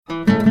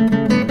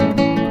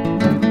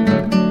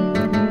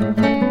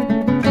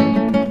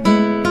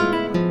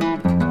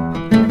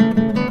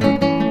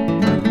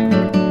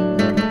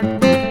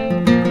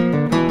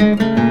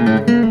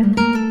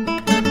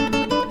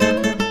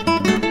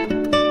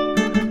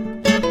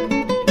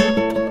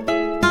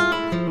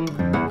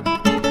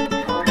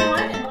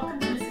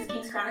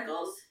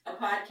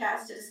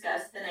podcast to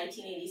discuss the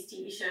 1980s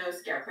TV show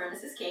Scarecrow and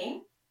Mrs.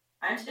 King.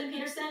 I'm Jen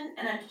Peterson,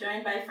 and I'm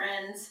joined by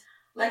friends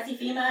Lexi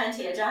Fema and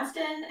Taya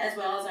Johnston, as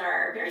well as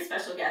our very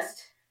special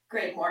guest,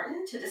 Greg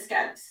Morton, to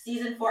discuss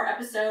Season 4,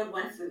 Episode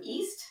One Flew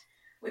East,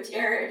 which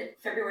aired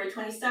February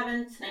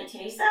 27th,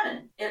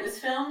 1987. It was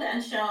filmed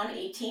and shown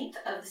 18th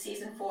of the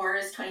Season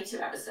 4's 22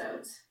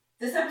 episodes.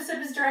 This episode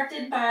was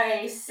directed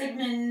by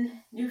Sigmund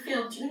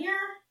Newfield Jr.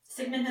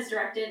 Sigmund has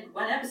directed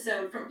one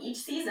episode from each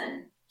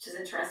season, which is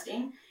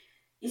interesting.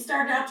 He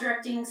started out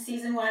directing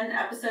Season 1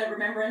 episode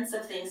Remembrance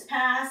of Things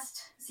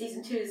Past,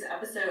 Season 2's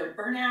episode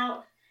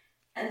Burnout,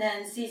 and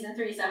then Season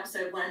 3's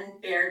episode One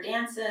Bear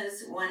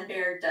Dances, One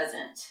Bear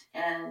Doesn't.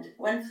 And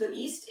One Flew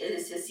East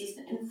is his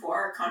Season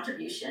 4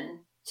 contribution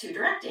to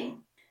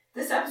directing.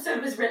 This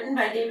episode was written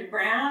by David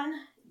Brown.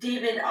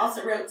 David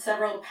also wrote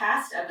several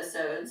past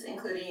episodes,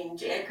 including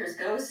J. Edgar's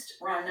Ghost,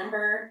 Wrong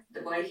Number,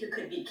 The Boy Who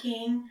Could Be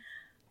King,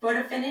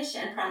 Photo Finish,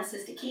 and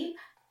Promises to Keep,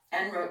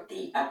 and wrote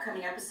the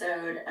upcoming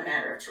episode, A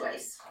Matter of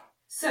Choice.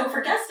 So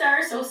for guest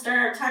stars, we'll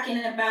start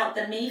talking about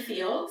the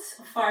Mayfields,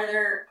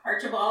 father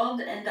Archibald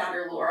and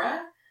daughter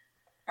Laura.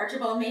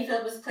 Archibald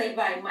Mayfield was played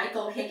by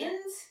Michael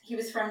Higgins. He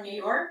was from New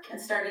York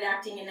and started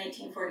acting in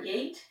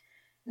 1948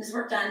 and has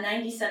worked on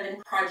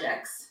 97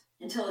 projects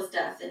until his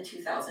death in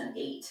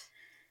 2008.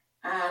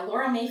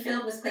 Laura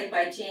Mayfield was played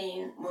by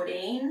Jane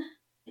Modane.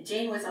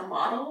 Jane was a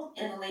model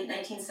in the late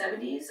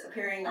 1970s,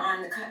 appearing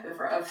on the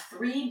cover of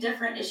 3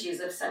 different issues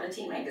of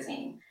Seventeen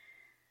magazine.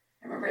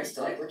 I remember I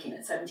still like looking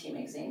at Seventeen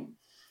magazine.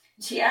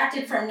 She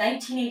acted from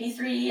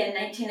 1983 and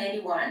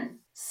 1991.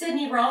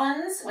 Sydney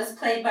Rollins was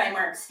played by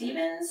Mark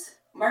Stevens.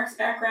 Mark's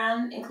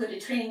background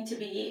included training to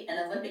be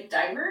an Olympic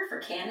diver for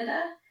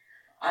Canada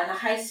on the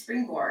high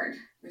springboard,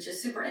 which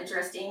is super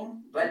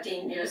interesting, but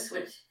dangerous,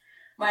 which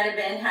might have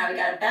been how he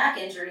got a back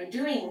injury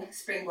doing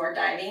springboard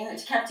diving,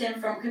 which kept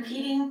him from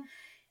competing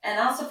and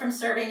also from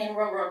serving in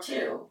World War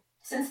II.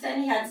 Since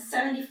then, he had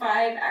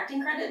 75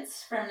 acting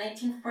credits from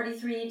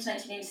 1943 to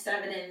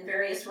 1987 in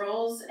various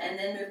roles, and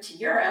then moved to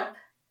Europe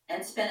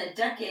and spent a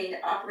decade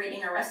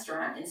operating a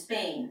restaurant in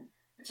Spain,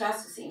 which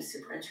also seems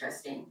super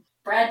interesting.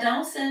 Brad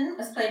Donaldson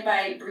was played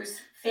by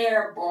Bruce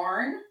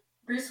Fairborn.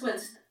 Bruce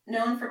was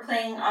known for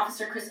playing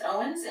Officer Chris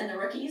Owens in The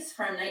Rookies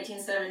from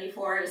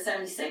 1974 to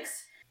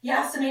 76. He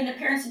also made an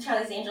appearance in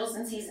Charlie's Angels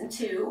in Season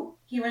 2.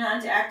 He went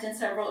on to act in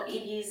several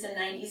 80s and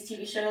 90s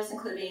TV shows,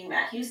 including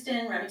Matt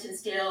Houston, Remington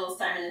Steele,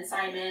 Simon &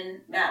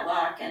 Simon,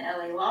 Matlock, and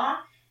LA Law.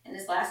 And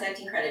his last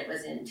acting credit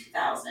was in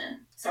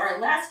 2000. So our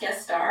last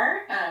guest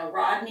star,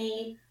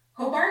 Rodney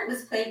Hobart,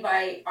 was played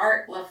by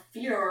Art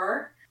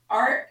LaFleur.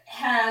 Art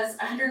has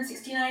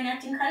 169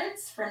 acting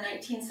credits from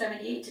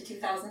 1978 to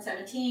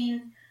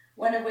 2017,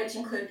 one of which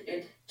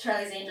included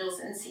Charlie's Angels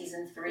in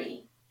Season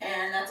 3.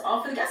 And that's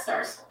all for the guest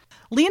stars.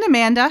 Lee and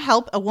Amanda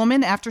help a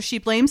woman after she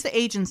blames the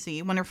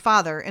agency when her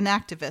father, an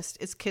activist,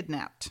 is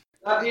kidnapped.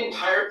 Not the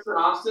entire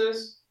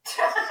synopsis?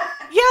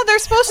 Yeah,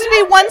 there's supposed to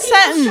be one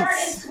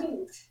sentence.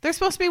 There's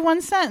supposed to be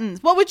one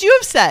sentence. What would you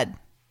have said?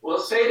 Well,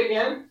 say it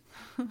again.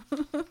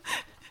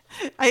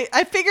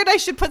 I figured I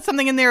should put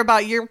something in there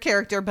about your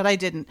character, but I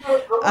didn't.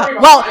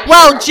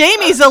 Well,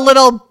 Jamie's a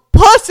little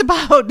puss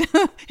about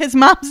his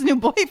mom's new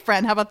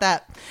boyfriend. How about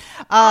that?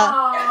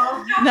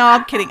 No,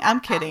 I'm kidding.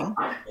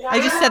 I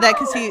just said that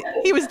because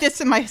he was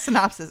dissing my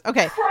synopsis.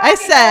 Okay, I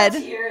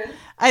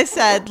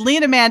said Lee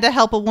and Amanda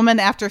help a woman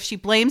after she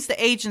blames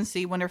the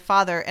agency when her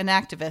father, an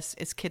activist,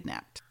 is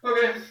kidnapped.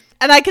 Okay.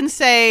 And I can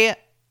say,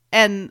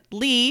 and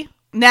Lee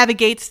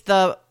navigates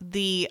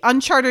the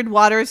uncharted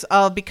waters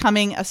of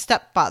becoming a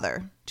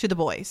stepfather to the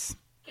boys.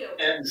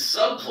 And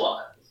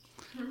subplot.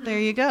 There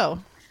you go.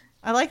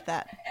 I like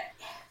that.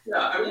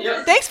 Yeah, I mean,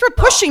 yeah. Thanks for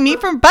pushing me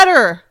for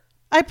better.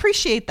 I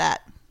appreciate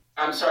that.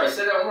 I'm sorry,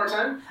 say that one more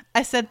time?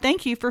 I said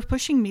thank you for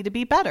pushing me to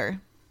be better.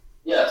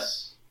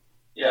 Yes.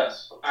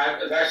 I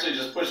was actually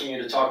just pushing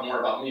you to talk more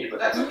about me, but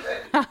that's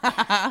okay.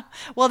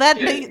 Well,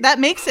 that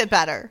makes it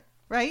better,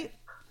 right?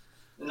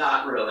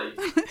 Not really.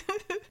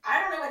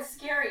 I don't know what's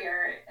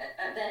scarier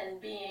than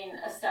being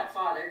a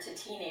stepfather to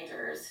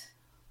teenagers.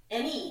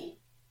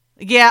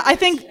 Yeah, I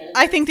think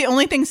the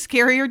only thing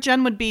scarier,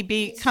 Jen, would be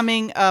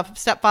becoming a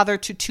stepfather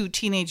to 2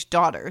 teenage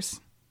daughters.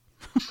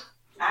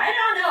 I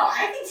don't know.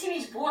 I think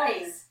teenage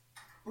boys.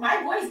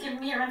 My boys give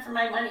me a run for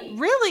my money.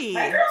 Really?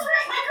 My girls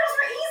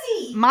were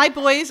easy. My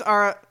boys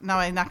are, no,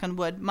 I'm knock on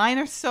wood. Mine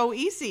are so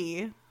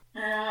easy.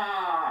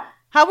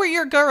 How were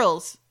your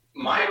girls?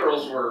 My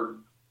girls were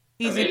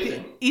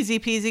amazing. Easy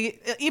peasy.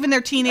 Even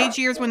their teenage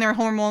years when they're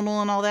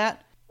hormonal and all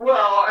that?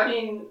 Well, I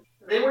mean,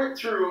 they went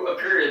through a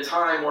period of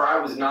time where I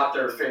was not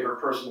their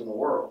favorite person in the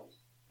world.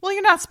 Well,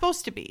 you're not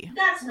supposed to be.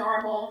 That's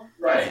normal.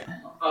 Right.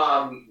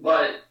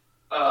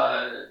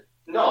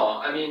 No,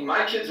 I mean,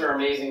 my kids are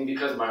amazing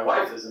because my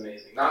wife is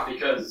amazing, not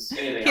because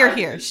anything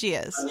Here, she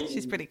is. I mean,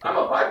 she's pretty cool. I'm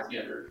a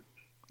bystander.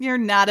 You're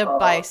not a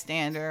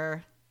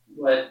bystander.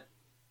 But,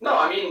 no,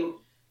 I mean,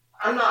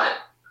 I'm not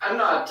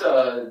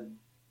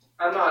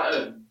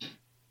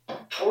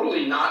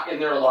totally not in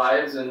their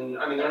lives, and,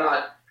 I mean, they're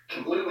not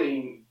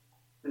completely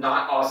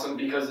not awesome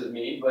because of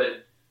me,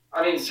 but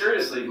I mean,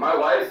 seriously, my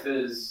wife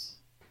is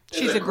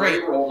she's a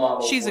great role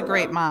model. She's a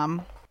great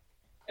mom.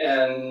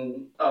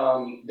 And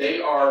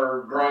they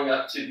are growing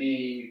up to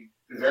be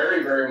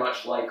very, very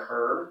much like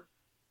her.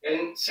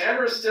 And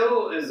Sandra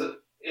still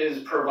is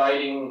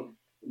providing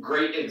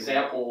great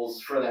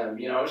examples for them.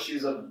 You know,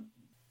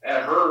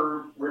 at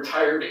her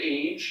retired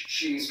age,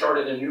 she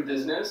started a new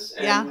business,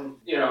 and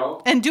you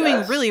know, and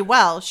doing really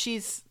well.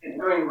 She's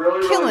doing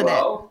really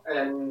well,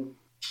 and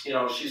you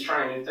know, she's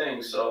trying new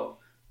things. So,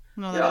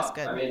 that's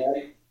good. I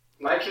mean,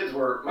 my kids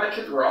were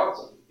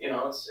awesome. You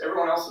know, it's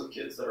everyone else's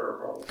kids that are a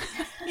problem.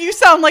 You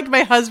sound like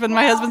my husband.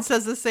 My husband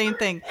says the same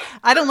thing.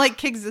 I don't like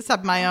kids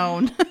except my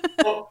own.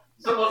 Well,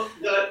 so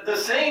the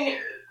saying,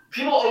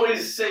 people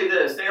always say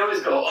this. They always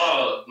go,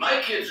 "Oh, my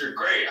kids are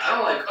great. I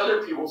don't like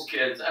other people's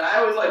kids." And I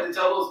always like to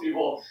tell those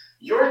people,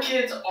 your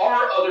kids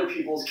are other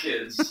people's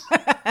kids.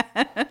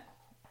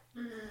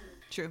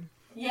 True.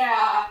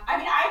 Yeah. I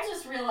mean, I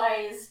just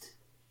realized,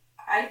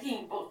 I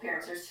think both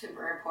parents are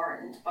super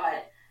important,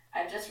 but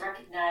I've just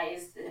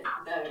recognized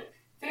the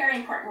very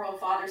important role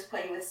fathers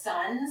play with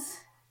sons.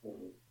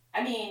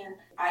 I mean,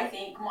 I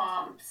think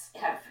moms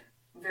have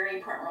very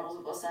important roles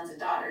with both sons and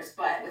daughters,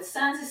 but with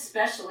sons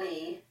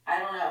especially, I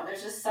don't know,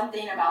 there's just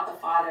something about the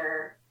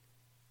father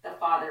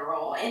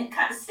role, and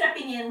kind of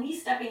stepping in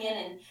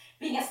and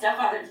being a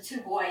stepfather to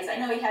two boys. I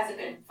know they have a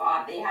good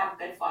father.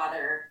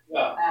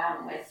 Yeah.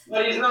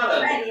 But he's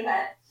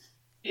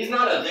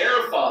not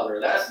their father.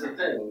 That's the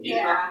thing. He's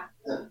not.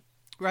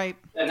 Right.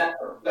 And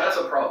that's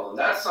a problem.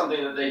 That's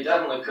something that they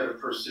definitely could have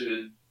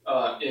pursued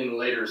in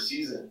later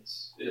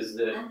seasons, is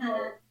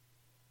that,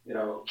 you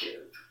know,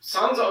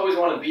 sons always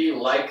want to be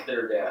like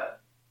their dad.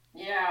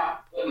 Yeah.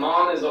 But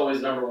mom is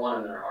always number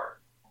one in their heart.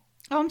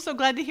 Oh, I'm so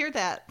glad to hear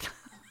that.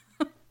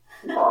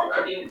 No,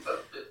 I mean,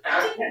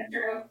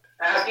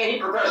 ask any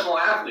professional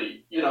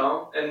athlete, you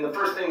know, and the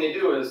first thing they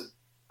do is,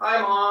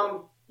 "Hi,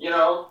 Mom." You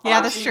know,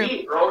 yeah, that's TV, true.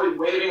 They're always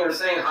waving or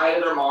saying hi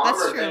to their mom,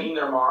 that's or thanking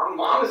their mom.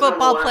 Mom is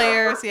football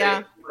players,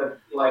 yeah.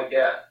 Like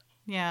that.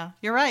 Yeah,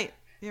 you're right.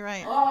 You're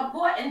right. Well,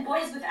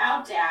 boys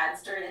without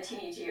dads during the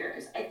teenage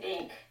years, I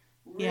think,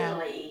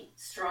 really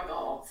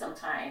struggle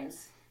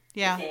sometimes.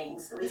 Yeah.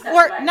 Things.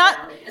 Or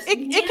not.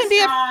 It can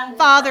be a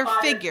father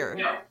figure.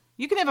 Yeah.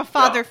 You can have a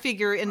father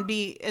figure and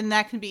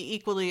that can be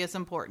equally as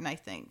important, I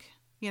think.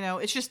 You know,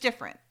 it's just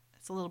different.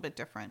 It's a little bit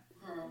different.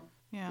 Mm-hmm.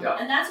 Yeah.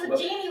 And that's what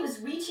Jamie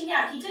was reaching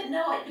out. He didn't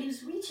know it, but he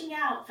was reaching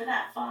out for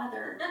that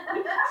father.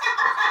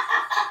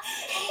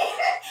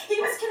 He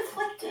was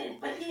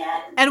conflicted, but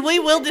yet. And we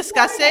will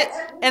discuss it.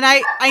 And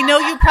I know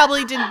you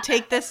probably didn't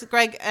take this,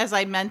 Greg, as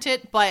I meant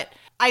it, but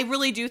I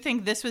really do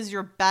think this was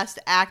your best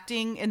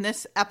acting in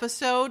this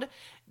episode.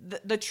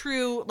 The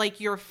true,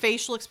 like, your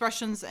facial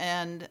expressions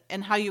and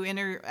how you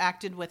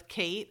interacted with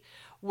Kate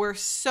were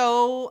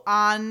so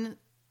on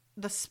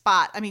the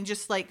spot. I mean,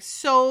 just like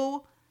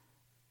so...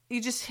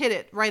 You just hit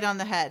it right on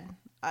the head.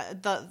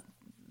 The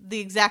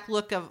exact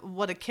look of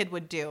what a kid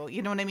would do.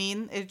 You know what I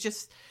mean? It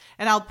just,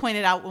 and I'll point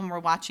it out when we're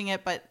watching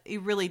it, but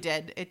you really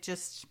did. It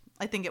just,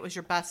 I think it was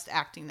your best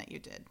acting that you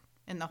did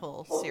in the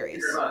whole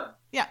series.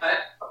 Yeah. I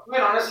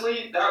mean,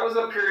 honestly, that was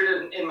a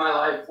period in my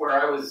life where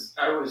I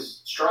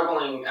was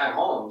struggling at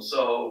home.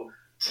 So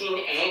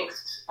teen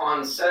angst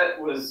on set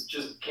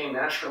came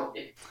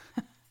naturally.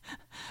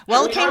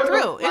 Well, it came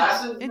through.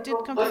 It did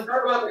come through. Let's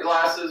talk about the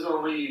glasses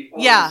when we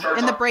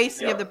and the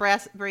brace. You have the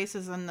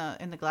braces and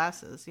the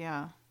glasses.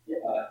 Yeah. Yeah,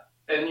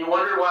 and you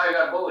wonder why I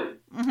got bullied.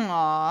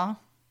 Aww.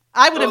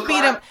 I would have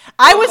beat him.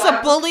 I was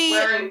a bully.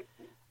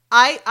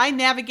 I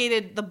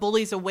navigated the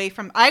bullies away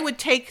from. I would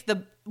take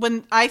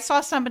when I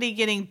saw somebody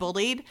getting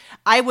bullied,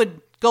 I would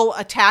go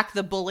attack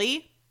the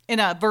bully in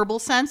a verbal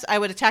sense. I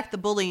would attack the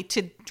bully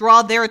to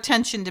draw their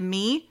attention to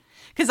me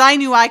because I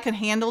knew I could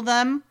handle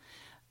them.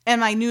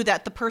 And I knew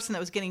that the person that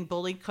was getting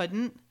bullied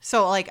couldn't.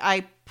 So, like,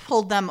 I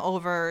pulled them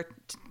over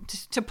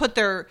to put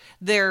their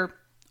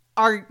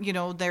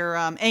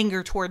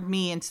anger toward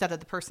me instead of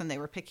the person they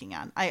were picking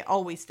on. I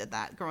always did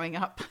that growing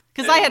up.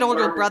 Because I had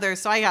older brothers,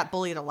 so I got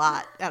bullied a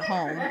lot at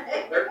home.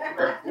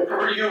 Where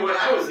were you when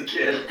I was a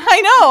kid?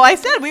 I know. I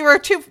said we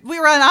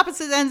were on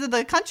opposite ends of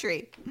the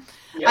country.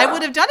 Yeah. I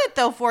would have done it,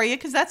 though, for you,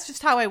 because that's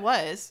just how I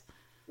was.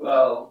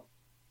 Well,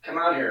 come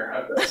out here.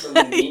 I've got some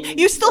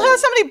You still have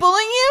somebody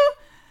bullying you?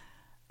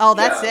 Oh,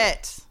 that's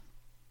it.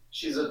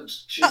 She's a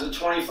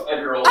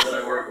 25-year-old that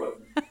I work with.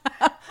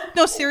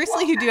 No,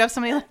 seriously, you do have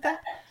somebody like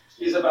that?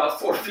 She's about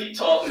 4 feet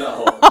tall.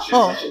 No, she's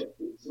a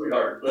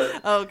sweetheart.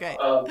 But, okay.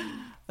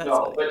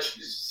 But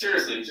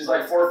seriously, she's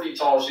like 4 feet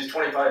tall. She's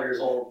 25 years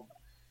old.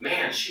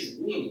 Man, she's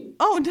mean.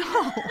 Oh,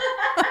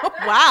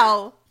 no.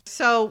 Wow.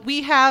 So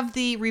we have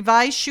the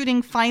revised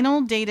shooting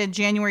final dated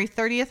January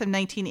 30th of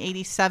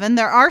 1987.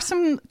 There are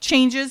some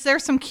changes.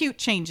 There's some cute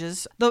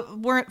changes.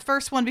 The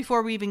first one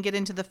before we even get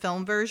into the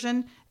film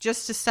version,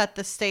 just to set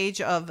the stage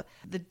of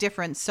the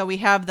difference. So we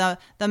have the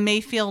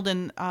Mayfield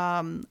and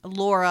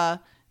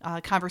Laura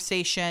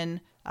conversation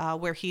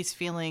where he's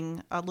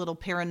feeling a little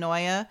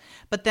paranoia.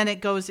 But then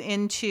it goes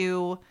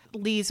into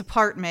Lee's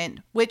apartment,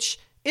 which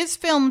is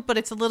filmed, but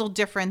it's a little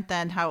different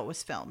than how it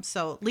was filmed.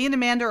 So Lee and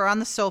Amanda are on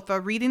the sofa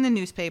reading the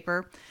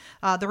newspaper.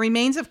 The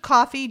remains of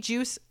coffee,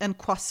 juice, and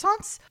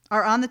croissants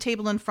are on the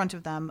table in front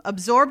of them.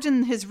 Absorbed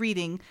in his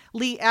reading,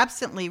 Lee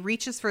absently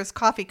reaches for his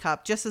coffee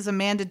cup just as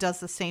Amanda does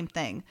the same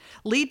thing.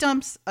 Lee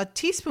dumps a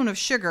teaspoon of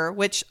sugar,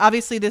 which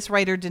obviously this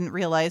writer didn't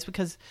realize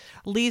because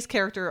Lee's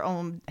character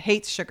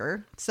hates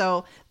sugar.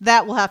 So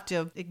that we'll have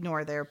to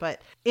ignore there.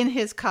 But in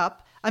his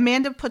cup,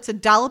 Amanda puts a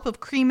dollop of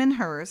cream in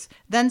hers,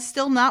 then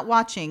still not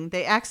watching,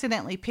 they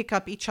accidentally pick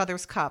up each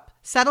other's cup,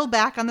 settle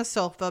back on the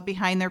sofa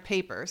behind their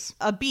papers.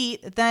 A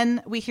beat,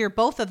 then we hear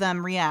both of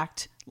them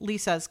react. Lee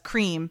says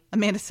cream,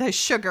 Amanda says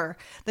sugar.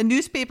 The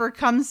newspaper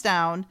comes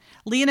down,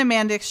 Lee and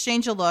Amanda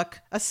exchange a look,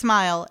 a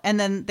smile, and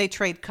then they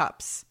trade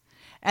cups.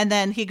 And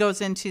then he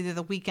goes into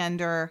the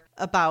Weekender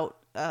about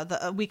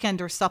the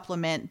Weekender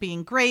supplement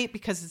being great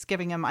because it's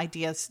giving him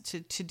ideas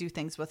to do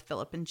things with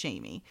Philip and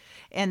Jamie.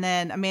 And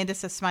then Amanda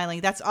says, smiling,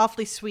 that's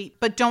awfully sweet,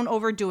 but don't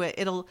overdo it.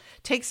 It'll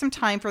take some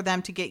time for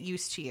them to get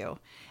used to you.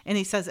 And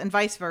he says, and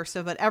vice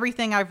versa, but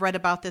everything I've read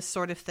about this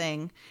sort of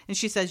thing. And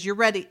she says, you're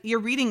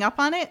reading up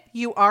on it?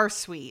 You are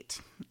sweet.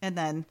 And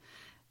then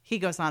he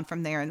goes on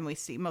from there, and we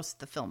see most of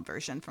the film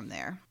version from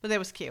there. But that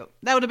was cute.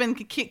 That would have been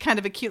kind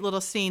of a cute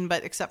little scene,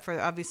 but except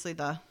for obviously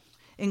the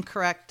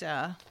incorrect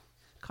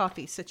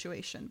coffee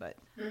situation,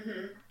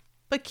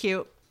 but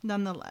cute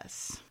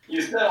nonetheless.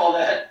 You said all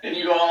that, and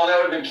you go, "Oh, that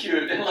would have been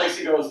cute," and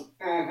Lexi goes,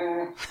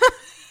 "Mm-hmm."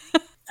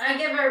 I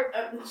give her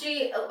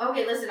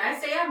okay. Listen, I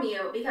stay on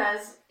mute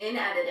because in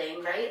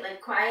editing, right, like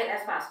quiet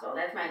as possible.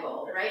 That's my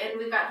goal, right? And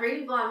we've got 3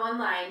 people on one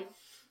line,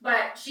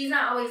 but she's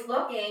not always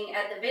looking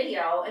at the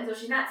video, and so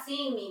she's not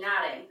seeing me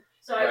nodding.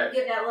 So I would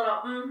give that little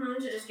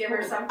to just give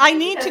her something. I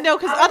need to know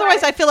because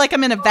otherwise I feel like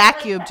I'm in a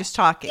vacuum just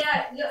talking.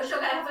 Yeah, she'll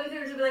get halfway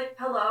through. She'll be like,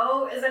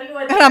 "Hello, is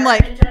anyone there?" And I'm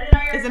like, and Jen and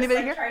I are "Is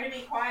anybody here?" Trying to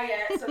be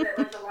quiet so that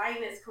like the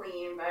line is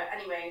clean. But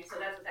anyway, so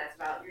that's what that's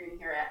about. You're gonna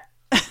hear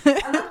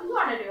it. Unless you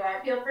want to do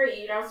it, feel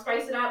free.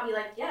 Spice it up. Be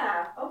like,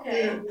 "Yeah,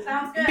 okay,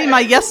 sounds good." Be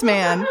my yes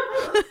man.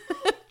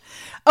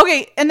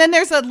 Okay, and then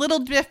there's a little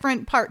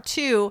different part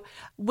too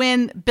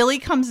when Billy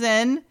comes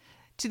in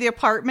to the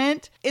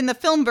apartment. In the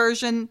film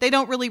version, they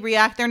don't really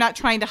react. They're not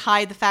trying to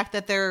hide the fact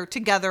that they're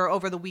together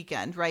over the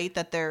weekend, right?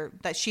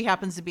 That she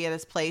happens to be at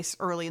his place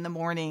early in the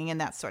morning and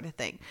that sort of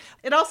thing.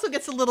 It also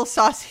gets a little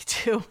saucy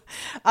too.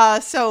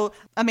 So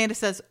Amanda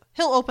says,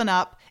 he'll open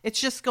up. It's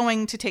just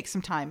going to take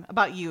some time.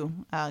 About you,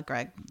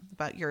 Greg,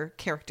 about your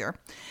character.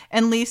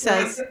 And Lee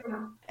says,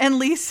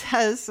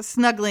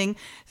 snuggling,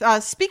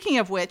 speaking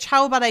of which,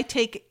 how about I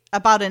take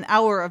about an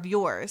hour of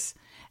yours?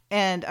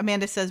 And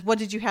Amanda says, what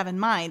did you have in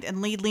mind?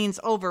 And Lee leans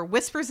over,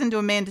 whispers into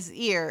Amanda's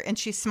ear, and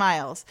she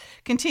smiles.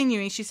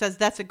 Continuing, she says,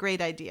 that's a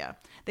great idea.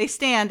 They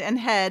stand and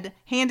head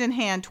hand in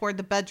hand toward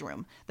the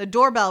bedroom. The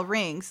doorbell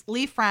rings.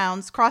 Lee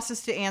frowns,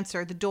 crosses to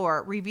answer the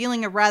door,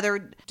 revealing a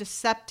rather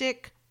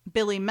dyspeptic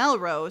Billy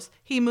Melrose.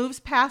 He moves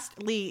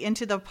past Lee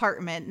into the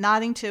apartment,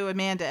 nodding to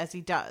Amanda as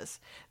he does.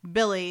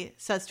 Billy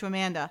says to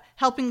Amanda,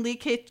 helping Lee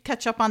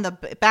catch up on the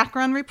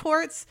background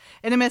reports.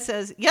 And Amanda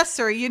says, yes,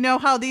 sir, you know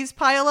how these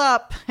pile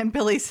up. And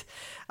Billy's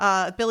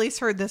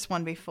heard this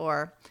one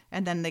before.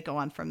 And then they go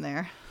on from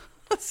there.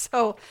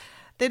 So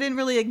they didn't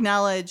really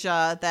acknowledge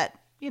that,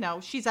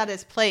 she's at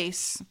his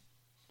place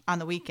on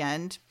the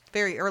weekend,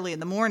 very early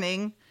in the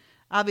morning,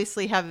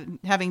 obviously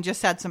having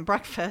just had some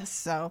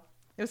breakfast. So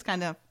it was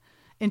kind of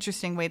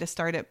interesting way to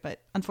start it, but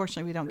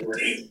unfortunately we don't get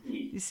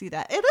to see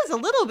that. It is a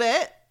little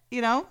bit,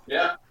 Yeah.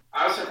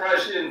 I was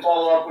surprised she didn't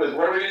follow up with,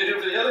 what are we going to do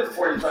for the other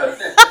 45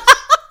 minutes?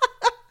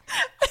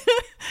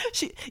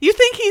 You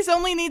think he's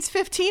only needs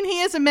 15? He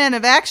is a man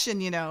of action,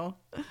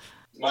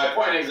 My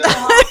point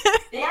exactly.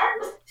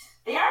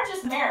 They are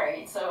just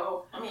married,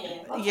 so,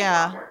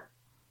 yeah.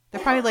 They're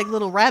probably like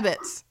little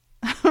rabbits.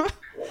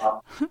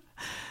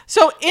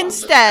 So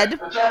instead...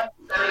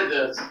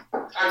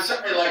 I'm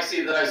sorry,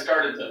 Lexi, that I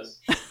started this.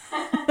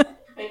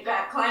 We've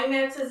got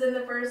climaxes in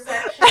the first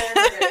section.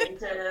 We're getting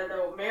to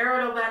the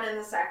marital bed in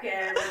the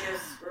second.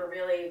 We're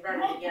really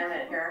running the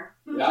gamut here.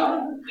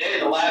 Yeah.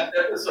 Hey, the last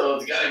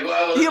episode's got to go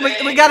out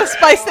with we got to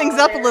spice things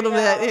up a little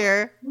bit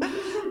here.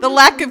 The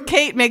lack of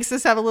Kate makes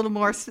us have a little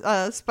more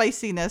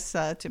spiciness.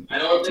 I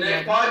know what the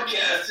next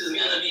podcast is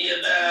going to be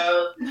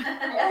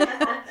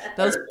about.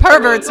 Those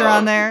perverts are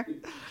on there.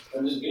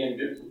 I'm just being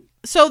goofy.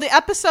 So the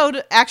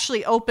episode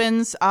actually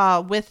opens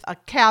with a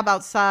cab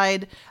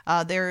outside.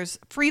 There's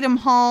Freedom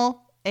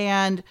Hall,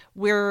 and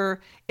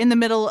we're in the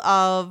middle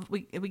of,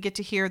 we get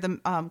to hear the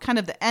kind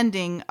of the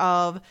ending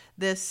of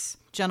this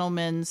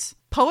gentleman's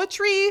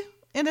poetry,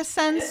 in a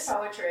sense. It's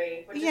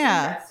poetry, which is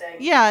interesting.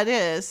 Yeah, it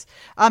is.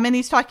 And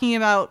he's talking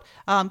about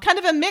kind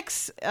of a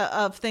mix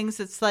of things.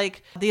 It's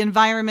like the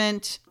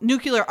environment,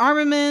 nuclear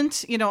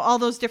armament, all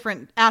those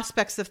different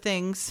aspects of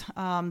things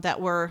that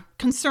were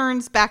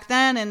concerns back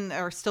then and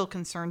are still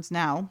concerns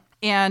now.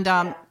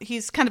 And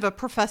he's kind of a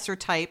professor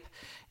type.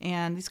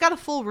 And he's got a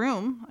full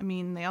room.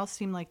 They all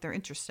seem like they're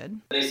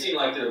interested. They seem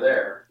like they're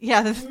there.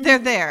 Yeah, they're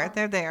there.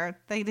 They're there.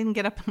 They didn't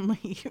get up and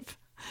leave.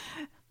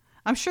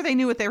 I'm sure they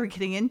knew what they were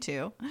getting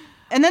into.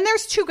 And then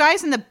there's two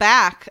guys in the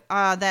back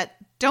that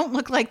don't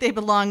look like they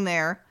belong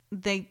there.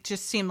 They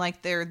just seem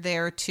like they're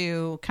there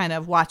to kind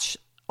of watch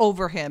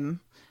over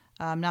him.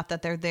 Not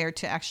that they're there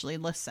to actually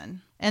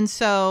listen. And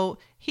so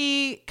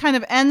he kind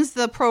of ends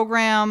the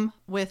program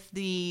with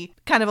the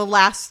kind of a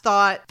last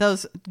thought.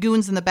 Those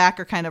goons in the back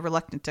are kind of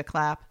reluctant to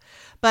clap.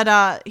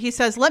 But he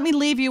says, let me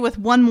leave you with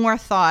one more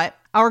thought.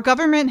 Our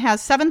government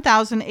has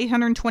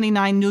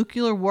 7,829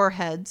 nuclear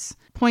warheads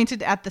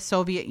pointed at the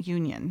Soviet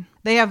Union.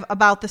 They have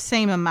about the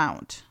same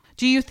amount.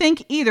 Do you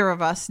think either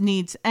of us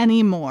needs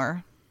any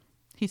more?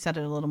 He said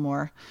it a little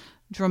more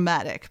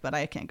dramatic, but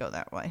I can't go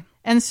that way.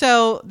 And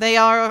so they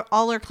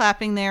all are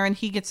clapping there, and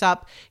he gets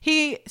up.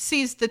 He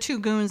sees the two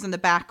goons in the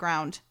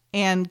background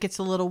and gets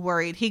a little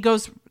worried. He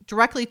goes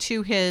directly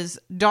to his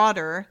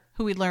daughter,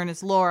 who we learn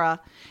is Laura,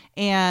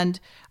 and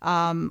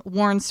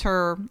warns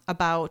her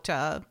about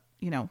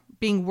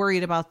being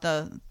worried about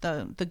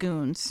the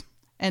goons.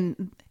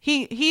 And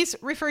he's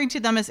referring to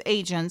them as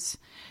agents,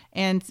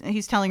 and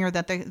he's telling her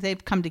that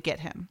they've come to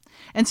get him.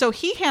 And so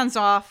he hands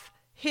off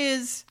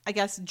his, I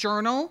guess,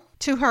 journal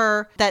to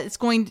her that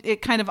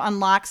it kind of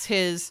unlocks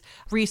his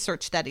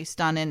research that he's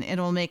done, and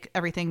it'll make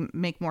everything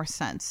make more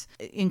sense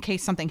in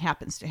case something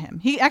happens to him.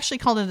 He actually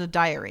called it a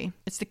diary.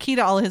 It's the key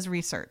to all his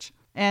research.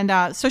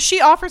 And so she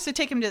offers to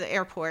take him to the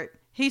airport.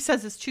 He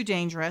says it's too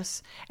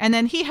dangerous. And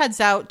then he heads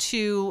out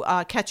to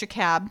catch a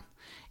cab.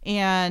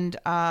 And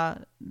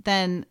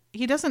then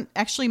he doesn't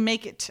actually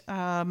make it.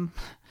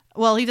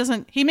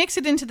 He makes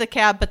it into the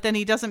cab, but then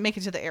he doesn't make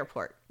it to the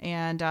airport.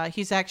 And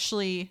he's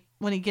actually,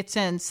 when he gets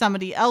in,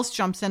 somebody else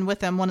jumps in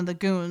with him. One of the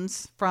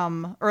goons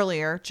from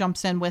earlier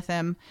jumps in with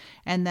him.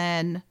 And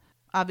then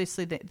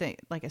obviously they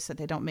like I said,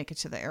 they don't make it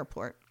to the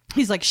airport.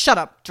 He's like, shut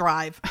up,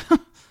 drive.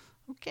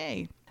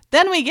 Okay.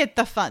 Then we get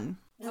the fun.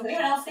 Does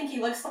anyone else think he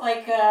looks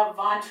like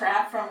Von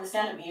Trapp from The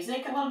Sound of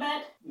Music a little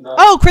bit? No.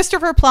 Oh,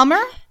 Christopher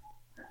Plummer?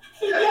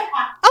 Yeah.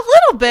 A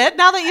little bit,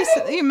 now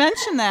that you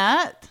mention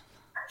that.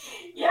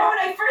 Yeah, when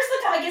I first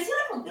looked at him, is he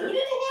like related to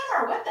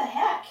him or what the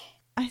heck?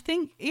 I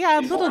think, yeah,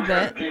 a little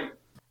bit.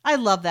 I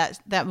love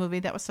that movie.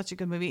 That was such a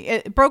good movie.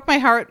 It broke my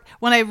heart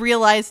when I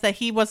realized that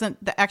he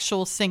wasn't the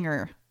actual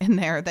singer in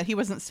there, that he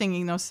wasn't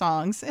singing those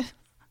songs. It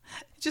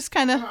just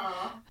kind of,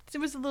 it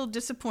was a little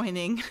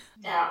disappointing.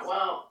 Yeah,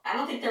 well, I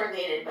don't think they're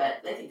related,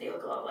 but I think they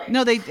look a lot alike.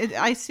 No,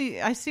 I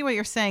see what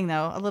you're saying,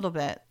 though, a little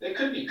bit. They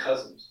could be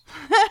cousins.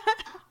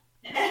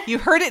 You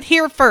heard it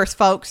here first,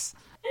 folks.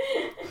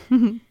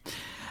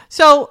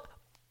 So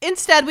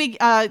instead, we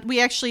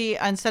actually,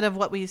 instead of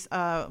what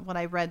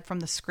I read from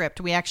the script,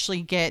 we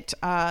actually get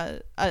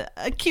a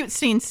cute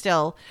scene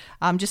still,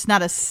 just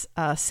not as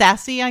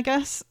sassy, I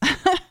guess.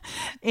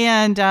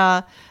 And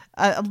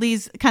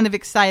Lee's kind of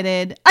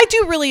excited. I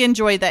do really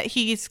enjoy that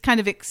he's kind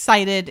of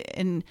excited,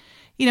 and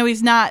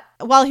he's not,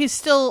 while he's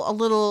still a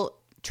little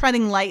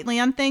treading lightly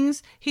on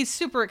things, he's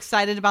super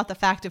excited about the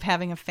fact of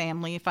having a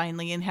family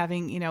finally, and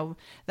having,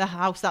 the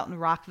house out in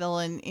Rockville,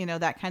 and,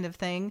 that kind of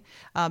thing.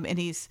 And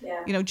he's,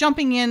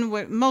 jumping in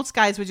where most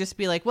guys would just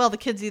be like, well, the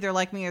kids either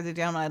like me or they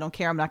don't. I don't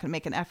care. I'm not going to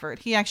make an effort.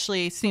 He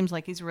actually seems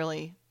like he's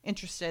really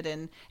interested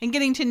in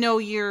getting to know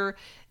your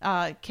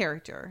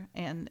character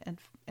and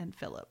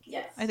Philip.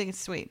 Yes. I think it's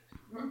sweet.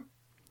 Mm-hmm.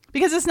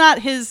 Because it's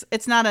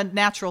not a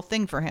natural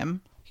thing for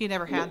him. He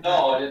never had that.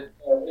 No,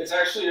 it's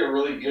actually a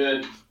really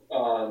good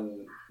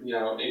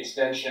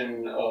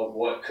extension of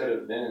what could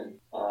have been,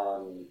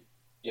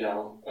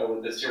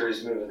 with the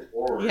series moving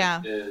forward.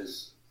 Yeah.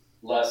 Is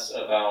less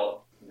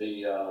about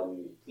the,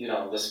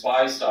 the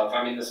spy stuff.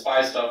 I mean, the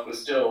spy stuff was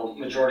still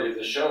majority of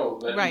the show,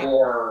 but right.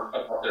 More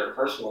about their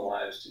personal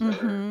lives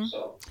together. Mm-hmm.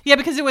 So yeah,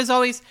 because it was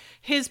always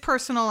his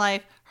personal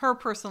life, her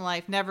personal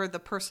life, never the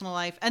personal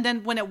life. And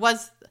then when it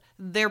was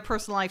their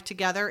personal life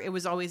together, it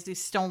was always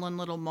these stolen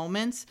little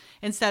moments,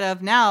 instead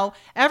of now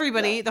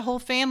everybody, the whole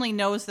family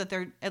knows that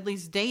they're at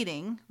least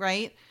dating,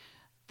 right?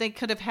 They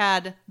could have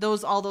had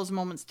all those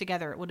moments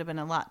together. It would have been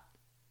a lot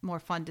more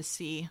fun to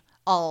see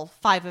all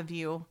five of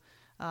you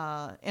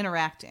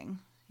interacting,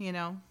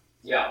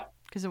 Yeah.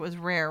 Because it was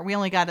rare. We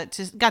only got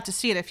to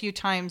see it a few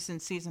times in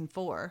season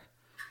 4.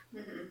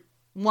 Mm-hmm.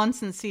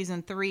 Once in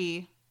season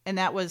 3, and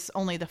that was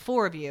only the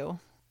 4 of you,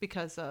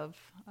 because of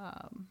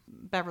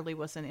Beverly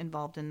wasn't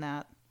involved in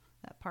that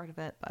part of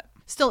it, but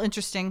still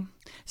interesting.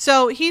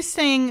 So he's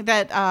saying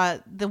that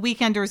the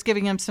Weekender is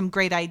giving him some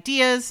great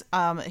ideas.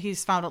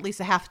 He's found at least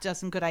a half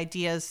dozen good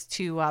ideas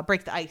to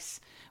break the ice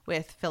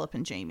with Philip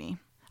and Jamie.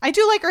 I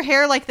do like her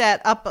hair like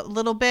that up a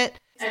little bit.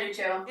 I do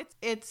too.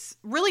 It's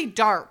really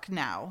dark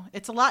now.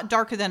 It's a lot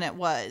darker than it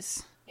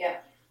was. Yeah.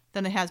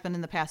 Than it has been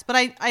in the past. But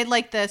I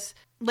like this.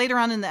 Later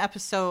on in the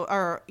episode,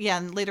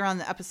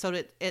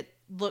 it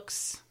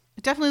looks...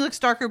 It definitely looks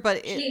darker,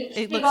 but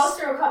she looks... goes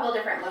through a couple of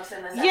different looks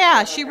in this episode.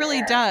 Yeah, she really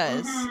hair.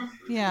 does.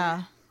 Mm-hmm.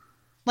 Yeah.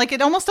 Like,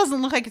 it almost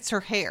doesn't look like it's her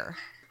hair.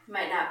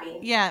 Might not be.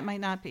 Yeah, it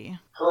might not be.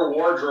 Her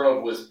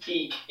wardrobe was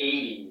peak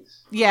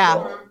 80s. Yeah.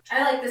 Mm-hmm.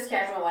 I like this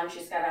casual one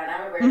she's got on.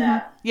 I would wear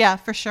that. Yeah,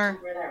 for sure. I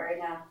would wear that right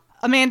now.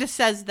 Amanda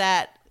says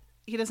that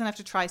he doesn't have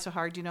to try so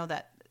hard.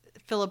 That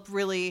Philip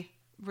really,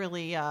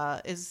 really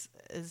is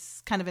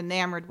is kind of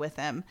enamored with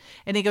him.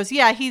 And he goes,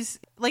 yeah, he's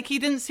like, he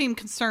didn't seem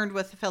concerned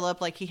with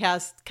Philip. Like he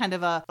has kind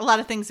of a lot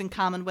of things in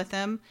common with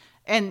him.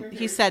 And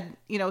he said,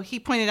 he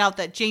pointed out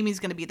that Jamie's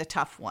going to be the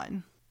tough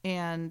one.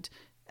 And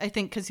I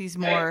think because he's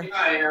more...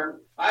 I am.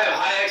 I have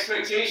high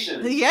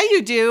expectations. Yeah,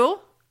 you do.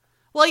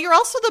 Well, you're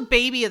also the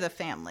baby of the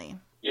family.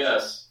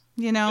 Yes.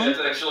 It's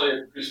actually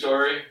a true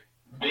story.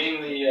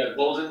 Being the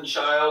golden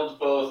child,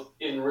 both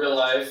in real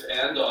life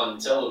and on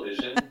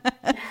television.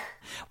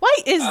 Why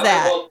is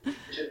that? It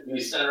should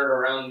be centered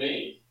around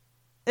me.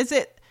 Is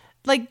it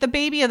like the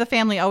baby of the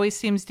family always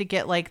seems to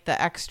get like the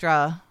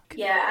extra...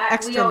 Yeah,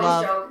 we always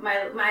love. joke,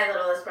 my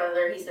littlest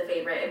brother, he's the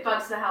favorite. It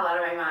bugs the hell out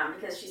of my mom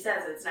because she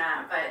says it's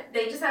not, but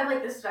they just have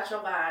like this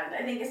special bond.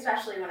 I think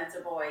especially when it's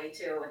a boy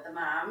too with the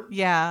mom.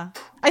 Yeah.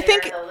 They're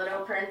the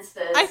little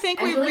princess. I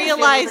think we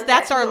realize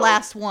that's our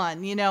last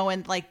one,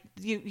 and like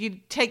you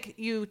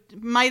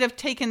might have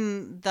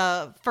taken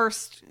the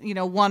first,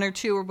 one or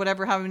two or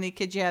whatever, how many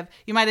kids you have.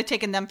 You might have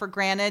taken them for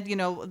granted,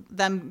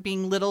 them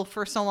being little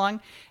for so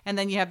long. And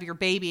then you have your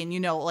baby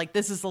and like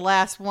this is the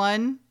last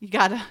one. You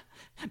got to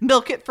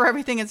milk it for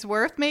everything it's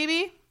worth,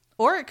 maybe.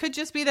 Or it could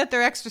just be that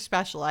they're extra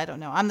special. I don't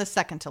know. I'm the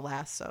second to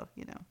last, so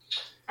And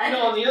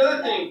the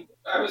other thing,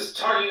 I was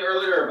talking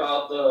earlier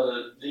about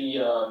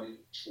the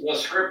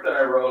script that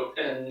I wrote,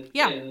 and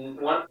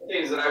one of the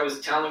things that I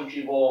was telling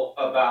people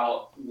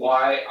about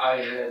why I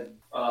had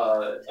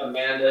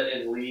Amanda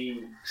and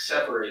Lee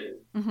separated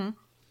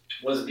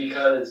was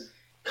because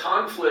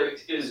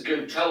conflict is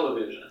good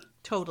television.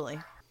 Totally.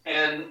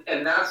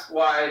 And that's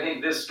why I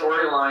think this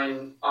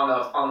storyline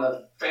on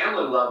the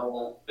family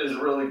level is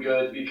really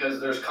good because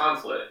there's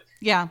conflict.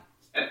 Yeah.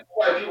 And that's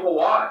why people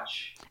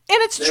watch. And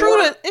it's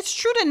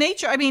true to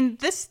nature. I mean,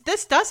 this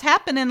does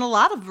happen in a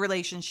lot of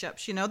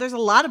relationships. There's a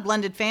lot of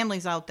blended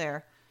families out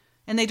there,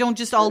 and they don't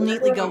just all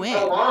neatly go in.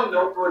 How long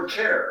no one would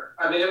care.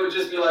 I mean, it would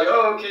just be like,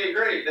 oh, okay,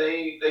 great,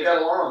 they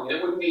got along.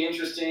 It wouldn't be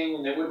interesting,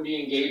 and it wouldn't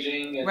be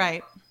engaging. And,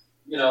 right.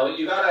 You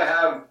got to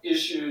have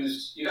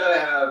issues. You got to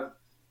have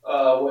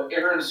what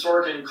Aaron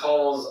Sorkin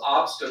calls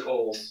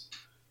obstacles.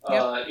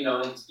 Yep.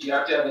 You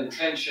have to have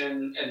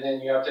intention, and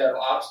then you have to have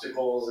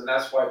obstacles, and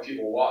that's why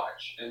people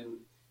watch. And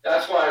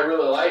that's why I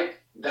really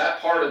like that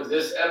part of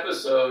this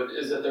episode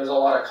is that there's a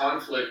lot of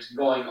conflict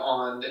going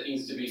on that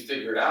needs to be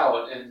figured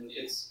out, and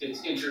it's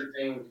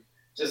interesting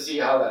to see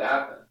how that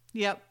happens.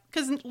 Yep.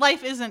 Because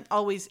life isn't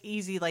always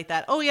easy like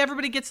that. Oh, yeah,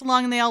 everybody gets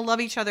along and they all love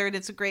each other and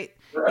it's a great,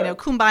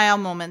 kumbaya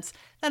moments.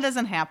 That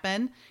doesn't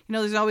happen.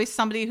 There's always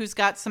somebody who's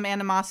got some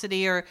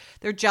animosity or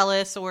they're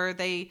jealous or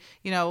they,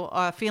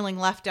 feeling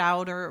left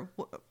out or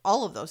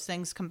all of those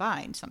things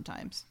combined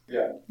sometimes.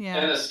 Yeah. Yeah.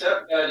 And a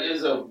stepdad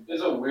is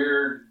a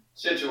weird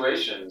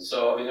situation.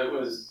 So, I mean, it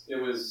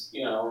was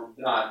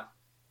not,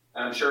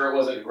 I'm sure it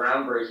wasn't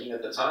groundbreaking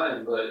at the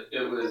time, but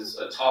it was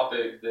a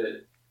topic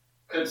that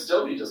could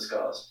still be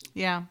discussed.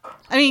 Yeah.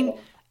 I mean,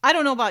 I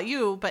don't know about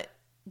you, but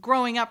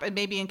growing up, and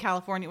maybe in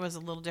California it was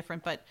a little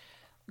different, but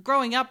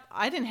growing up,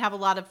 I didn't have a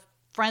lot of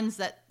friends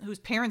whose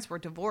parents were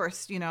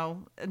divorced,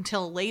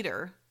 until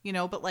later,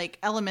 but like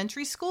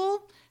elementary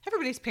school,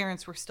 everybody's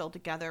parents were still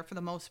together for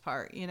the most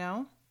part,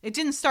 It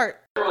didn't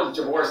start. Everyone's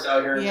divorced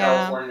out here in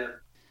California.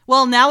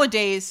 Well,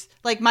 nowadays,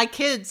 like my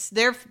kids,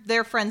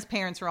 their friends'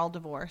 parents are all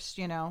divorced,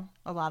 a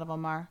lot of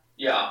them are.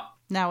 Yeah.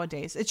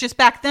 Nowadays, it's just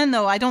back then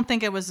though. I don't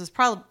think it was as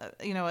prevalent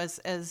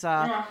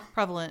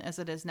as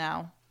it is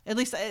now. At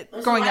least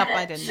growing up,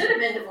 I didn't. Should have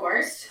been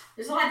divorced.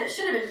 There's a lot that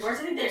should have been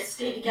divorced. I think they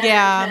stayed together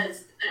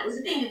because that was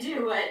the thing to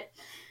do. But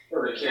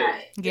for the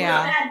kids,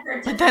 yeah.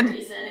 But then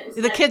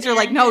the kids are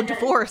like, "No,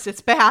 divorce. It's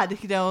bad.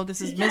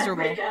 This is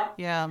miserable."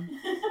 Yeah,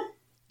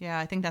 yeah.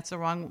 I think that's the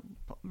wrong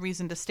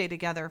reason to stay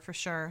together for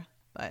sure.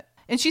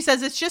 And she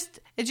says it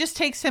just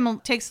takes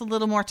a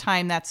little more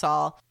time. That's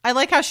all. I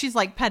like how she's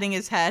like petting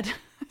his head.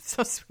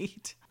 So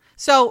sweet.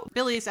 So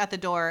Billy's at the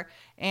door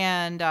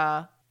and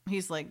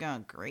he's like,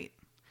 oh, great.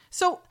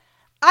 So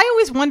I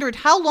always wondered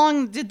how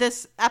long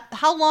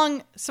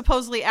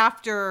supposedly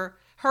after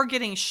her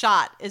getting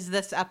shot is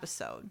this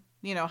episode?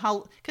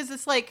 Because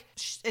it's like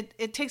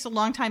it takes a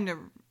long time to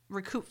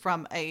recoup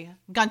from a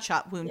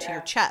gunshot wound to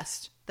your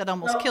chest that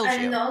almost kills you.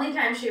 And the only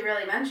time she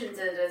really mentions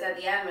it is at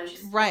the end when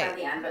she's at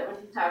the end, but when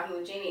she's talking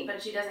with Jamie,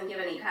 but she doesn't give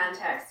any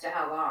context to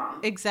how long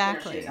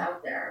exactly she's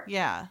out there.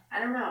 Yeah, I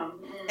don't know.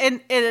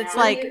 And it's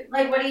like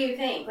what do you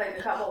think? Like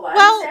a couple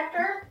months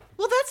after?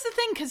 Well, that's the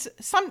thing because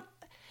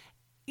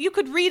you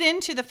could read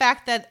into the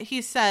fact that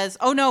he says,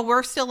 "Oh no,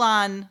 we're still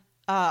on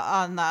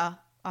the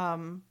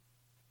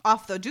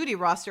off the duty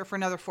roster for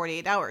another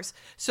 48 hours,"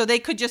 so they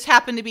could just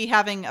happen to be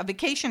having a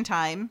vacation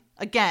time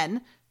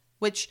again.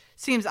 Which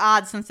seems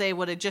odd since they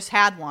would have just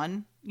had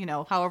one,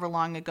 however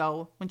long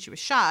ago when she was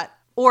shot.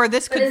 Or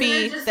this could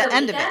be the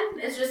end of it.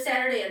 It's just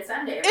Saturday and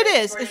Sunday. Right? It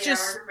is. It's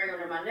just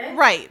regular Monday.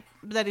 Right.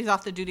 That he's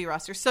off the duty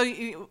roster.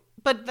 So,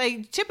 but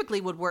they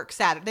typically would work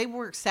Saturday. They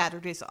work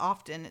Saturdays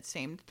often, it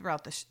seemed,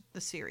 throughout the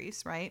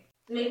series, right?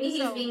 Maybe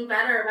he's being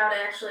better about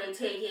actually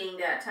taking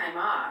that time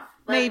off.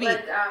 Maybe.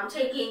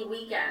 Taking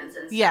weekends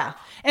and stuff. Yeah.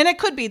 And it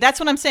could be. That's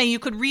what I'm saying. You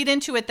could read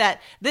into it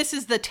that this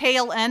is the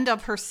tail end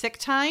of her sick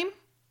time,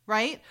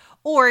 right?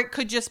 Or it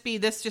could just be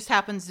this just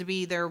happens to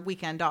be their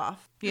weekend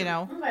off, you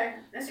know? Okay.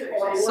 That's what you're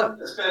saying. He wants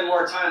to spend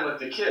more time with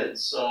the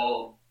kids,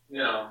 so, you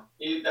know,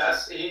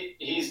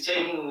 he's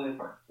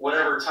taking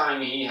whatever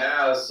time he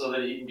has so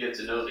that he can get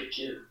to know the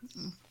kids.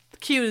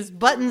 Cute as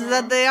buttons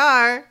that they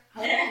are.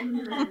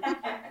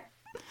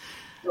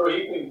 So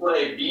he can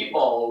play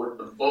b-ball with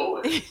the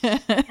boys.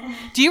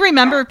 Do you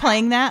remember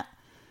playing that?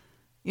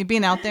 You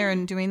being out there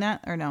and doing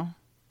that, or no?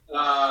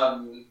 A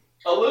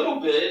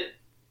little bit.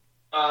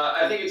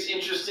 I think it's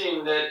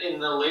interesting that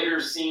in the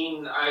later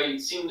scene, I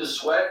seem to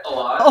sweat a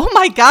lot. Oh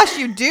my gosh,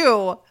 you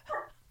do.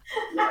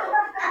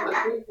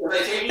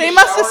 They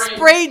must have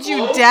sprayed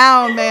you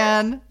down,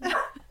 man.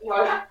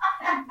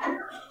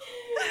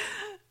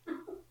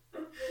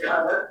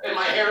 And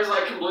my hair is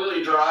like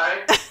completely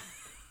dry.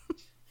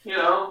 You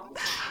know?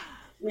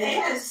 They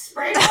had a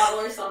spray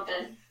bottle or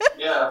something.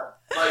 Yeah,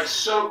 like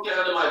soaked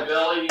down to my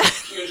belly.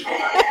 Huge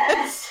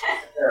glass.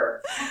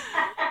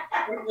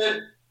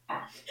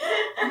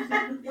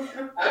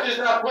 I'm just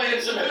not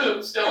playing some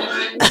hoops, don't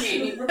mind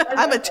me.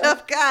 I'm a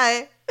tough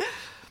guy.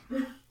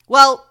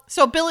 Well,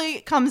 so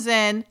Billy comes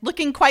in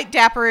looking quite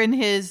dapper in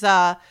his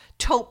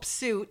taupe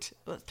suit,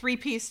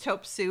 3-piece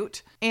taupe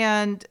suit,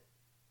 and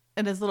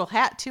his little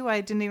hat too.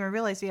 I didn't even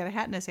realize he had a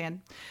hat in his hand.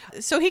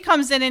 So he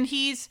comes in and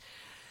he's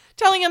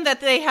telling him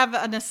that they have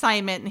an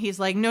assignment, and he's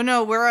like,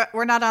 no,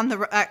 we're not on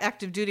the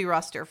active duty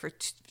roster for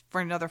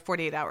another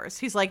 48 hours.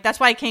 He's like, that's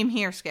why I came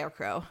here,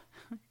 Scarecrow.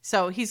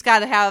 So he's got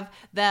to have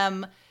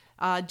them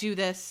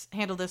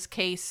handle this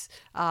case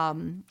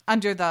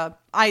under the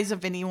eyes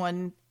of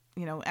anyone,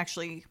 you know,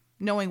 actually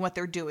knowing what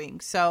they're doing.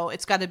 So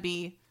it's got to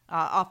be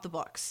off the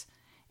books.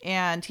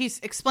 And he's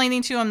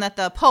explaining to him that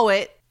the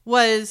poet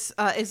was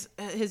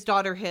his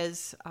daughter,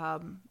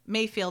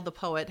 Mayfield, the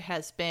poet,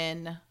 has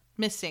been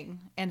missing,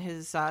 and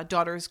his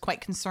daughter is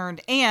quite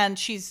concerned, and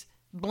she's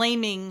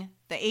blaming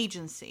the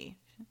agency.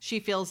 She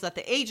feels that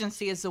the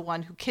agency is the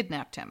one who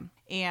kidnapped him,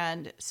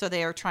 and so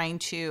they are trying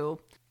to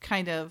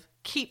kind of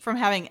keep from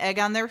having egg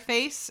on their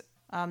face.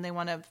 They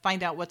want to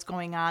find out what's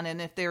going on,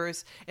 and if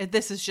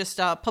this is just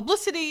a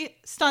publicity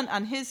stunt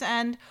on his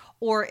end,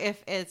 or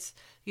if it's,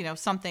 you know,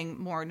 something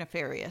more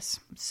nefarious.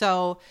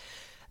 So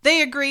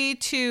they agree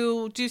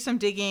to do some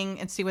digging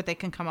and see what they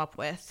can come up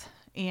with.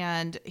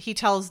 And he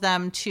tells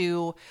them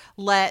to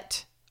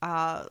let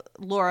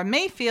Laura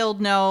Mayfield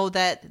know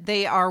that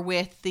they are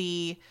with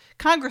the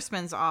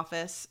congressman's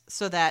office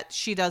so that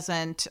she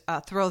doesn't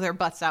throw their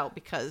butts out,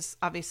 because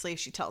obviously if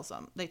she tell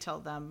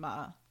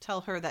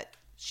her that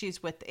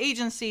she's with the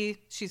agency,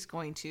 she's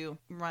going to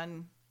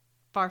run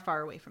far, far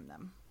away from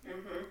them.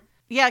 Mm-hmm.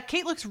 Yeah,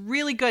 Kate looks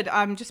really good.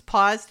 I just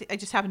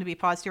happened to be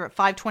paused here at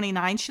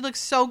 5:29. She looks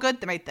so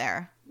good right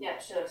there. Yeah,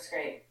 she looks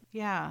great.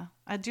 Yeah,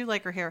 I do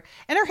like her hair.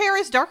 And her hair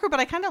is darker, but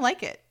I kind of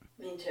like it.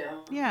 Me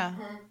too. Yeah,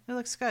 It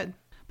looks good.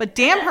 But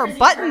damn,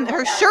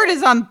 her shirt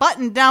is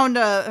unbuttoned down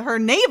to her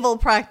navel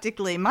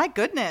practically. My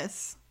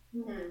goodness.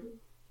 Mm-hmm.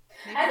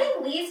 I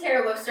think Lee's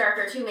hair looks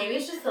darker too. Maybe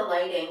it's just the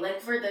lighting,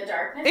 like for the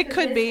darkness. It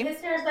could be.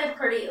 His hair's like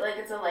pretty, like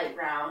it's a light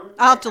brown.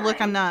 I'll have to look.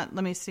 Let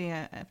me see.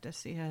 I have to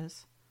see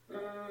his.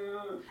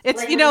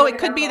 It's, like, it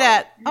could be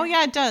that. Oh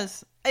yeah, it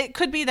does. It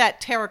could be that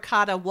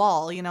terracotta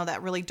wall,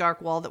 that really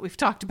dark wall that we've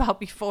talked about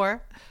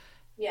before.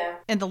 Yeah.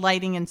 And the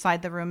lighting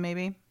inside the room,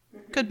 maybe.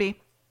 Mm-hmm. Could be.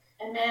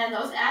 And man,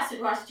 those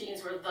acid wash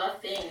jeans were the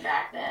thing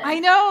back then. I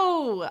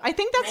know. I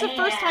think that's the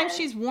first time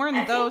she's worn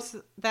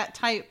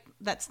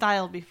that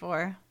style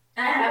before.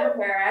 I have a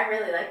pair. I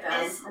really like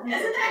them. Isn't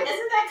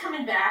that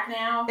coming back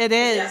now? It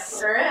is. Yes,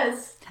 sure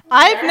is.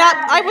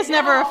 I was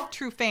never a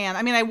true fan.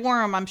 I mean, I wore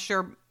them. I'm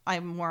sure I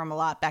wore them a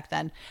lot back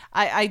then.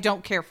 I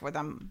don't care for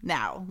them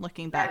now,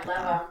 looking back at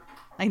them.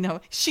 I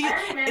know.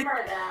 I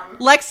remember them.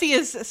 Lexi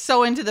is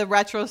so into the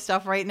retro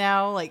stuff right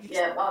now. All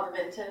the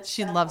vintage.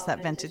 She loves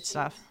that vintage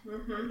stuff.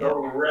 Mm-hmm. The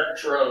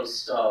retro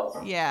stuff.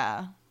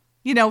 Yeah.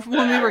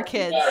 When we were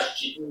kids.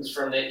 Jeans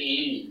from the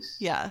 80s.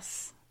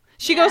 Yes.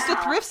 She goes to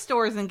thrift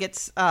stores and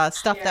gets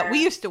stuff that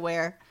we used to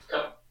wear.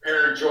 A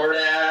pair of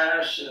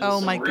Jordache.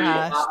 Oh my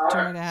gosh,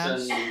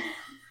 Jordache.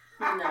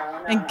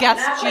 And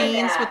Guess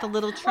jeans with a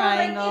little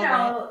triangle.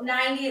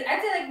 90s.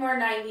 I'd say more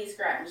 90s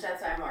grunge.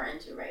 That's what I'm more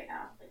into right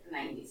now. Like the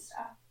 90s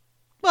stuff.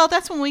 Well,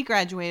 that's when we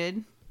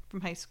graduated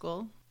from high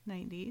school.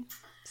 90.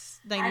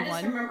 91. I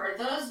just remember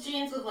those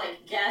jeans with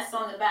Guess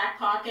on the back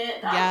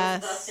pocket.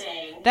 That was the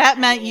thing. That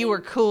meant you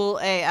were cool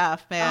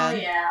AF, man. Oh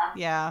yeah.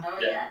 Yeah. Oh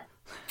yeah.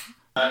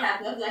 Do you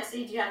have those,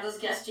 Lexi? Do you have those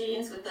Guess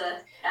jeans with the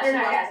acid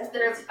wash?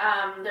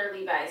 They're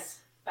Levi's,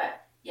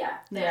 but yeah,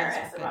 they are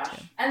acid wash.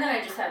 And then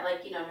I just have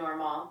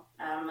normal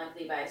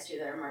Levi's too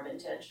that are more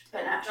vintage,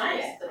 but not true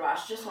acid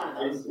wash. Just one of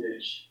those.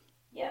 Vintage.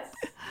 Yes,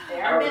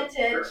 they are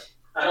vintage.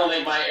 I don't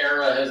think my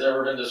era has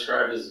ever been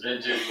described as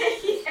vintage.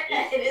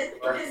 It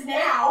is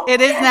now.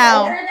 It is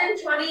now. Older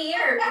than 20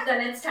 years,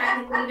 then it's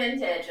technically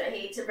vintage. I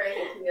hate to break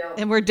it to you.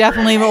 And we're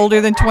definitely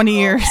older than 20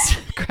 years,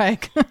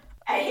 Craig.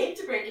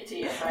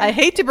 I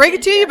hate to break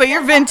it to you, but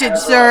you're vintage,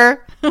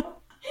 sir.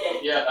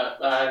 Yeah,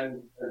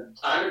 I'm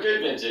a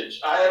good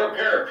vintage. I have a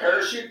pair of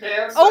parachute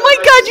pants. Oh my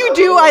God, you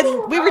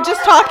do! We were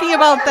just talking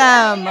about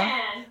them.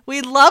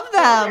 We love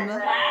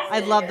them. I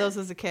loved those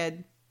as a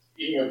kid.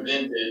 Being a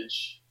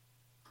vintage.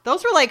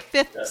 Those were like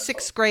 5th,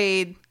 6th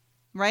grade,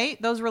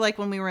 right? Those were like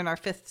when we were in our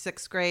 5th,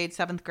 6th grade,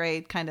 7th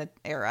grade kind of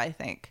era, I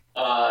think.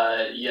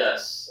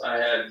 Yes. I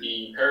had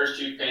the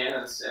parachute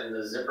pants and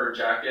the zipper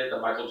jacket, the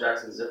Michael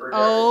Jackson zipper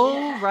jacket.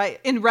 Oh, right.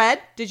 In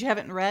red? Did you have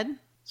it in red?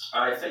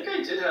 I think I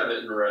did have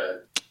it in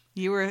red.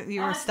 You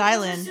were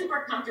styling.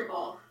 Super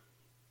comfortable.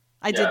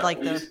 I did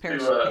like those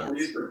parachute pants. We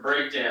used to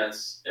break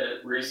dance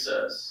at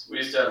recess. We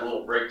used to have a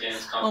little break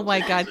dance competition. Oh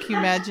my God, can you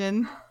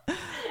imagine?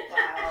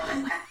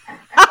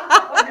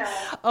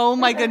 Wow. Oh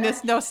my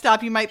goodness, no,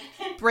 stop, you might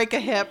break a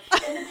hip.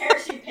 In the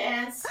parachute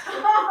pants.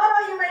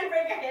 Oh, you might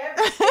break a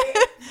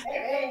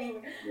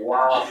hip.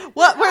 Wow.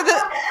 What?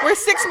 We're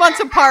 6 months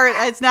apart.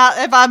 It's not,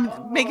 if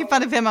I'm making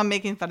fun of him, I'm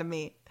making fun of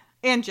me.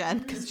 And Jen,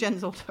 because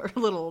Jen's a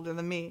little older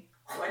than me.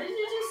 What did you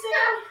just say?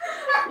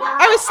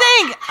 I was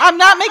saying,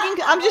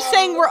 I'm just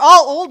saying we're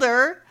all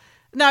older.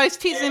 No, I was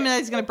teasing him that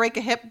he's going to break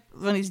a hip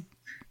when he's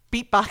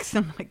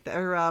beatboxing like that.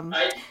 Or,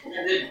 I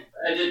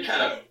did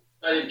kind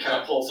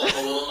of pull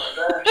something a little in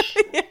my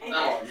back.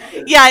 No.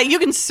 Yeah, you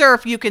can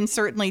surf. You can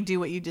certainly do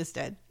what you just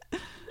did.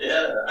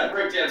 Yeah, I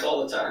break dance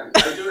all the time.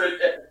 I do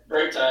it at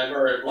break time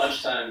or at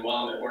lunchtime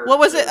while I'm at work. What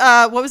was it?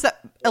 What was that?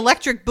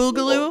 Electric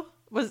Boogaloo?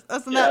 Wasn't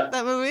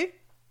that movie?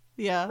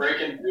 Yeah.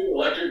 Breaking through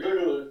Electric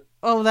Boogaloo.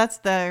 Oh,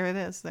 there it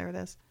is. There it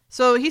is.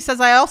 So he says,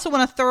 I also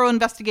want a thorough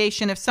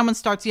investigation. If someone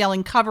starts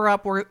yelling cover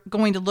up, we're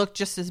going to look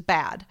just as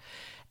bad.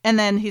 And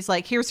then he's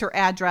like, here's her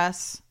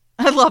address.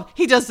 I love,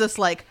 he does this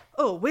like,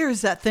 oh,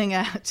 where's that thing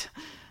at?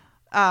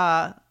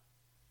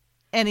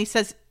 And he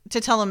says to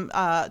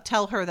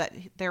tell her that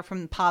they're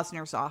from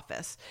Posner's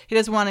office. He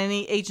doesn't want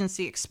any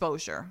agency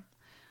exposure.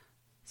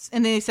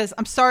 And then he says,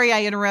 I'm sorry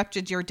I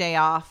interrupted your day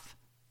off.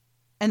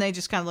 And they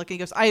just kind of look, he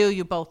goes, I owe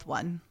you both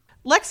one.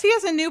 Lexi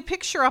has a new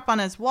picture up on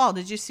his wall.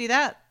 Did you see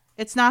that?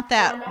 It's not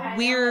that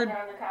weird.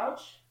 On the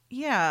couch.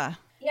 Yeah.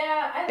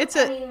 Yeah.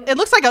 It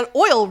looks like an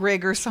oil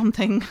rig or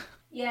something.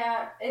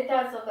 Yeah, it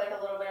does look like a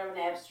little bit of an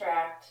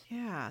abstract.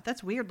 Yeah,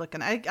 that's weird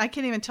looking. I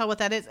can't even tell what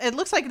that is. It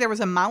looks like there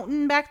was a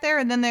mountain back there,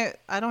 and then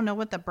I don't know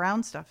what the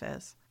brown stuff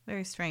is.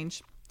 Very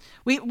strange.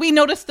 We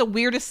noticed the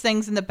weirdest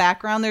things in the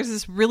background. There's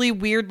this really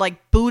weird,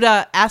 like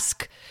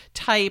Buddha-esque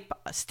type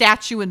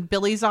statue in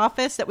Billy's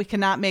office that we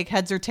cannot make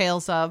heads or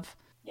tails of.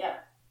 Yeah.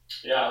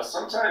 Yeah,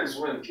 sometimes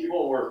when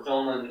people were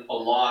filming a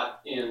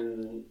lot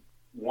in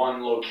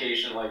one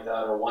location like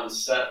that or one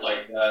set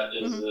like that,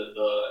 is that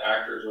the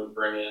actors would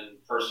bring in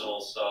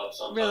personal stuff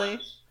sometimes. Really?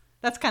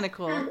 That's kind of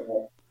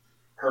cool.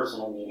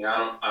 Personal meaning.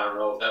 I don't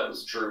know if that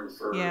was true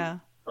for... Yeah.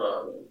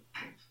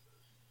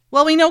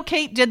 Well, we know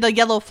Kate did the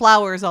yellow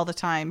flowers all the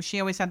time. She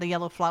always had the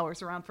yellow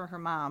flowers around for her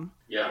mom.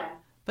 Yeah.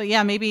 But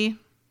yeah, maybe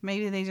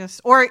they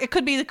just, or it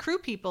could be the crew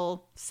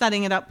people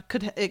setting it up.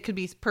 It could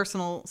be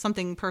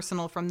something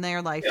personal from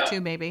their life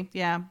too, maybe.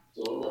 Yeah.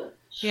 Absolutely.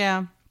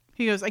 Yeah.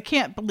 He goes, I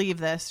can't believe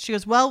this. She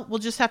goes, well, we'll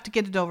just have to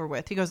get it over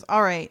with. He goes,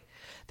 all right.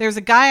 There's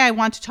a guy I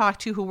want to talk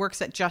to who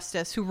works at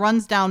Justice who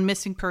runs down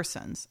missing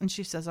persons. And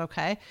she says,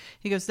 okay.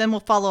 He goes, then we'll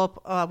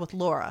follow up with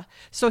Laura.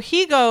 So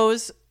he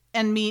goes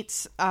and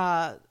meets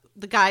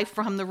the guy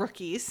from The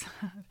Rookies,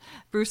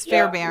 Bruce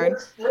Fairbairn.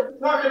 Let's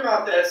talk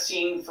about that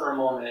scene for a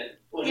moment.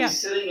 When he's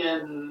sitting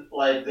in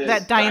like this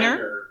that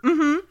diner.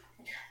 Mm-hmm.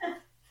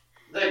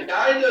 The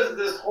guy does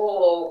this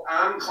whole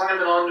I'm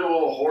climbing onto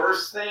a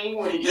horse thing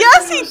when he gets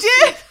Yes, he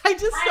did. I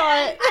just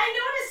saw it.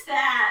 I noticed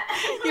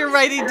that. You're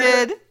right, he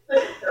did.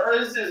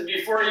 Does is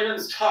before he even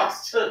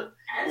talks to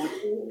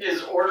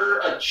is order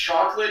a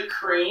chocolate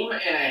cream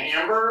and a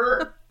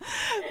hamburger.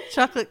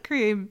 Chocolate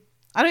cream.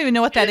 I don't even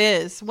know what that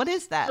is. What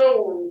is that?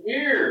 So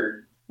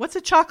weird. What's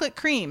a chocolate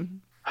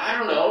cream? I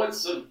don't know.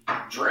 It's a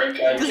drink.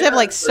 Does it have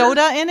like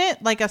soda in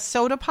it? Like a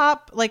soda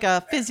pop? Like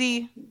a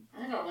fizzy?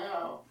 I don't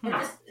know.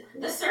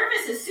 The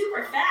service is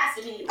super fast.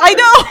 I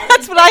know.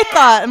 That's what I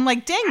thought. I'm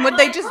like, dang, would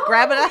they just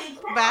grab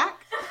it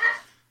back?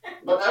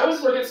 But I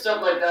was looking at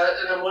stuff like that,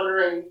 and I'm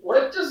wondering,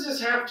 what does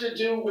this have to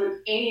do with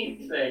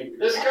anything?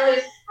 This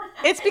guy...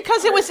 It's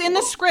because it was in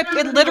the script.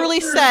 It literally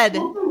said...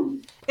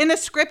 In the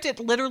script, it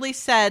literally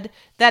said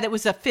that it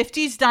was a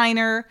 50s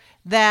diner,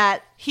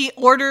 that he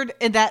ordered,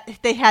 that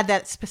they had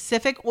that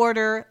specific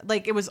order.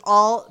 Like, it was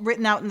all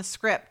written out in the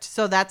script.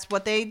 So that's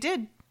what they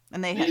did.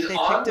 And they picked a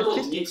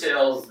 50s.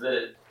 Details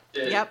that...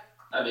 Yep.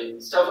 I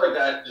mean, stuff like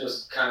that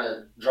just kind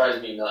of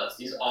drives me nuts.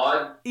 These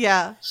odd...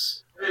 Yeah.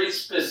 Very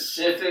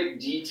specific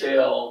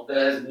detail that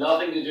has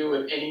nothing to do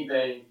with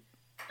anything.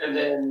 And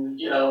then,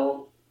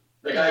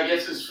 the guy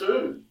gets his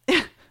food.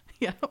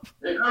 Yeah.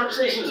 The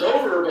conversation's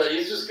over, but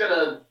he's just going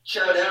to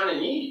chow down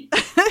and eat.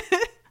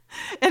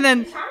 And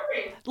then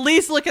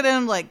Lee's looking at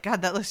him like,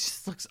 God, that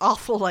looks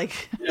awful.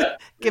 Like,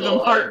 give him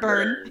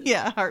heartburn.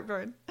 Yeah,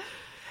 heartburn.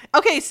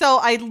 Okay, so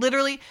I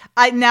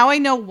now I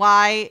know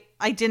why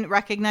I didn't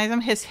recognize him.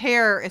 His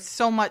hair is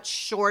so much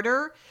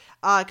shorter.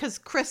 because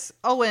Chris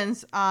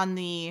Owens on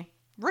the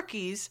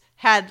Rookies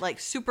had like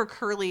super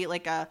curly,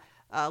 like a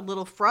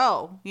little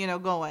fro,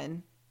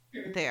 going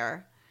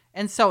there.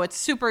 And so it's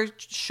super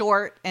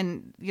short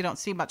and you don't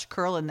see much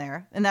curl in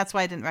there. And that's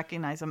why I didn't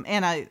recognize him.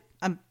 And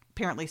I'm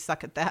apparently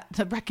suck at that,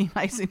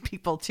 recognizing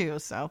people too.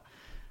 So,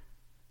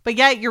 but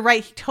yeah, you're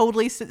right. He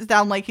totally sits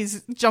down like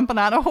he's jumping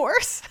on a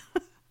horse.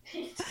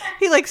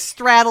 He like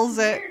straddles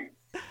it.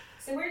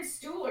 It's a weird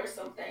stool or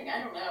something.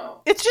 I don't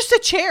know. It's just a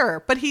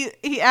chair, but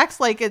he acts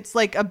like it's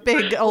like a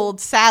big old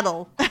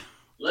saddle.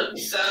 Let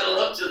me saddle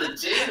up to the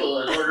table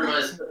and order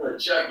myself a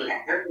chocolate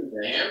cake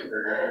and a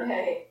hamburger.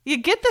 Okay. You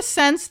get the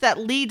sense that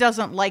Lee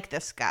doesn't like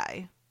this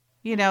guy.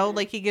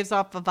 Like he gives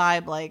off a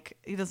vibe like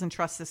he doesn't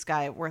trust this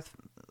guy worth,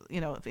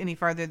 any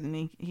farther than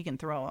he can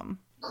throw him.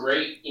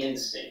 Great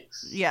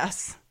instincts.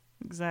 Yes,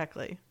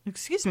 exactly.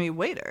 Excuse me,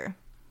 waiter.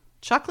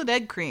 Chocolate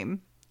egg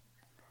cream.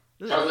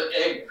 Chocolate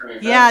egg cream.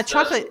 Yeah,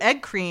 chocolate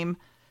egg cream.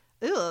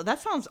 Ew,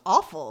 that sounds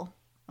awful.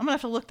 I'm going to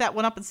have to look that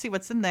one up and see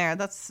what's in there.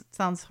 That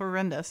sounds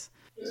horrendous.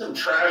 Some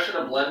trash in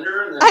a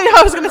blender. And then I know,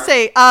 I was going to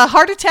say,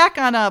 heart attack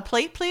on a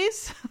plate,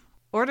 please.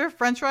 Order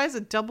french fries,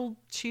 a double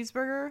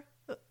cheeseburger.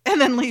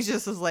 And then Lee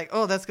just is like,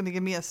 oh, that's going to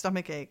give me a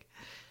stomach ache.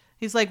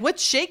 He's like,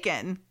 what's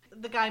shaken?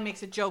 The guy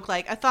makes a joke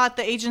like, I thought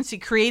the agency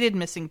created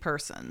missing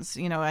persons.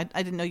 I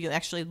didn't know you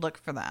actually look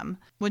for them.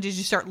 When did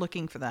you start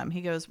looking for them?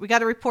 He goes, we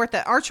got a report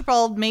that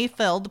Archibald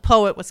Mayfield, the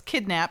poet, was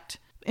kidnapped.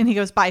 And he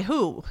goes, by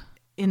who?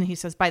 And he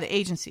says, by the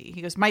agency.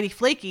 He goes, mighty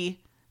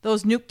flaky,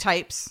 those nuke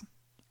types.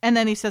 And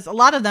then he says, a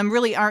lot of them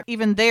really aren't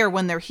even there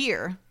when they're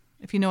here,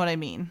 if you know what I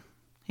mean.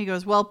 He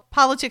goes, well,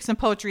 politics and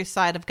poetry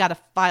aside, I've got a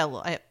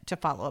file to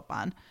follow up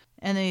on.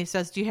 And then he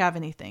says, do you have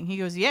anything? He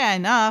goes, yeah,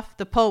 enough.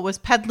 The poet was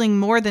peddling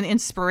more than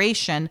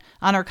inspiration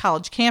on our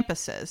college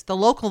campuses. The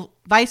local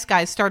Vice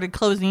guys started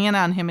closing in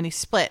on him and he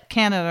split,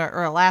 Canada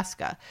or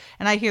Alaska.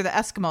 And I hear the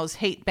Eskimos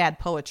hate bad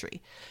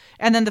poetry.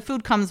 And then the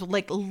food comes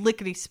like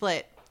lickety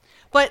split.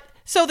 But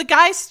so the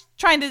guy's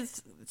trying to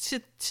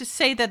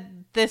say that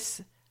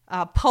this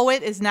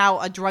poet is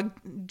now a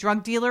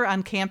drug dealer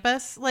on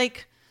campus.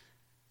 Like,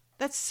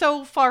 that's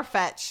so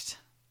far-fetched.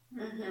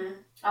 Mm-hmm.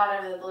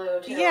 Out of the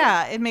blue, too.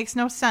 Yeah, it makes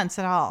no sense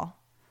at all.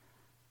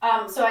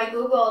 So I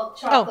googled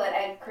chocolate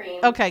egg cream.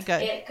 Okay,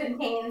 good. It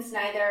contains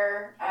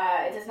neither,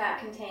 it does not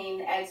contain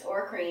eggs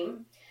or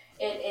cream.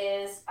 It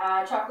is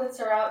chocolate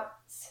syrup,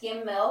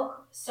 skim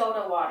milk,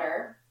 soda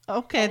water.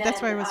 Okay,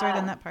 that's where I was right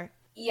on that part.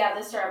 Yeah,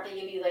 the syrup they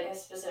give you like a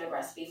specific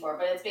recipe for,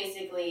 but it's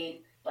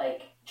basically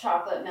like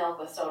chocolate milk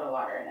with soda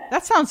water in it.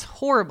 That sounds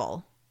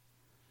horrible.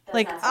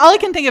 Like, all I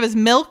can think of is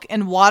milk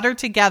and water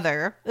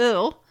together.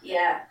 Ew.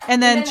 Yeah.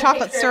 And then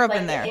chocolate syrup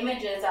in there. The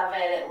images of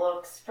it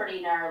looks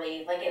pretty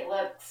gnarly. Like, it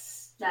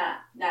looks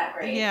not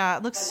great. Yeah,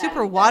 it looks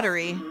super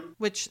watery,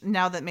 which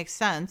now that makes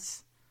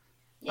sense.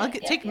 Yeah,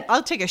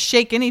 I'll take a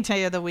shake any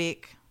day of the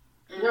week.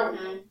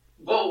 Mm-hmm.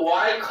 But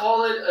why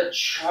call it a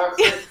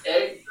chocolate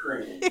egg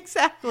cream?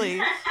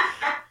 Exactly.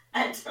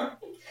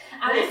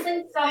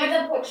 Honestly, some of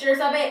the pictures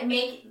of it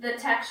make the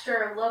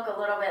texture look a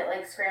little bit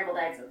like scrambled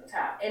eggs at the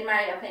top. In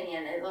my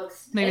opinion, it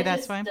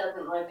that's why.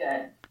 Doesn't look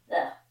good.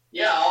 Ugh.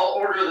 Yeah, I'll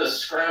order the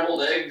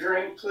scrambled egg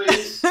drink,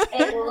 please.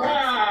 It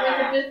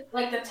looks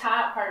like the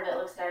top part of it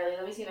looks gnarly.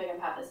 Let me see if I can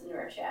pop this into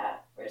our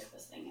chat. Where's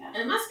this thing at?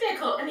 It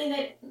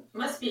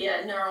must be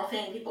a normal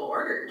thing people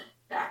ordered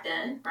back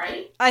then,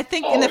 right? I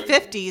think in the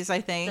 50s,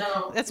 I think.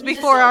 So that's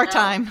before our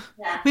time.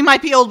 Yeah. We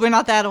might be old. We're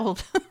not that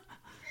old.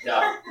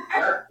 Yeah,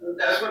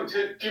 that's when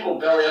people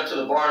belly up to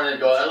the bar and they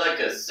go, I like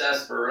a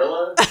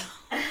sarsaparilla.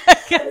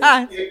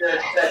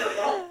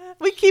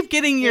 We keep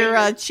getting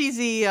your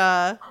cheesy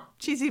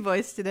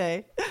voice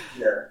today.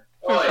 Yeah.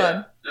 Oh,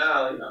 fun.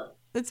 Yeah. No,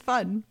 it's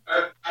fun.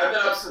 I've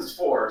been up since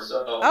 4,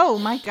 so. Oh,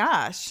 my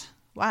gosh.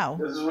 Wow.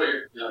 This is what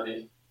you're telling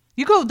me.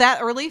 You go that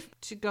early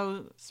to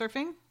go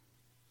surfing?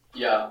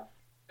 Yeah.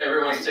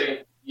 Everyone's taking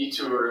a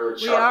detour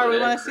to We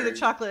want to see the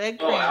chocolate egg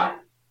cream. Oh,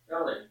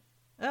 really?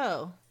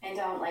 Oh. I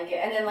don't like it.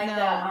 And then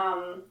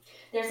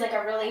there's like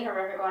a really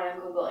horrific one on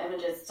Google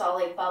Images. It's all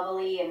like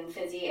bubbly and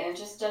fizzy and it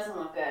just doesn't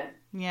look good.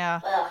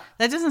 Yeah. Ugh.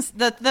 That doesn't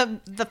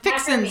the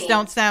fixins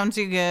don't sound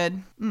too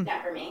good.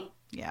 Not for me.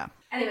 Yeah.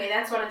 Anyway,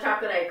 that's what a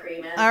chocolate egg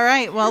cream is. All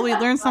right. Well, we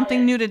learned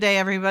something new today,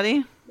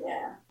 everybody.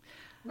 Yeah.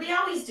 We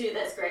always do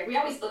this, Greg. We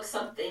always look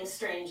something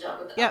strange up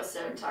with the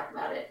episode and talk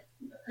about it.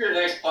 Your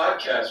next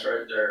podcast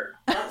right there.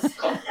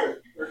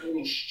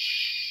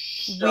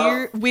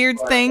 Weird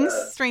things,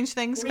 strange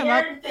things come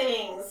up. Weird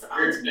things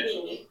on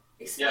TV.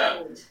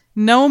 Explained. Yeah.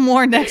 No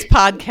more next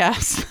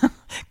podcast.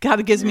 God,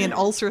 it gives me an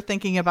ulcer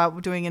thinking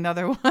about doing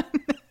another one.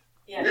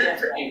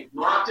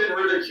 Mocked and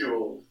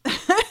ridiculed.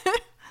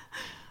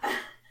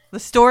 The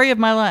story of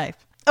my life.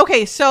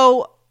 Okay,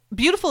 so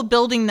beautiful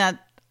building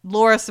that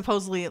Laura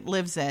supposedly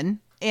lives in.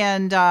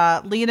 And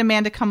Lee and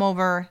Amanda come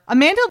over.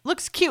 Amanda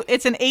looks cute.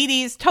 It's an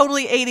 80s,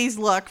 totally 80s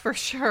look for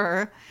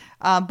sure.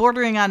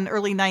 Bordering on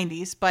early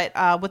 90s,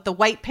 but with the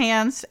white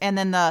pants and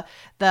then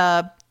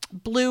the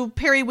blue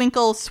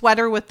periwinkle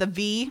sweater with the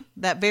V,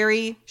 that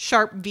very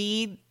sharp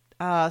V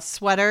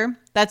sweater.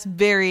 That's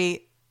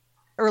very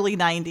early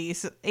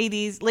 90s,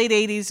 late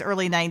 80s,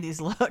 early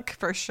 90s look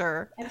for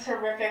sure. It's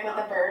horrific with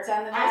the birds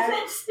on the back. I was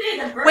going to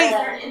say the birds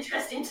are an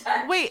interesting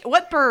touch. Wait,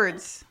 what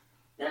birds?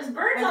 There's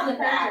birds on the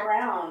back.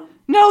 Around.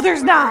 No,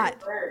 there's not.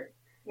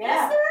 Yeah.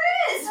 Yes,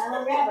 there is.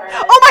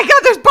 Oh my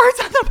God, there's birds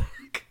on the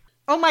back.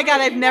 Oh my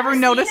God, I've never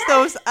noticed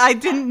those. I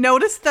didn't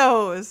notice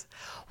those.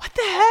 What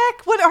the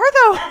heck? What are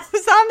those?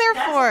 Who's on there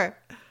for?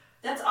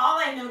 That's all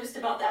I noticed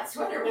about that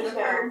sweater with the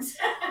birds.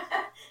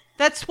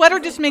 That sweater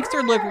just makes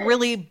her look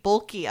really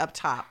bulky up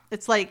top.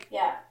 It's like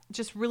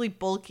just really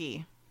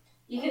bulky.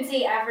 You can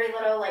see every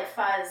little like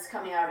fuzz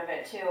coming out of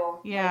it too.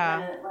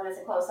 Yeah. Like, when it's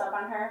a close up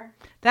on her.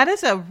 That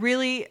is a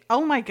really,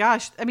 oh my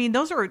gosh. I mean,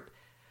 those are,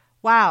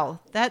 wow.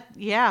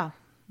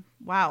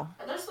 Wow.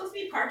 Are there supposed to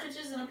be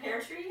partridges in a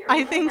pear tree?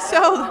 I think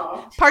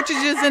so.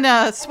 Partridges in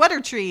a sweater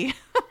tree.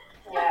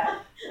 Yeah.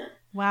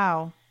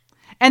 Wow.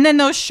 And then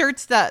those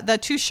shirts, the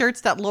two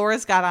shirts that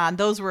Laura's got on,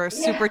 those were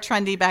super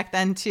trendy back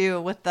then too,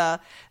 with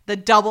the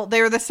double.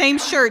 They were the same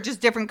shirt,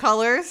 just different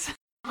colors.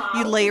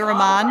 You layer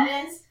them on.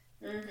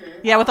 Mm-hmm.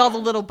 Yeah, with all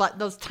the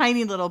those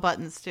tiny little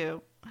buttons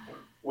too.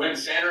 When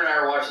Sandra and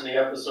I were watching the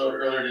episode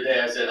earlier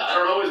today, I said, I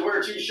don't always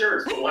wear two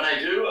shirts, but when I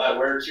do, I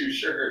wear two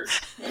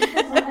shirts.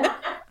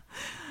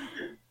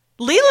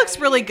 Lee looks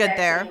really good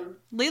there.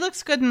 Lee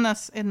looks good in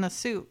the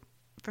suit,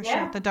 for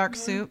sure. The dark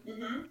suit.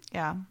 Mm-hmm.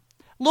 Yeah.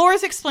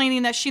 Laura's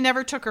explaining that she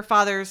never took her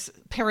father's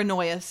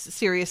paranoia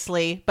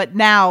seriously, but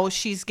now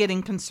she's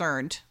getting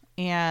concerned.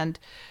 And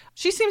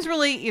she seems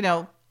really,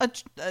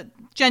 a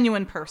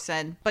genuine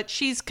person, but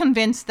she's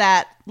convinced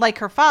that, like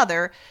her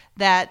father,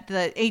 that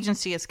the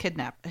agency has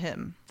kidnapped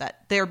him,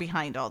 that they're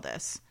behind all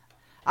this.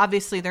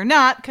 Obviously, they're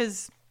not,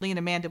 because Lee and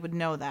Amanda would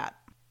know that.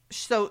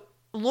 So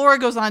Laura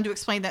goes on to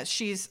explain that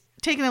she's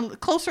taken a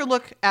closer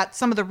look at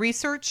some of the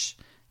research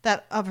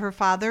of her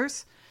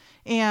father's.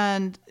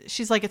 And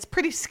she's like, it's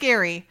pretty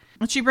scary.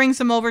 And she brings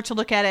him over to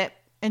look at it.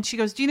 And she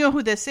goes, do you know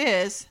who this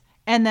is?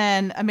 And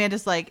then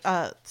Amanda's like,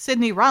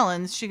 Sidney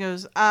Rollins. She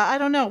goes, I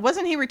don't know.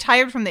 Wasn't he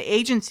retired from the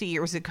agency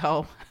years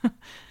ago?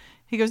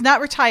 He goes,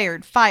 not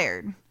retired,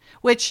 fired.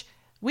 Which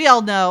we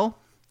all know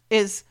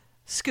is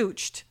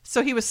scooched.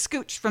 So he was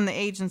scooched from the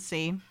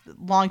agency a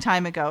long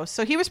time ago.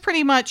 So he was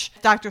pretty much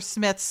Dr.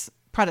 Smith's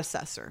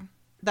predecessor.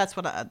 That's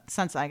what a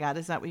sense I got.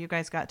 Is that what you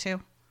guys got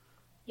too?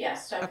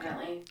 Yes,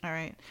 definitely. Okay. All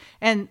right.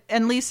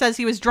 And Lee says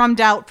he was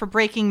drummed out for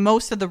breaking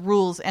most of the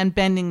rules and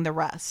bending the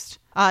rest.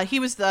 He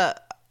was the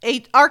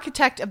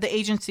architect of the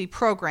agency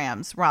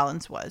programs,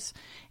 Rollins was,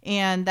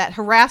 and that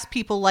harassed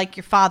people like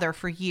your father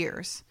for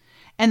years.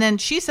 And then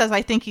she says,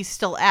 I think he's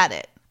still at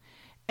it.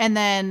 And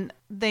then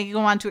they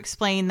go on to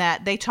explain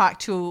that they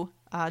talked to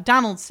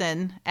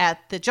Donaldson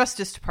at the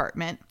Justice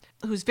Department,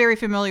 who's very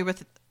familiar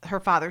with her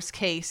father's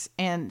case,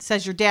 and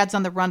says your dad's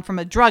on the run from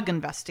a drug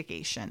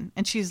investigation.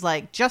 And she's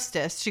like,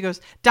 Justice? She goes,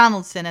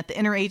 Donaldson at the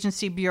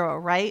Interagency Bureau,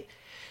 right?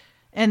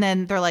 And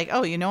then they're like,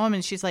 oh, you know him?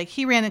 And she's like,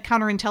 he ran a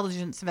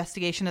counterintelligence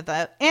investigation of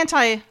the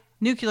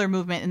anti-nuclear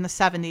movement in the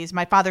 70s.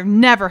 My father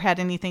never had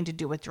anything to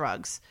do with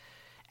drugs.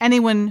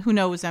 Anyone who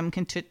knows him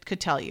could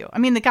tell you. I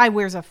mean, the guy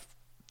wears a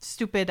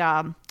stupid,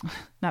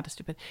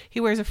 he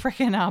wears a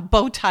freaking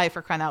bow tie,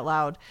 for crying out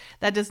loud.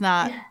 He does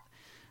not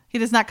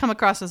come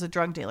across as a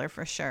drug dealer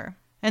for sure.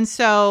 And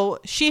so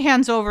she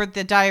hands over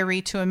the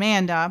diary to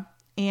Amanda,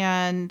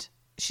 and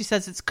she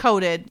says it's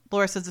coded.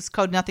 Laura says it's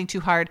coded, nothing too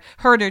hard.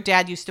 Her and her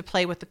dad used to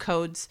play with the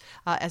codes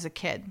as a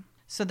kid.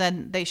 So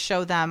then they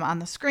show them on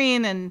the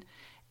screen,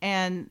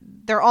 and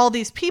they're all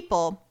these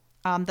people.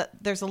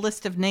 There's a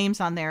list of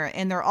names on there,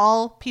 and they're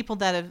all people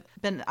that have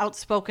been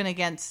outspoken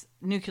against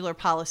nuclear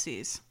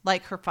policies,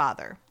 like her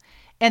father.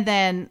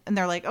 And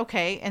they're like,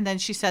 okay. And then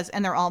she says,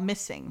 and they're all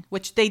missing,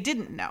 which they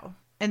didn't know.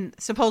 And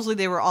supposedly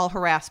they were all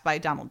harassed by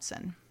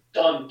Donaldson.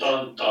 Dun,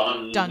 dun,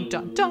 dun. Dun,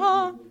 dun,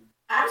 dun.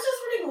 I was just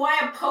wondering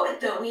why a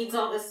poet, though, needs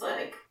all this,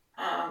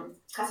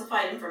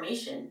 classified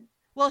information.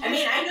 Well,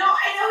 I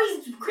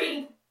know he's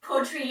creating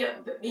poetry,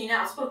 being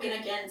outspoken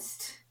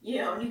against,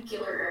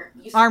 nuclear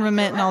use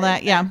armament and all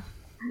that, yeah.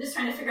 I'm just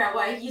trying to figure out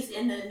why he's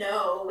in the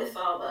know with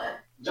all the...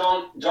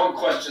 Don't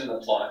question the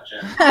plot,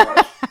 Jen.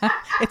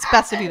 It's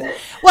best if you...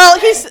 Well,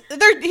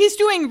 he's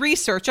doing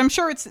research. I'm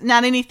sure it's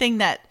not anything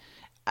that...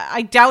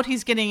 I doubt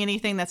he's getting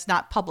anything that's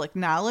not public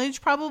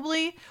knowledge,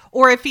 probably.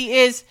 Or if he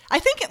is, I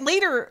think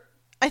either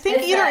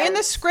in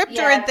the script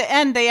or at the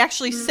end, they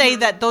actually say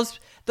that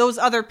those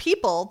other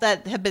people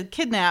that have been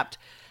kidnapped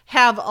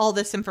have all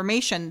this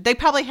information. They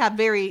probably have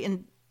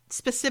very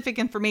specific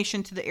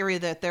information to the area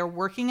that they're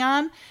working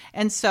on.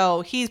 And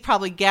so he's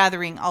probably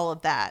gathering all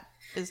of that.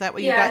 Is that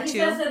what you got too?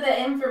 Yeah, he says that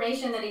the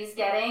information that he's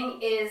getting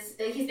he's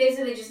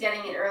basically just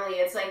getting it early.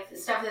 It's like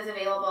stuff that's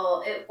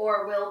available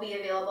or will be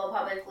available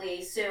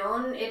publicly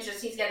soon. It's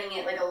just he's getting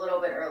it like a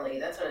little bit early.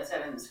 That's what it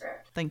said in the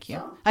script. Thank you.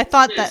 So, I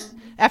thought that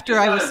after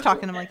I was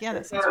talking, I'm like, yeah,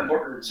 that's not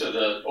important to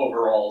the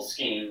overall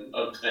scheme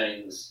of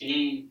things.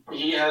 He's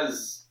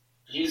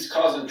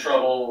causing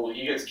trouble.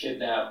 He gets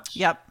kidnapped.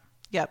 Yep.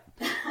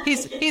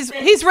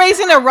 He's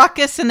raising a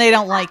ruckus and they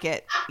don't like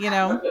it.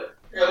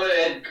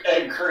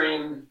 Egg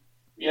cream.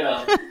 Wait.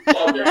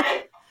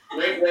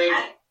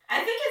 I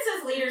think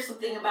says later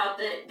something about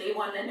that they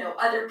want to know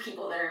other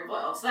people that are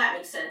involved. So that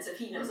makes sense if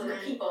he knows other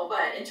people.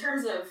 But in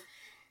terms of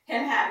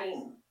him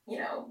having,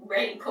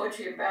 writing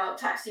poetry about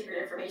top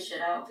secret information,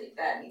 I don't think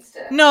that needs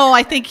to. No,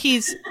 I think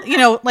he's,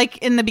 like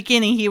in the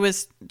beginning, he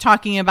was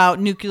talking about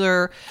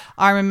nuclear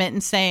armament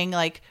and saying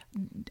like,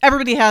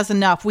 everybody has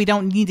enough. We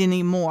don't need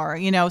any more,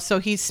 so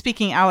he's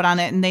speaking out on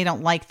it and they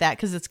don't like that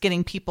because it's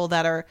getting people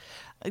that are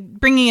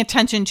bringing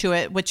attention to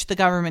it, which the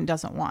government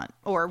doesn't want,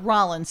 or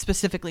Rollins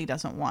specifically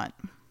doesn't want.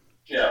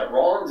 Yeah,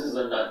 Rollins is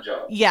a nut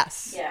job.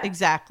 Yes,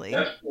 exactly.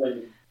 That's like,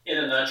 in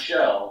a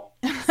nutshell.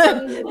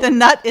 The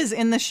nut is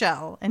in the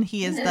shell, and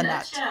he is the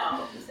nut.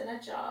 He's a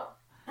nut job.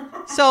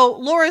 So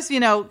Laura's,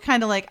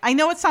 kind of like, I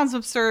know it sounds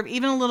absurd,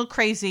 even a little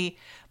crazy,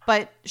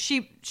 but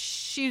she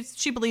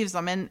believes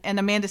them. And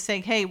Amanda's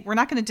saying, hey, we're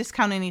not going to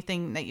discount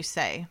anything that you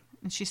say.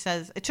 And she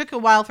says, it took a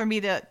while for me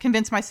to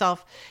convince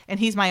myself, and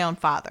he's my own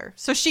father.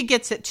 So she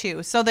gets it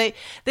too. So they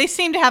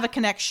seem to have a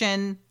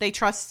connection. They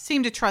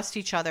seem to trust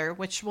each other,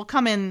 which will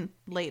come in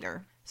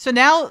later. So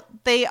now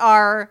they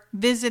are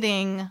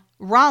visiting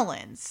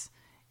Rollins,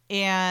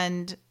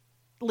 and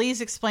Lee's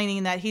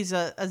explaining that he's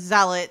a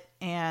zealot,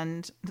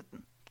 and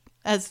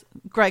as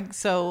Greg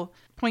so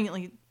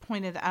poignantly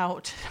pointed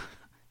out,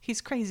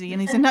 he's crazy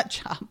and he's a nut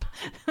job.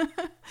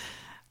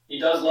 He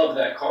does love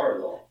that car,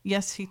 though.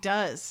 Yes, he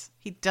does.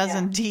 He does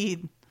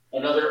indeed.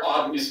 Another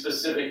oddly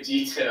specific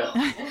detail.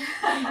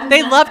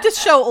 They love to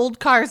show old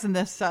cars in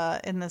this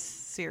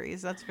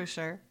series, that's for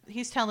sure.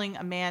 He's telling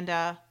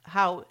Amanda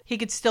how he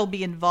could still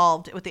be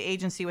involved with the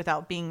agency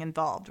without being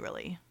involved,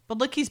 really. But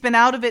look, he's been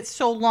out of it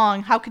so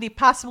long. How could he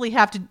possibly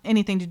have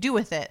anything to do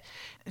with it?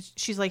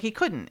 She's like, he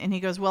couldn't. And he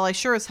goes, well, I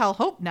sure as hell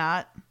hope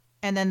not.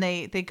 And then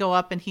they go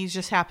up and he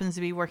just happens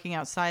to be working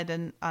outside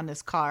on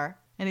his car.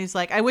 And he's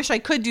like, I wish I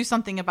could do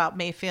something about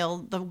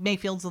Mayfield, the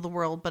Mayfields of the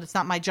world, but it's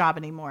not my job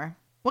anymore.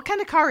 What kind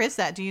of car is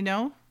that? Do you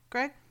know,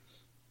 Greg?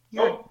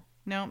 Nope.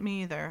 No,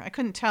 me either. I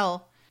couldn't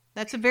tell.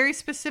 That's a very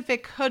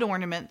specific hood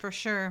ornament for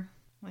sure.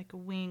 Like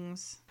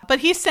wings. But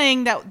he's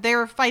saying that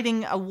they're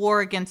fighting a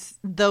war against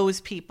those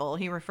people.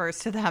 He refers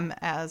to them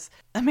as,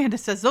 Amanda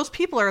says, those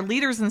people are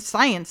leaders in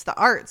science, the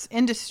arts,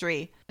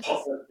 industry.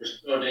 Oh, they're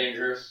so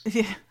dangerous.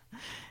 Yeah.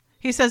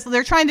 He says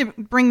they're trying to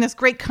bring this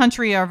great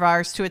country of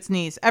ours to its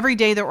knees. Every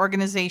day their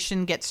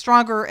organization gets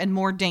stronger and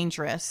more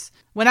dangerous.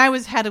 When I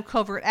was head of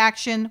covert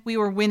action, we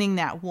were winning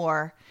that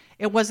war.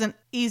 It wasn't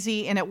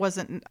easy and it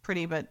wasn't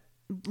pretty, but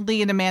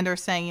Lee and Amanda are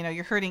saying,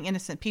 you're hurting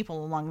innocent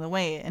people along the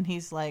way. And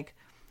he's like,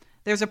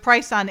 there's a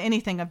price on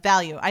anything of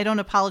value. I don't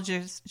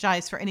apologize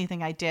for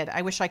anything I did.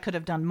 I wish I could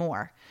have done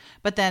more.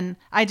 But then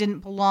I didn't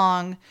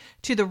belong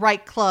to the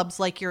right clubs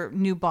like your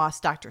new boss,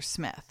 Dr.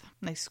 Smith.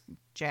 Nice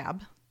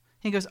jab.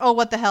 He goes, oh,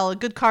 what the hell? A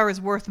good car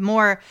is worth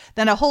more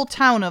than a whole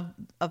town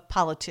of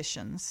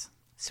politicians.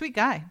 Sweet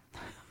guy.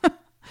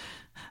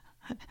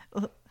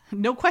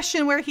 No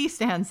question where he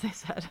stands, they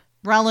said.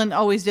 Rollin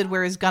always did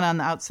wear his gun on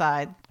the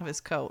outside of his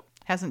coat.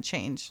 Hasn't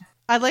changed.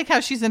 I like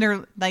how she's in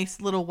her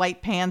nice little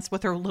white pants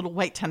with her little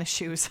white tennis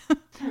shoes.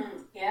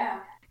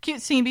 Yeah.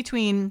 Cute scene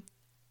between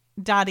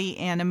Dottie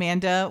and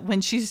Amanda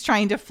when she's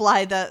trying to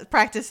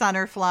practice on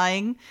her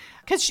flying.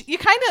 Because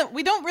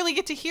we don't really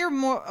get to hear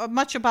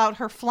much about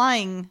her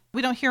flying.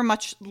 We don't hear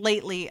much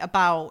lately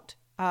about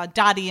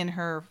Dottie and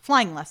her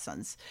flying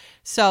lessons.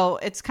 So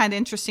it's kind of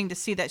interesting to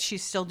see that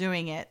she's still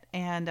doing it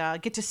and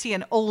get to see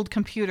an old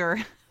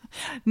computer,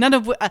 none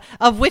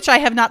of which I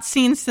have not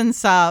seen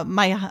since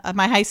my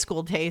high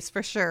school days,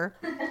 for sure.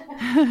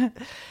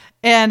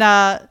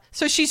 And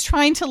so she's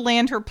trying to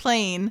land her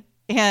plane,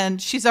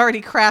 and she's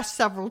already crashed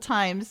several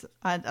times,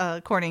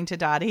 according to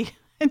Dottie.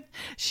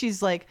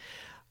 She's like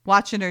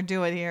watching her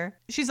do it here.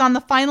 She's on the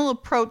final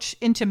approach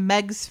into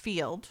Meigs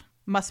Field.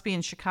 Must be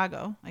in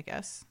Chicago, I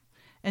guess.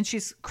 And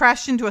she's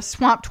crashed into a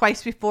swamp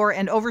twice before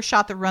and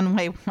overshot the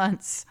runway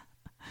once.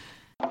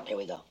 Here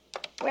we go.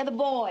 Where are the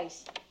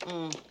boys?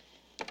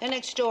 They're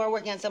next door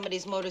working on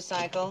somebody's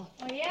motorcycle.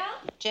 Oh, yeah?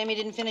 Jamie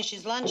didn't finish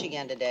his lunch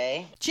again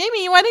today.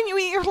 Jamie, why didn't you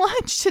eat your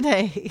lunch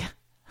today?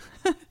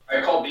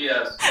 I call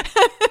BS.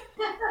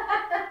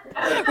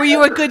 Were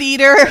you a good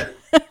eater?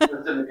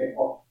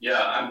 Yeah,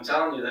 I'm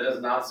telling you, that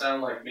does not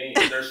sound like me.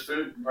 If there's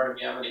food in front of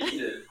me, I'm going to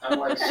eat it. I'm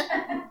like...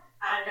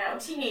 I know,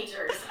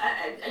 teenagers.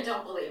 I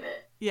don't believe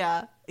it.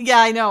 Yeah,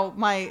 I know.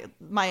 My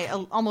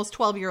almost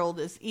 12-year-old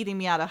is eating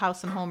me out of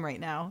house and home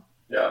right now.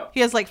 Yeah. He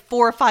has like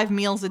 4 or 5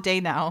 meals a day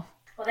now.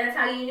 Well, that's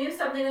how you knew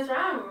something was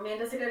wrong.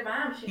 Amanda's a good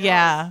mom. She knows.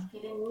 Yeah. He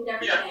didn't eat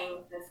everything.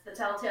 That's the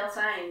telltale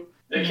sign.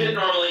 The kid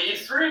normally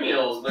eats 3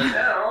 meals, but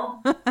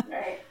now...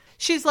 Right.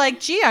 She's like,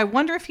 gee, I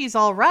wonder if he's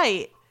all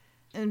right.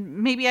 And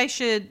maybe I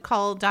should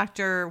call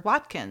Dr.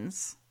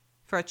 Watkins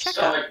for a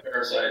checkup. Stomach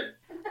parasite.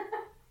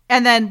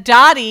 And then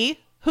Dottie,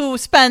 who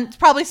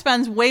probably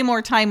spends way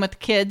more time with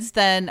kids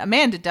than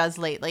Amanda does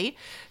lately,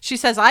 she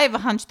says, I have a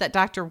hunch that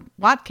Dr.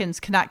 Watkins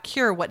cannot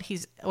cure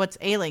what's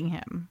ailing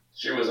him.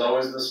 She was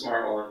always the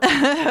smart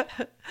one.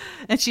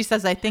 And she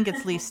says, I think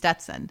it's Lee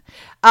Stetson.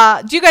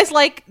 Do you guys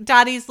like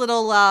Dottie's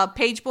little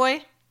page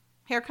boy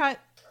haircut?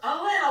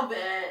 A little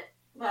bit.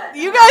 But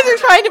You guys are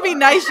trying to be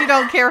nice. You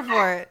don't care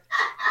for it.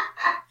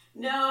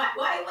 No,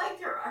 I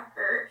liked her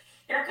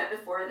haircut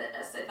before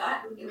this. I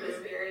thought it was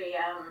very.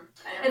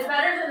 It's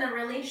better than the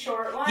really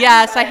short one.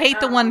 Yes, but, I hate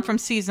the one from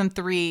season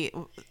 3,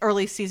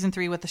 early season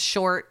 3 with the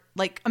short,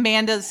 like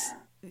Amanda's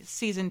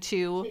season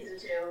 2. Season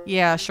 2.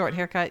 Yeah, short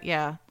haircut.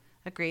 Yeah,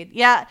 agreed.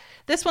 Yeah,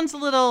 this one's a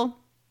little,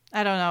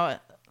 I don't know.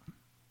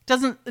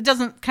 It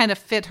doesn't kind of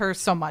fit her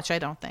so much, I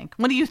don't think.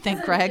 What do you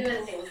think, Greg?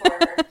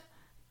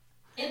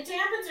 It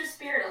dampens her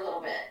spirit a little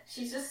bit.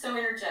 She's just so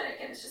energetic,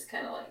 and it's just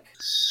kind of like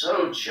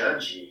So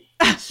judgy.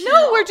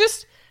 No, we're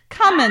just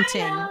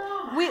commenting.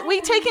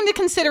 We take into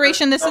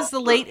consideration this is the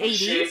late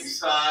Shaped 80s.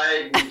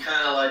 side, and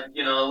kind of like,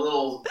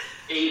 little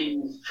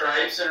 80s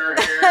stripes in her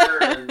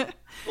hair, and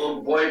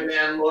little boy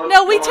band look.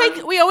 No,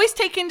 we always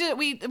take into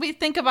we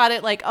think about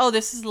it like, oh,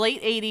 this is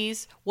late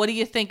 80s. What do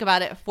you think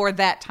about it for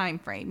that time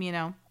frame,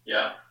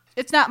 Yeah.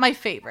 It's not my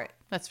favorite,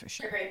 that's for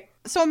sure. Agreed.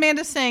 So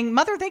Amanda's saying,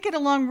 Mother, they get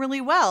along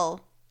really well.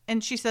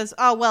 And she says,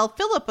 oh, well,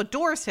 Philip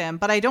adores him,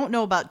 but I don't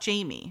know about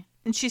Jamie.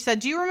 And she said,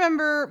 do you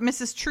remember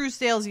Mrs.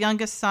 Truesdale's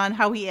youngest son,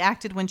 how he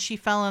acted when she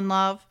fell in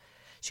love?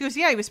 She goes,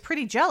 yeah, he was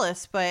pretty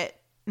jealous, but...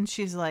 And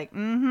she's like,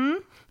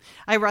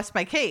 I rest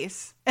my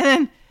case.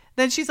 And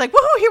then she's like,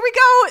 woohoo, here we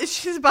go. And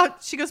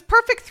she goes,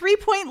 perfect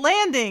 3-point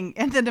landing.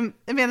 And then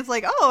Amanda's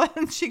like, oh,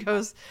 and she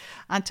goes,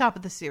 on top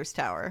of the Sears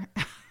Tower.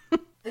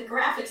 the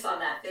graphics on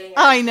that thing.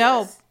 Oh, I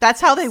know.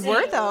 That's how they were,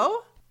 insane.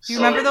 though. Do you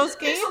So- remember those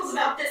The games? pixels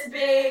about this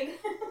big.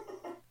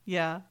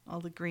 Yeah,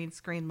 all the green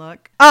screen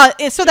look.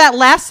 So that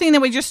last scene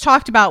that we just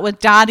talked about with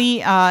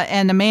Dottie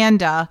and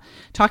Amanda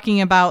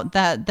talking about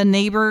the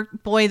neighbor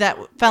boy that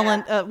fell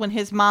in when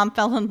his mom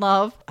fell in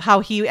love, how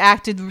he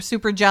acted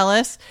super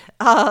jealous.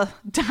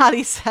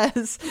 Dottie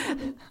says,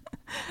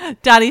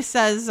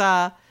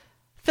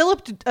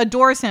 Philip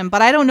adores him,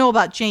 but I don't know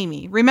about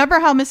Jamie. Remember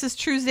how Mrs.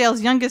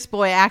 Truesdale's youngest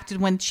boy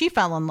acted when she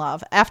fell in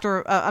love?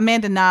 After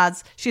Amanda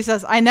nods, she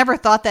says, I never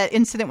thought that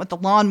incident with the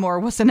lawnmower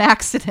was an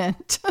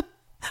accident.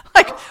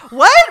 Like,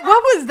 what?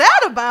 What was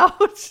that about?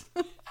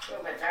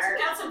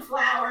 Got some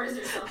flowers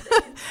or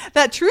something.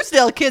 That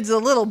Truesdale kid's a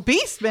little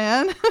beast,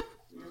 man.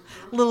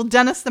 Little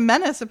Dennis the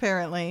Menace,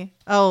 apparently.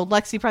 Oh,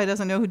 Lexi probably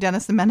doesn't know who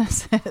Dennis the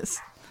Menace is.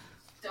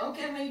 Don't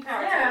give me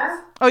power.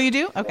 Yeah. Oh, you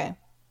do? Okay.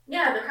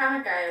 Yeah, the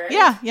comic guy, right?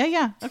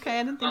 Yeah. Okay,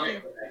 I didn't think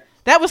you...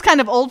 That was kind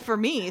of old for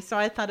me, so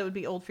I thought it would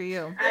be old for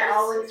you. I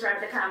always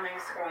read the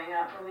comics growing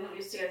up. When we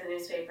used to get the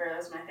newspaper, that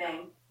was my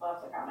thing.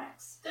 Love the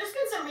comics. There's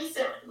been some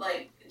recent,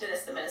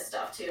 Dennis the Menace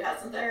stuff, too,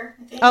 hasn't there?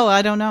 I think. Oh,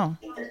 I don't know.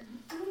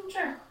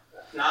 Sure.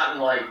 Not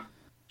in like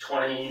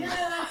 20.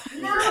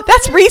 No.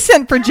 That's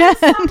recent for Jen.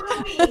 There was some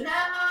movie.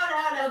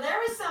 No. There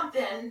was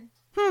something.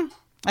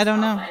 I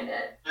don't I'll know. find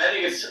it. I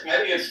think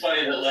it's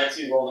funny that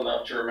Lexi's old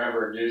enough to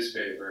remember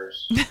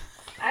newspapers.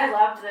 I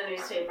loved the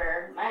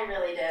newspaper. I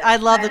really did. I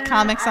love the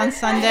comics on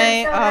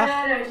Sunday.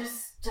 I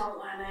just don't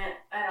want it.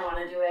 I don't want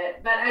to do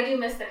it. But I do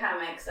miss the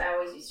comics. I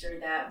always used to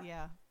read that.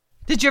 Yeah.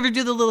 Did you ever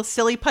do the little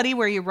silly putty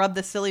where you rub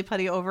the silly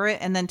putty over it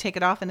and then take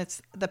it off and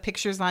it's the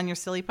pictures on your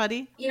silly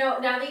putty? Now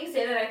that you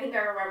say that, I think I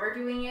remember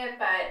doing it,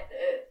 but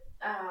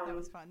That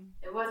was fun.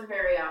 it wasn't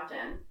very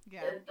often.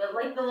 Yeah. The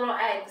little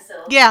egg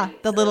silly. Yeah,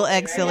 the little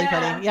egg silly right?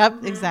 putty. Yeah. Yep,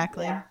 Mhm.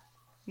 exactly. Yeah.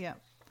 Yeah,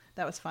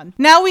 that was fun.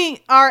 Now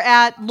we are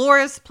at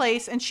Laura's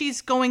place, and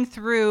she's going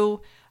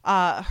through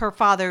her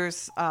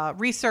father's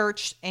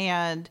research,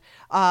 and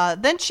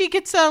then she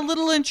gets a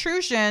little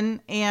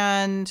intrusion,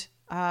 and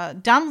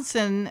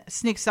Donaldson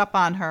sneaks up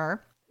on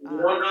her. You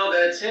don't know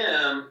that's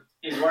him.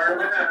 He's wearing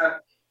a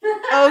mask.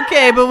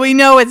 Okay, but we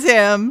know it's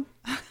him.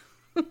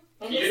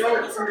 And You know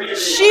it's pretty good.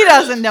 She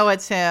doesn't know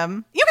it's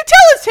him. You can tell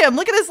it's him.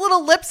 Look at his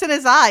little lips and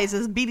his eyes,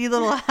 his beady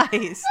little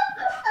eyes.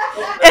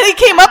 And he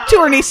came up to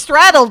her and he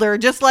straddled her,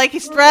 just like he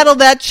straddled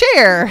that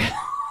chair.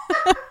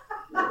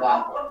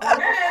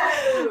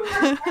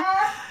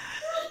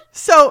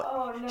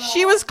 So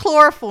she was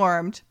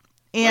chloroformed,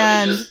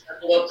 and just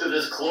up to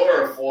this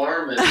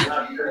chloroform and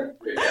not figure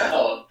it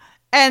out.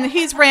 and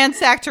he's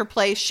ransacked her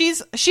place.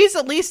 She's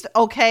at least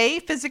okay,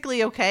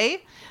 physically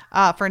okay,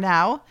 for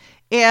now.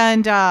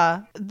 And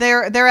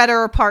they're at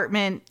her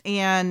apartment,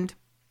 and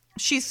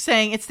she's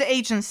saying it's the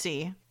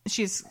agency.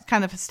 She's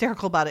kind of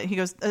hysterical about it. He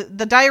goes,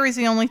 the diary's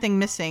the only thing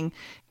missing.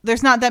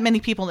 There's not that many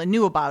people that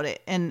knew about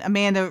it. And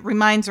Amanda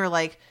reminds her,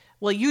 like,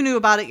 well, you knew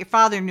about it, your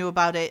father knew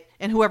about it,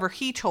 and whoever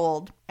he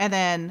told. And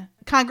then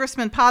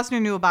Congressman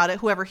Posner knew about it,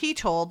 whoever he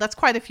told. That's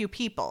quite a few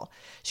people.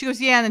 She goes,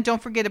 yeah, and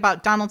don't forget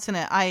about Donaldson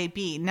at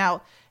IAB.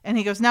 Now, and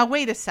he goes, now,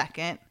 wait a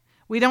second.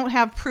 We don't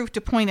have proof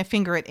to point a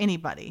finger at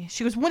anybody.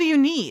 She goes, what do you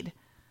need?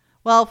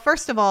 Well,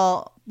 first of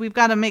all, we've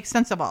got to make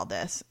sense of all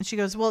this. And she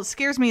goes, well, it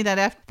scares me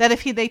that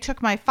if they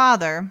took my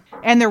father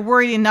and they're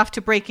worried enough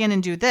to break in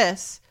and do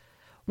this,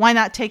 why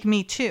not take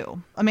me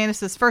too? Amanda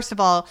says, first of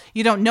all,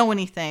 you don't know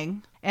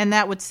anything. And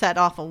that would set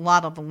off a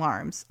lot of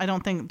alarms. I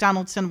don't think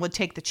Donaldson would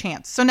take the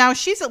chance. So now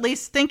she's at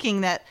least thinking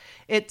that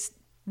it's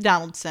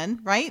Donaldson,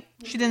 right?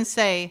 She didn't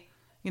say,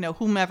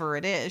 whomever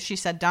it is. She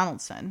said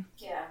Donaldson.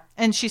 Yeah.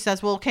 And she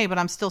says, well, okay, but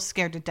I'm still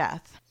scared to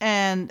death.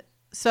 And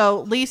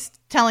So Lee's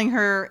telling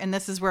her, and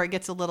this is where it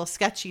gets a little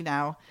sketchy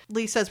now.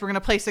 Lee says, we're going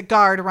to place a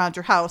guard around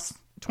your house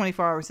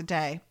 24 hours a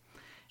day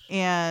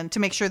and to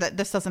make sure that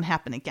this doesn't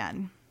happen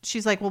again.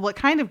 She's like, well, what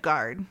kind of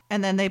guard?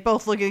 And then they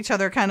both look at each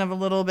other kind of a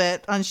little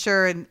bit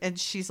unsure. And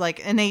she's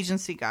like, an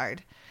agency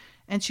guard.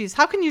 And she's,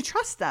 how can you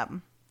trust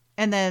them?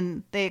 And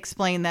then they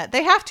explain that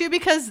they have to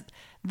because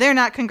they're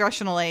not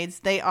congressional aides.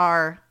 They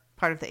are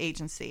part of the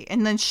agency.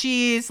 And then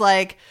she's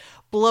like,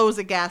 blows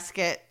a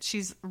gasket.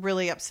 She's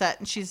really upset.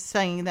 And she's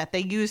saying that they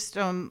used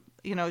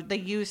they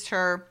used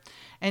her.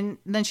 And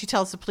then she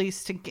tells the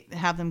police to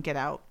have them get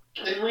out.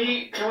 Can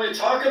we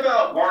talk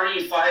about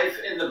Barney Fife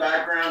in the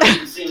background?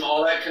 Didn't seem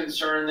all that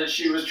concerned that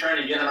she was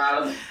trying to get him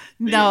out of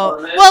no.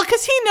 Well,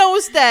 because he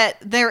knows that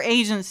they're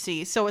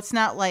agency, so it's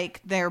not like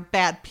they're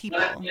bad people.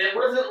 It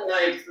wasn't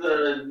like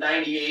the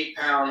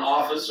 98-pound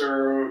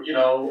officer,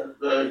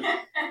 the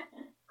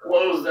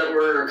clothes that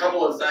were a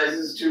couple of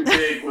sizes too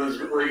big was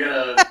really going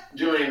to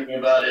do anything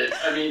about it.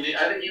 I mean,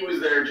 I think he was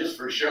there just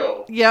for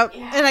show. Yep.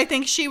 Yeah. And I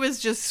think she was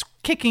just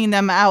kicking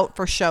them out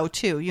for show,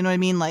 too. You know what I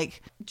mean?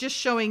 Like, just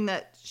showing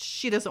that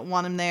she doesn't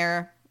want him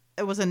there.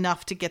 It was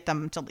enough to get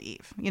them to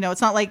leave.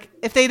 It's not like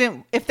if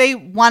they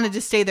wanted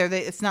to stay there,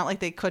 it's not like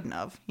they couldn't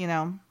have,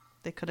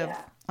 they could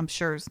have, I'm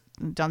sure,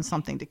 done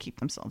something to keep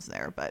themselves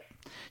there, but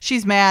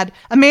she's mad.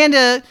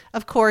 Amanda,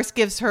 of course,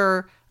 gives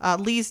her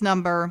Lee's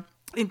number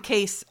in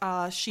case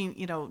she,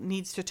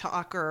 needs to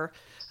talk or,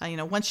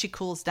 once she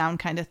cools down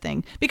kind of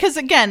thing. Because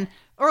again,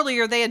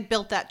 earlier they had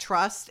built that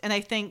trust and I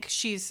think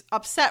she's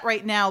upset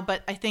right now,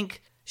 but I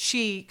think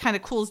she kind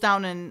of cools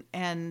down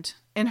and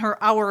in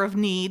her hour of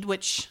need,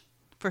 which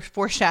for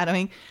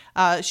foreshadowing,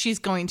 she's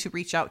going to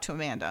reach out to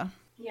Amanda.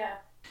 Yeah.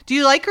 Do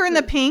you like her in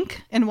the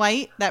pink and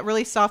white? That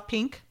really soft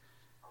pink?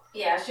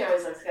 Yeah, she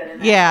always looks good in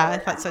that. Yeah, I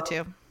thought so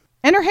too.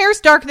 And her hair's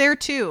dark there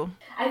too.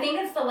 I think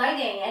it's the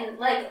lighting, and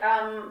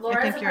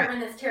Laura's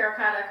apartment is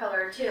terracotta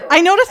color too.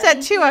 I noticed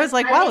that too. I was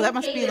like, wow, that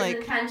must Kate be like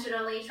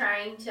intentionally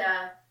trying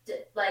to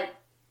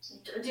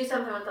do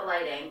something with the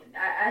lighting.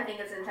 I think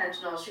it's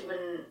intentional. She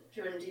wouldn't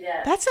do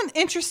that. That's an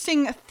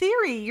interesting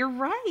theory. You're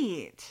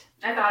right.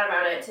 I thought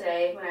about it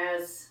today when I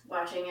was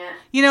watching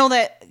it.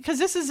 That because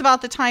this is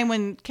about the time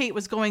when Kate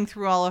was going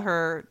through all of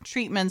her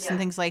treatments and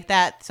things like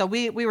that. So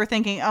we were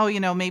thinking,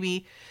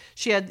 maybe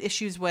she had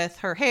issues with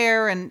her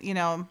hair and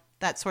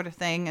that sort of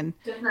thing, and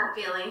just not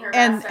feeling her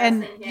best.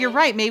 And you're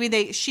right.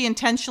 Maybe she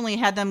intentionally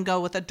had them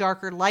go with a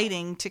darker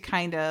lighting to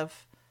kind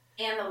of.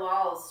 And the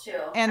walls too.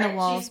 And the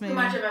walls, she's too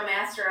much of a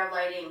master of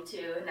lighting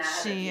too.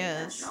 She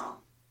is.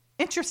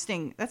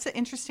 Interesting. That's an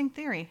interesting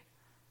theory.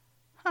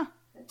 Huh.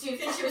 Do you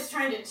think she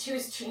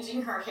was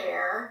changing her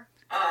hair?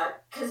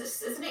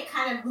 Because isn't it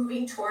kind of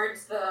moving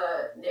towards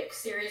the Nick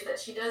series that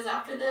she does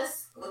after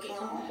this? Looking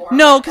more.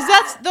 No, because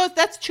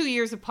that's 2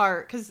 years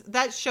apart. Because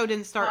that show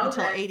didn't start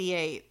until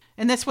 88,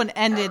 and this one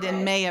ended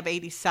in May of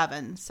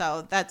 87.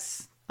 So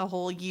that's a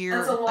whole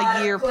year,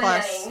 a year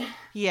plus.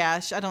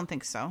 Yeah, I don't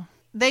think so.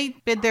 They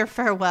bid their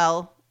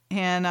farewell,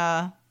 and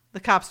the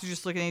cops are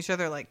just looking at each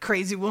other like,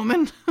 crazy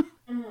woman.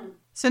 Mm-hmm.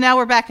 So now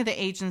we're back at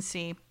the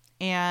agency,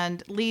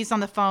 and Lee's on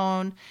the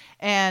phone,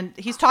 and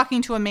he's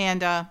talking to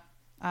Amanda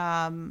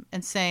and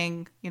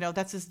saying,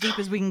 that's as deep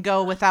as we can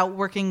go without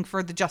working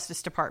for the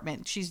Justice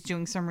Department. She's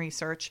doing some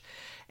research,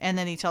 and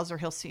then he tells her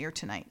he'll see her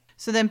tonight.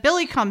 So then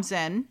Billy comes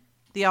in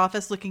the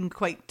office looking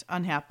quite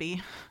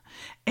unhappy.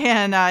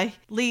 And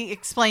Lee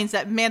explains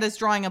that Amanda's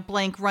drawing a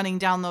blank running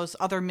down those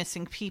other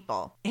missing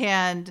people.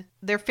 And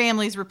their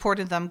families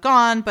reported them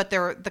gone, but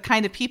they're the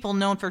kind of people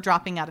known for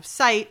dropping out of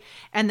sight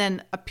and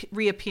then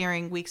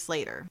reappearing weeks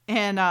later.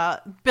 And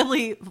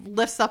Billy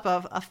lifts up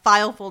a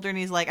file folder and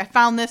he's like, I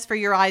found this for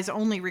your eyes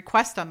only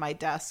request on my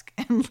desk.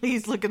 And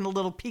Lee's looking a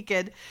little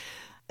peaked.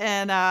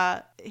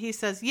 And he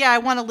says, yeah, I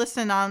want to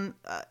listen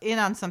in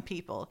on some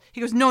people.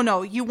 He goes,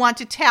 no, you want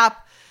to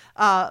tap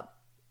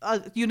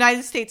a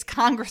United States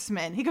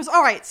congressman. He goes,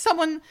 all right,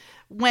 someone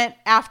went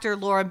after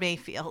Laura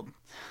Mayfield.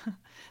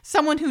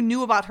 Someone who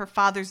knew about her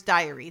father's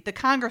diary. The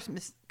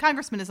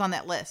congressman is on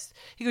that list.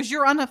 He goes,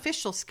 you're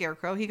unofficial,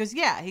 Scarecrow. He goes,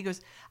 yeah. He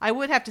goes, I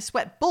would have to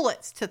sweat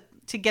bullets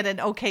to get an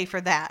okay for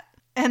that.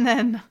 And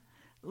then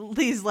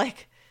Lee's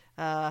like,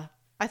 I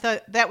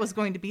thought that was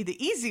going to be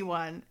the easy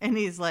one. And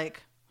he's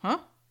like, huh?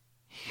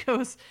 He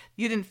goes,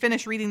 you didn't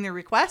finish reading the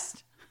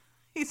request?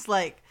 He's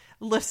like,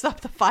 lifts up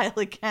the file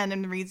again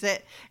and reads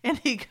it. And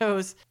he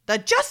goes, the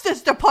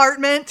Justice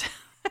Department.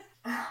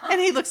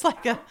 And he looks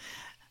like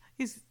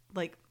he's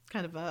like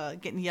kind of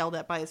getting yelled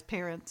at by his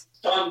parents.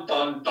 Dun,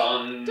 dun,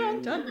 dun.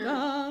 Dun, dun,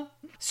 dun.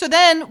 So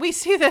then we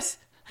see this.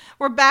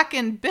 We're back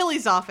in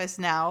Billy's office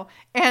now.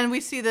 And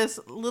we see this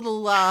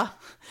little,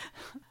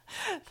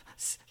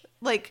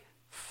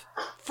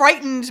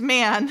 frightened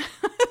man.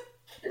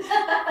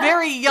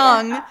 Very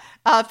young.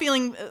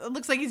 Feeling,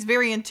 looks like he's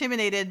very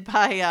intimidated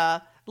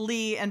by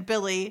Lee and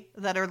Billy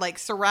that are like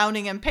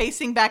surrounding him,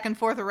 pacing back and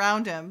forth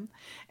around him.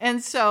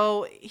 And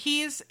so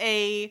he's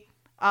a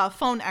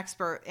phone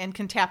expert and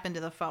can tap into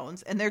the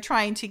phones, and they're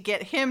trying to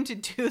get him to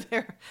do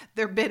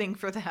their bidding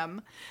for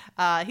them.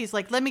 He's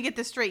like, let me get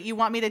this straight. You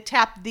want me to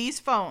tap these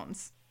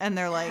phones? And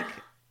they're like,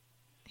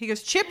 he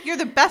goes, Chip, you're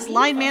the best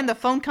line man the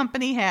phone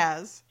company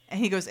has. And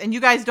he goes, and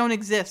you guys don't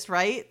exist,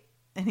 right?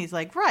 And he's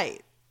like,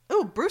 right.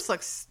 Ooh, Bruce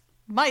looks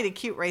mighty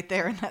cute right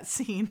there in that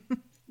scene.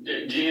 Do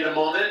you need a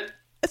moment?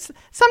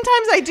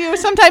 Sometimes I do.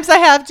 Sometimes I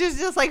have to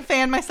just like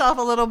fan myself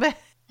a little bit.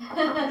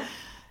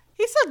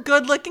 He's a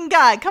good looking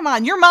guy. Come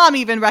on. Your mom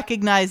even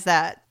recognized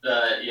that.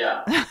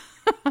 Yeah.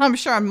 I'm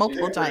sure on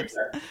multiple times.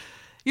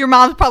 Your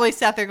mom's probably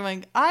sat there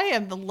going, I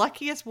am the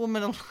luckiest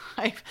woman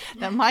alive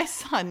that my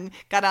son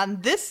got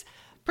on this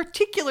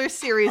particular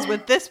series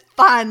with this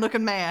fine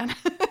looking man.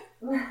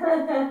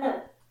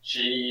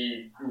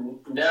 She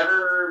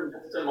never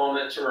missed a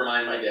moment to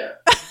remind my dad.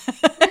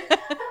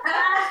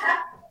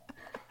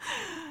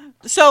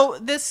 So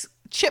this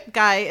Chip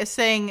guy is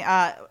saying, say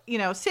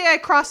I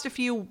crossed a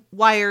few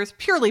wires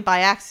purely by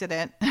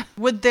accident.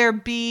 Would there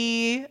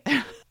be,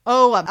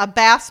 a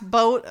bass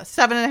boat, a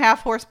 7.5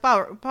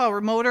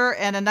 horsepower motor,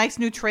 and a nice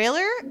new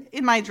trailer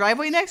in my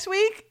driveway next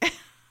week?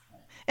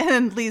 And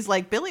then Lee's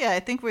like, Billy, I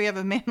think we have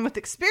a man with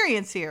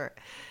experience here.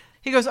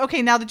 He goes,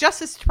 okay, now the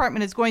Justice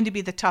Department is going to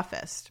be the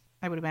toughest.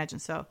 I would imagine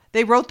so.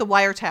 They wrote the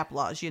wiretap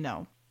laws,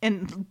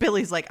 And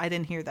Billy's like, I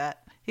didn't hear that.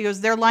 He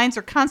goes, their lines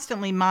are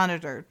constantly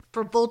monitored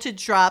for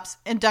voltage drops,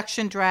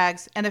 induction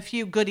drags, and a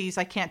few goodies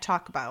I can't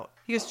talk about.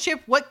 He goes,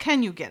 Chip, what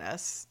can you get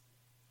us?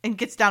 And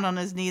gets down on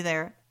his knee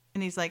there.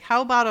 And he's like,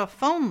 how about a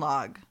phone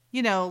log?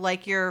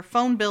 Like your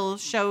phone bill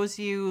shows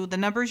you the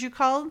numbers you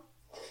called.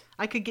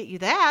 I could get you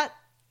that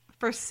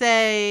for,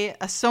 say,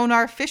 a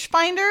sonar fish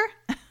finder.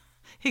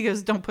 He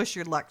goes, don't push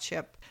your luck,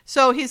 Chip.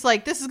 So he's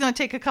like, this is going to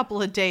take a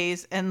couple of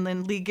days. And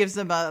then Lee gives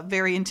him a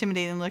very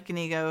intimidating look and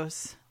he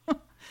goes,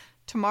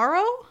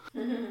 tomorrow?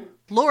 Mm-hmm.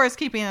 Laura's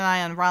keeping an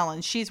eye on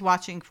Rollins. She's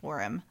watching for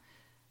him.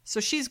 So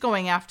she's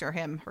going after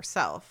him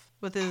herself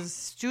with his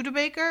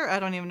Studebaker. I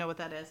don't even know what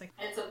that is.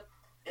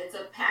 It's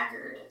a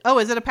Packard. Oh,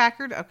 is it a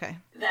Packard? Okay.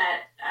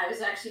 That I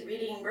was actually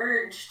reading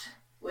Merged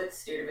with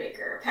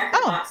Studebaker.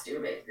 Packard box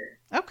Studebaker.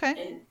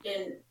 Okay.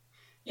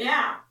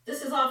 Yeah,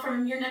 this is all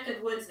from your neck of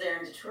the woods there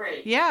in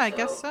Detroit. Yeah, I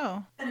guess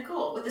so. Kind of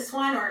cool. With the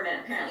swan ornament,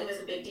 apparently was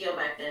a big deal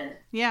back then.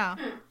 Yeah.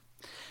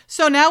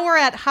 So now we're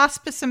at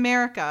Hospice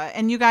America,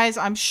 and you guys,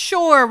 I'm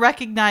sure,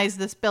 recognize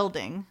this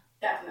building.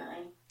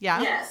 Definitely.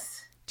 Yeah?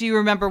 Yes. Do you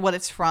remember what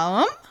it's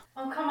from?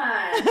 Oh, come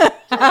on.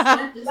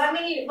 let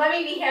me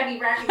be happy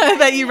recognizing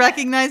that you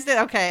recognized it?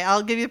 Okay,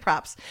 I'll give you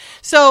props.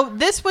 So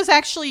this was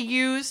actually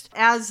used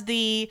as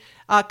the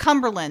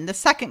Cumberland, the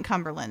second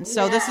Cumberland.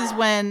 So this is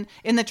when,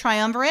 in the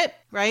Triumvirate,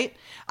 right?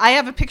 I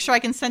have a picture I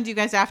can send you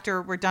guys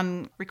after we're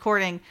done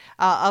recording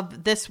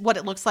of this, what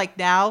it looks like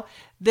now.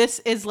 This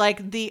is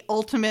like the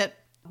ultimate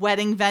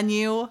wedding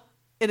venue.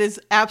 It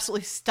is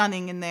absolutely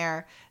stunning in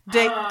there.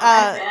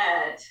 I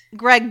bet.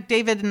 Greg,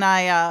 David, and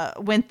I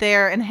went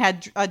there and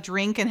had a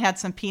drink and had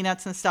some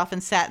peanuts and stuff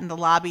and sat in the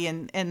lobby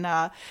and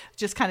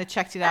just kind of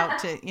checked it out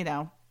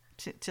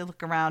to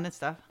look around and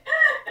stuff.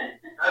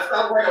 That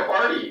sounds like a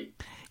party.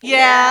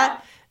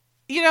 Yeah.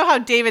 You know how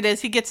David is.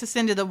 He gets us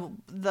into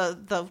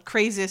the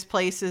craziest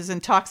places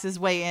and talks his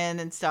way in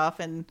and stuff.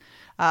 And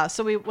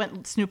so we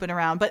went snooping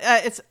around. But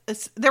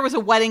there was a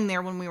wedding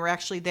there when we were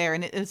actually there,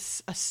 and it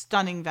is a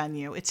stunning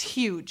venue. It's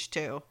huge,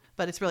 too,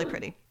 but it's really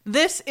pretty.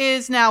 This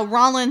is now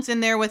Rollins in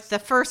there with the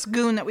first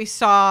goon that we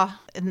saw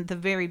in the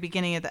very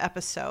beginning of the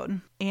episode.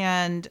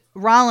 And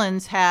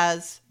Rollins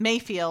has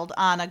Mayfield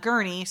on a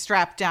gurney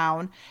strapped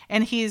down,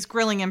 and he's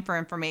grilling him for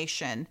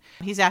information.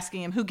 He's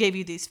asking him, who gave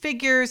you these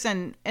figures?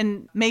 And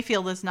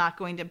Mayfield is not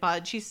going to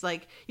budge. He's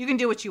like, you can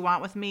do what you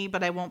want with me,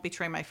 but I won't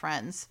betray my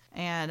friends.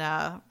 And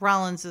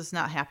Rollins is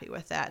not happy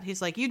with that.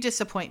 He's like, you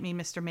disappoint me,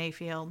 Mr.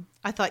 Mayfield.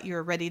 I thought you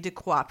were ready to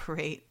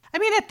cooperate. I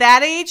mean, at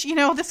that age,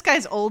 this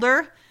guy's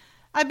older.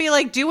 I'd be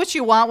like, do what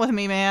you want with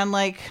me, man.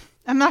 Like,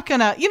 I'm not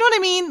gonna, you know what I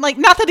mean? Like,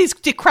 not that he's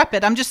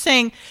decrepit. I'm just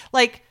saying,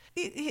 like,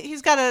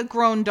 he's got a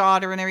grown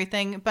daughter and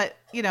everything, but,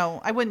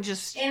 I wouldn't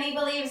just. And he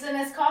believes in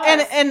his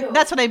cause. And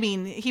that's what I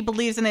mean. He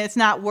believes in it. It's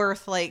not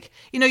worth, like,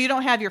 you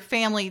don't have your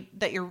family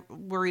that you're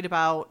worried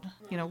about,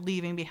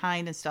 leaving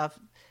behind and stuff.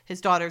 His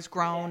daughter's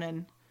grown,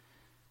 and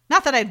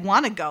not that I'd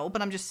want to go,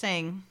 but I'm just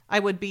saying I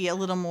would be a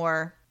little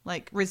more,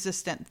 like,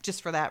 resistant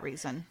just for that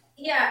reason.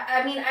 Yeah,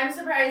 I mean, I'm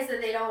surprised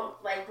that they don't,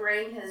 like,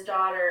 bring his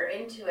daughter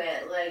into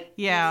it, like,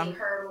 using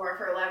her more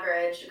for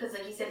leverage, because,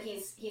 like you said,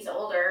 he's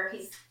older,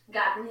 he's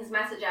gotten his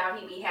message out,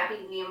 he'd be happy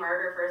to be a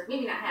martyr for his,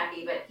 maybe not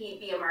happy, but he'd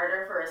be a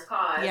martyr for his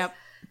cause. Yep,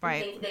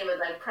 right. I think they would,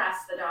 like,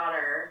 press the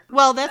daughter.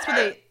 Well, that's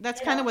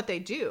kind of what they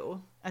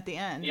do at the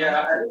end.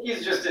 Yeah, I think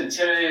he's just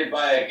intimidated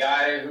by a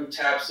guy who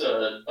taps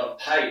a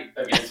pipe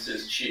against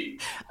his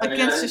cheek.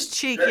 His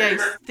cheek, yeah,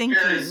 he's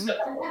thinking.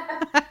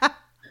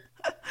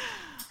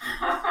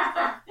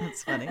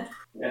 That's funny.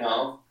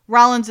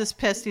 Rollins is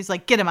pissed. He's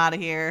like, get him out of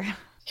here.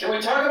 Can we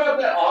talk about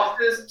that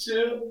office,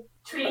 too?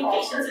 Treating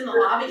patients in the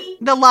lobby?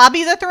 The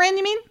lobby that they're in,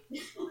 you mean?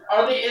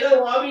 Are they in a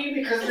lobby?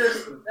 Because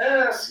there's a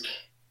desk.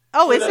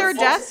 Oh, is there a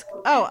desk?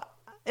 Oh,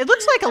 it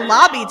looks like a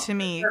lobby to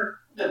me.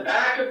 The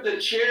back of the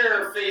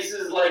chair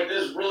faces like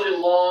this really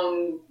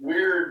long,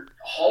 weird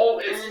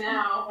hall. I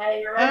know.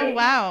 Hey, you're right. Oh,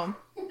 wow.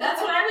 That's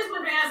what I was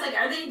wondering. I was like,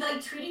 are they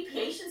like treating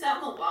patients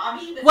out in the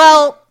lobby?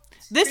 Well,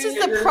 this is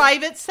the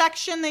private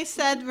section, they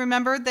said.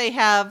 Remember, they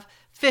have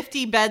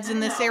 50 beds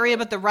in this area,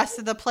 but the rest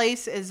of the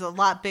place is a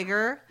lot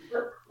bigger.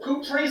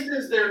 Who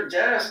places their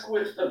desk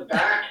with the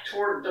back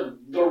toward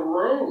the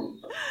room?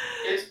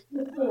 It's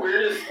the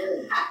weirdest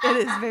thing. It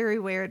is very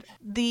weird.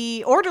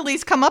 The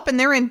orderlies come up and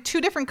they're in two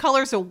different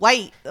colors of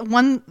white.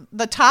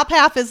 The top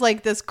half is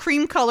like this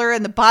cream color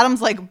and the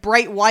bottom's like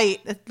bright white.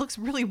 It looks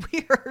really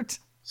weird.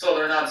 So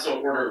they're not so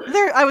orderly.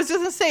 I was just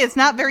going to say, it's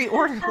not very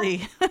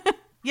orderly.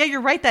 Yeah,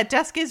 you're right. That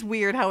desk is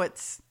weird how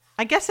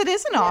I guess it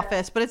is an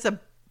office, but it's a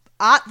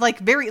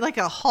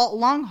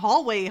long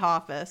hallway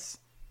office.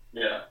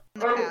 Yeah.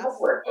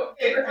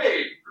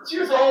 Hey, it's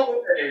use hallway.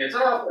 It's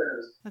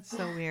office. That's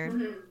so weird.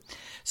 Mm-hmm.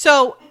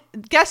 So,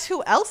 guess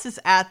who else is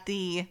at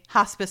the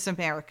Hospice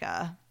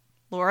America?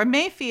 Laura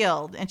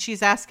Mayfield, and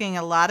she's asking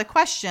a lot of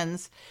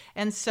questions.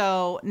 And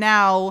so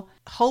now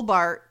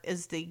Hobart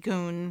is the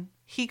goon.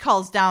 He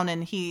calls down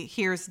and he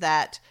hears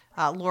that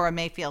Laura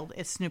Mayfield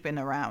is snooping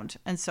around.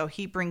 And so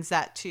he brings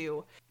that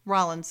to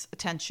Rollins'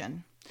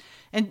 attention.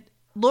 And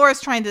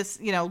Laura's trying to,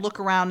 look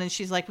around and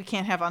she's like, we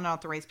can't have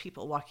unauthorized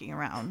people walking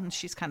around. And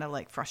she's kind of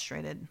like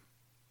frustrated,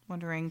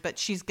 wondering,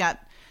 but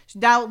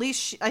now at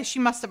least she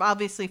must have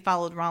obviously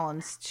followed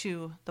Rollins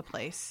to the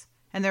place.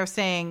 And they're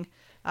saying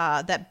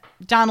that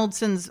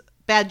Donaldson's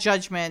bad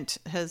judgment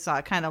has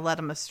kind of led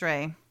him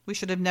astray. He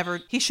should have never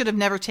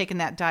taken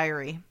that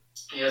diary.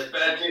 He has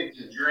bad taste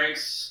in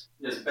drinks.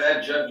 He has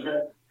bad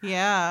judgment.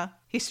 Yeah.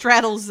 He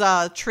straddles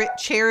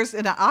chairs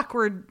in an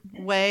awkward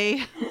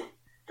way.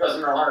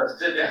 Doesn't know how to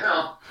sit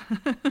down.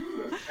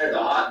 It's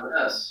a hot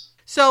mess.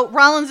 So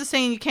Rollins is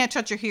saying, you can't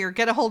touch her here.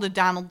 Get a hold of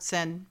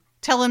Donaldson.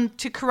 Tell him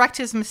to correct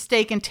his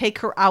mistake and take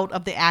her out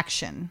of the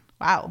action.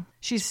 Wow.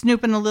 She's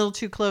snooping a little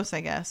too close,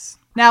 I guess.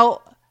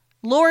 Now,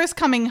 Laura's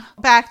coming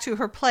back to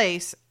her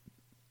place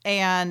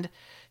and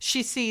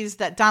she sees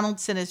that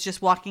Donaldson is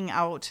just walking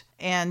out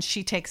and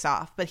she takes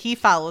off, but he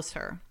follows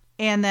her.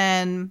 And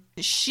then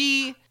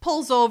she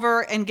pulls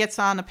over and gets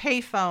on a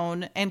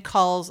payphone and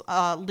calls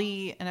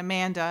Lee and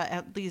Amanda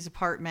at Lee's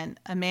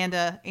apartment.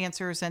 Amanda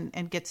answers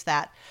and gets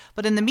that.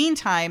 But in the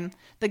meantime,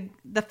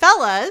 the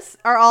fellas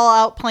are all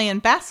out playing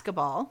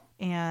basketball.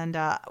 And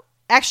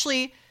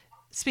actually,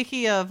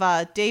 speaking of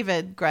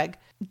David, Greg,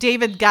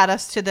 David got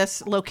us to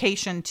this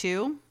location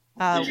too.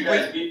 Did you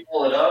guys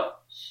pull it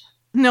up?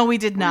 No, we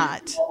did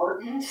not.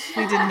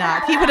 We did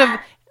not.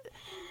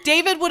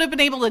 David would have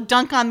been able to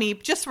dunk on me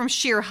just from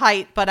sheer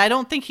height, but I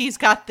don't think he's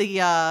got the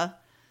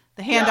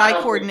hand-eye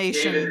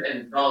coordination. David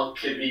and dunk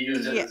could be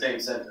used in the same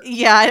sentence.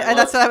 Yeah,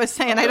 that's what I was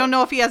saying. I don't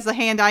know if he has the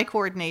hand-eye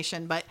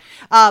coordination, but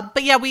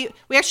yeah, we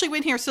actually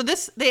went here. So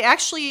they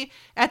actually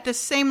at the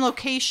same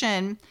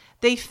location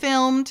they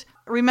filmed.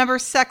 Remember,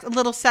 a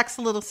little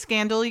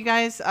scandal, you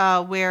guys,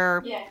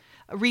 where. Yeah.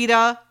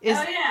 Rita is,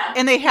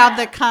 and they have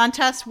the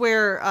contest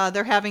where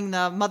they're having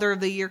the Mother of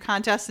the Year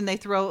contest, and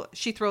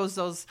she throws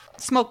those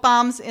smoke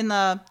bombs in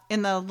the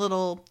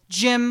little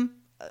gym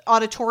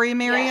auditorium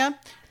area.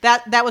 Yeah.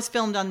 That was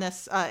filmed on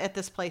this at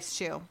this place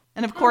too.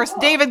 And of course,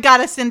 David got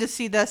us in to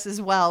see this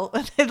as well.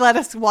 They let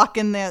us walk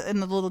in the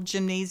little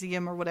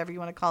gymnasium or whatever you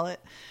want to call it.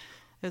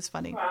 It was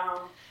funny.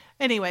 Wow.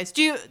 Anyways,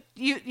 do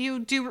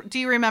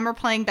you remember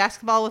playing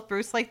basketball with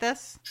Bruce like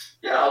this?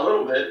 Yeah, a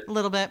little bit. A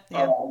little bit.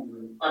 Yeah.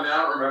 I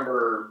don't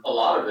remember a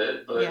lot of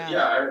it, but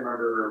yeah I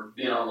remember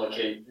being on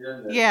location.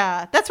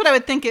 Yeah, that's what I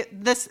would think.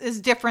 This is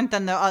different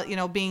than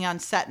the being on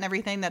set and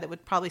everything. That it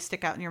would probably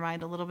stick out in your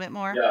mind a little bit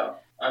more. Yeah,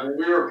 I mean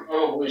we were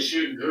probably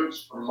shooting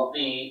hoops for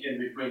money in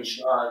between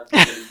shots,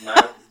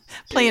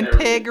 playing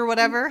pig or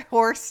whatever,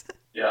 horse.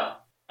 Yeah,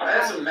 I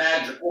had some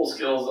mad pool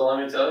skills, though.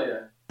 Let me tell you.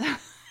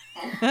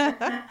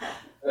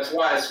 That's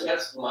why I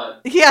sweat so much.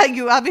 Yeah,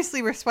 you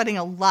obviously were sweating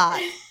a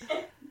lot.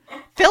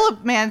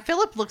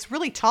 Philip looks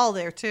really tall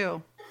there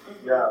too.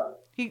 Yeah.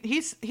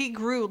 He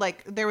grew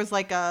there was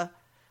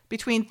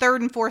between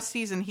third and fourth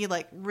season he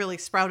really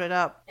sprouted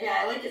up. Yeah,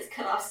 I like his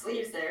cut off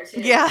sleeves there too.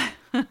 Yeah.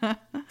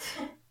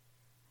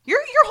 You're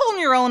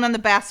holding your own on the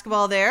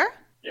basketball there.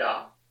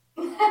 Yeah.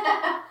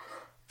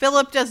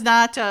 Philip does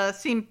not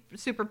seem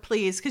super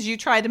pleased because you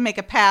tried to make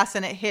a pass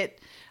and it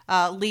hit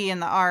Lee in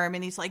the arm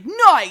and he's like,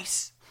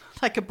 nice!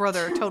 Like a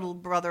total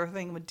brother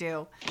thing would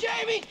do.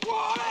 Jamie,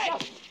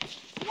 what?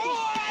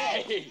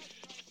 Hey.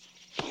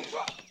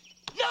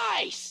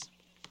 Nice!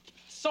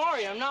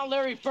 Sorry, I'm not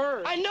Larry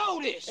Bird. I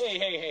know this.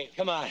 Hey,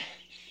 come on.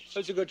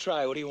 Let's a good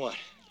try. What do you want?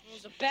 It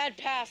was a bad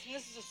pass, and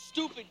this is a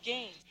stupid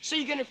game. So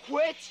you gonna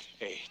quit?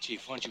 Hey,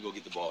 Chief, why don't you go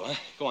get the ball, huh?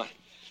 Go on.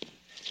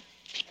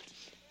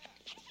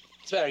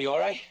 What's the matter? You all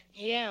right?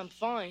 Yeah, I'm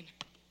fine.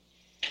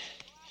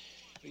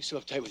 What are you so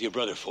uptight with your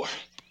brother for?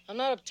 I'm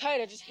not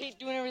uptight. I just hate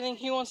doing everything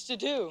he wants to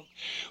do.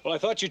 Well, I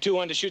thought you two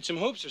wanted to shoot some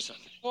hoops or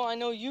something. Well, I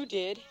know you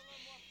did.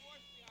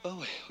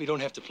 Well, we don't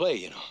have to play,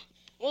 you know.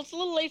 Well, it's a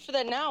little late for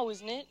that now,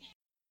 isn't it?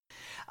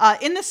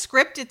 In the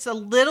script, it's a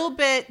little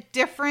bit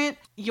different.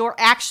 Your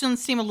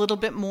actions seem a little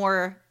bit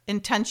more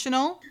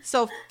intentional.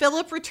 So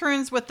Philip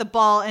returns with the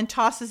ball and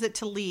tosses it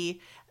to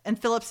Lee.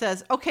 And Philip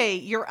says, okay,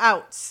 you're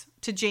outs.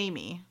 to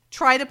Jamie,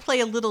 try to play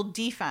a little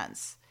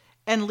defense.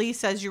 And Lee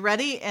says, you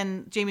ready?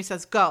 And Jamie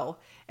says, go.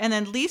 And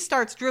then Lee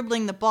starts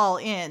dribbling the ball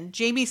in.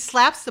 Jamie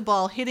slaps the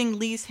ball, hitting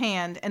Lee's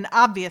hand, an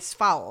obvious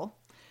foul.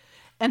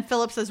 And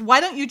Philip says, why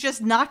don't you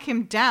just knock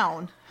him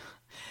down?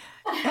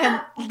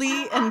 And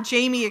Lee and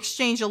Jamie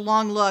exchange a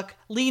long look.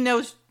 Lee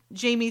knows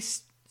Jamie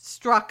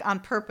struck on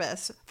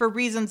purpose for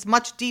reasons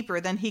much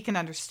deeper than he can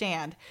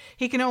understand.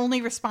 He can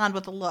only respond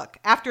with a look.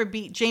 After a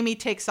beat, Jamie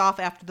takes off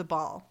after the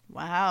ball.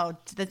 Wow,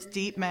 that's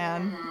deep,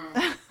 man.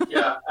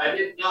 Yeah, I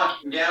didn't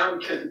knock him down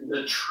because of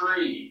the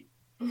tree.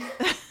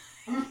 I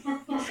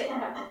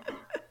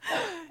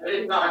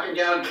didn't knock him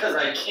down because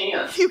I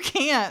can't. You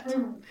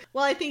can't.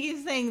 Well, I think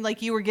he's saying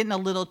like you were getting a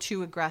little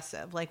too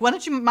aggressive. Like, why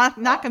don't you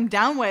knock him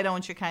down? Why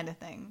don't you? Kind of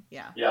thing.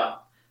 Yeah. Yeah.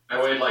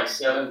 I weighed like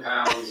 7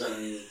 pounds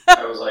and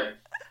I was like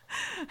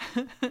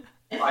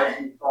 5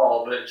 feet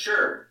tall, but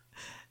sure.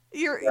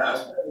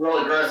 Yeah,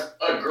 really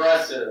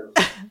aggressive.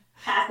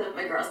 Passive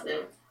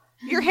aggressive.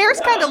 Your hair's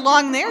kind of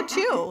long there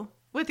too,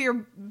 with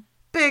your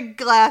big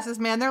glasses,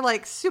 man. They're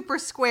like super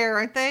square,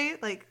 aren't they?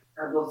 Like.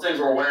 Those things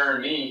were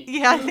wearing me.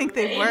 Yeah, I think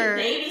they were.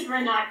 The 80s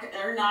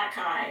they're not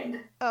kind.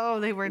 Oh,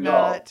 they were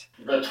not.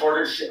 The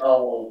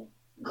tortoiseshell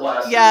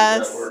glasses.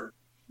 Yes. That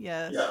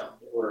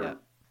were, yes.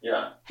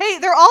 Yeah.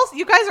 Hey,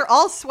 you guys are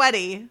all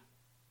sweaty.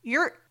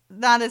 You're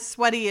not as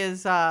sweaty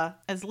as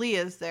Lee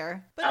is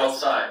there. But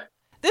outside.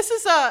 This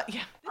is I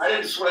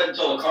didn't sweat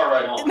until the car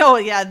ride home. No,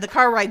 yeah, the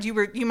car ride.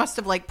 You must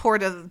have like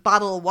poured a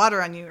bottle of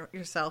water on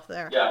yourself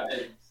there. Yeah,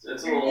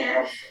 it's a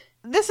little.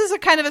 This is a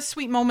kind of a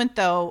sweet moment,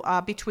 though,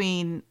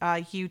 between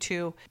you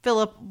two.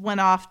 Philip went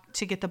off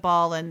to get the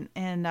ball and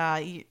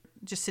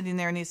just sitting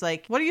there, and he's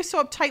like, what are you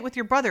so uptight with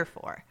your brother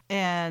for?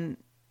 And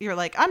you're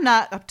like, I'm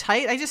not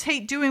uptight. I just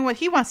hate doing what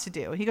he wants to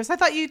do. He goes, I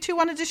thought you two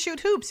wanted to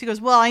shoot hoops. He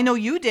goes, well, I know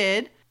you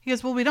did. He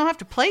goes, well, we don't have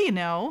to play, you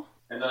know.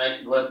 And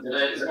then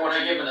is that when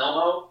I gave an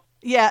Elmo?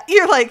 Yeah,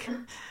 you're like,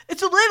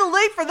 it's a little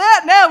late for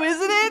that now,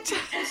 isn't it?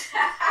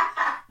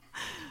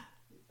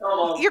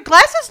 Your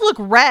glasses look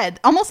red,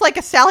 almost like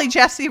a Sally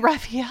Jesse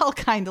Raphael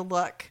kind of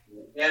look.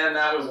 And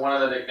that was one of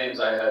the nicknames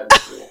I had.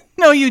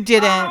 No, you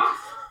didn't.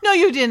 No,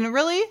 you didn't.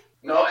 Really?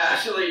 No,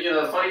 actually,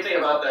 the funny thing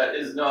about that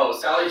is no,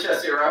 Sally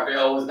Jesse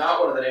Raphael was not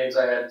one of the names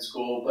I had in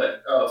school,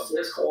 but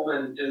Fritz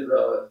Coleman is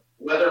a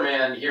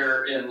weatherman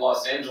here in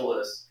Los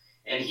Angeles,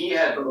 and he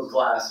had those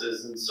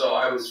glasses, and so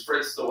I was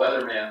Fritz the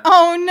Weatherman.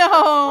 Oh,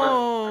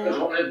 no. It was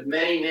one of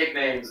many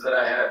nicknames that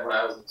I had when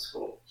I was in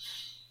school.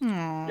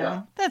 Aww,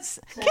 yeah.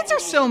 Kids are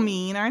so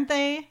mean, aren't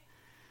they?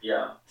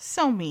 Yeah.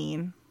 So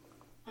mean.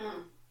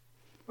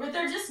 Were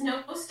there just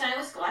no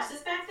stylish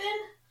glasses back then?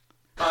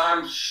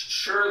 I'm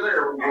sure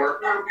there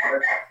were.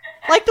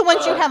 Like the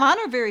ones you have on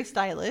are very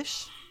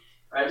stylish.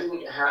 I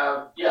didn't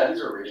have. Yeah, these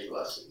are reading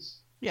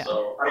glasses. Yeah.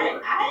 So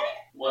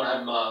when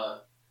I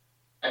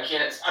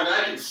can't. I mean,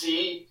 I can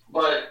see,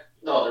 but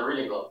no, they're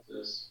reading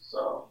glasses.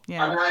 So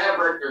yeah. I mean, I have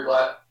regular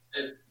glasses.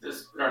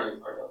 This not even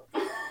part of.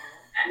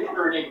 No,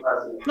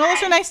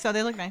 those are nice though.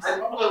 They look nice. I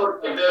normally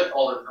look like this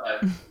all the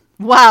time.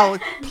 Wow,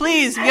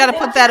 please, you got to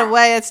put that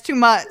away. It's too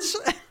much.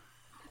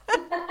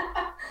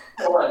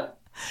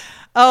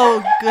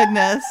 Oh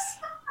goodness.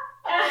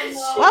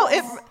 Wow,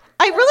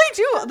 I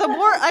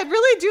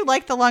really do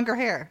like the longer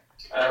hair.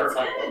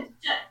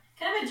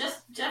 Kind of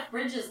just Jeff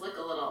Bridges look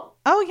a little.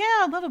 Oh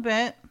yeah, a little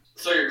bit.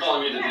 So you're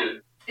calling me the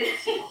dude?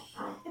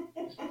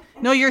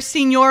 No, you're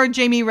Senor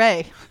Jamie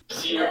Ray.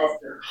 Senor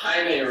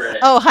Jaime Ray.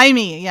 Oh,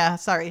 Jaime. Yeah,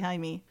 sorry,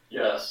 Jaime.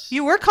 Yes.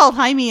 You were called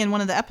Jaime in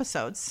one of the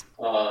episodes.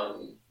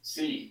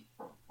 C.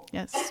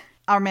 Yes.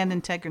 Our Man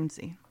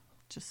Integrancy.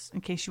 Just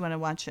in case you want to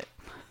watch it.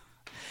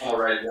 I'll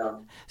write it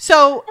down.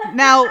 So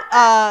now,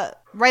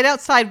 right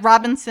outside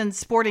Robinson's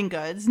Sporting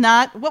Goods,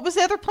 what was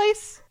the other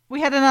place?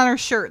 We had it on our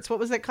shirts. What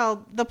was it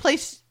called? The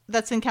place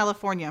that's in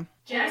California.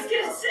 I was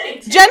going to say.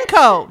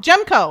 Gemco.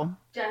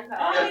 Oh,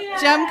 yeah.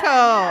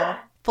 Gemco.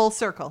 Full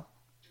circle.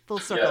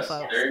 Folks. There you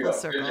Full go.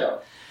 circle. Good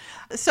job.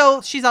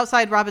 So she's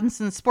outside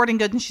Robinson's Sporting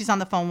Goods and she's on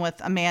the phone with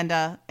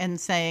Amanda and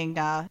saying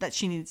that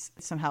she needs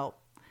some help.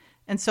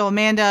 And so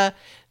Amanda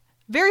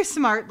very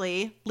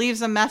smartly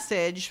leaves a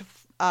message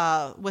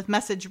with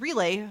message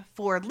relay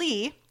for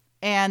Lee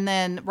and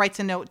then writes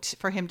a note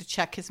for him to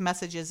check his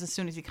messages as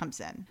soon as he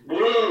comes in.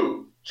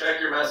 Blue, check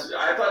your message.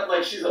 I thought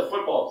like she's a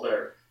football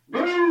player.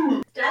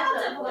 Blue.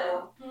 Delta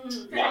Blue.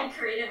 Very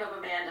creative of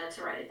Amanda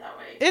to write it that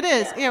way. It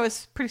is. Yeah, it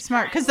was pretty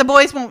smart because the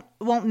boys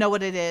won't know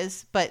what it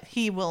is, but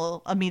he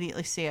will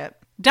immediately see it.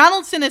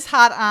 Donaldson is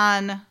hot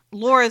on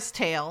Laura's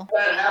tail.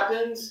 When that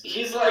happens,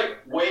 he's like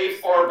way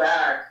far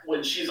back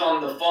when she's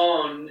on the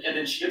phone, and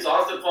then she gets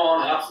off the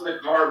phone, hops in the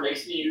car,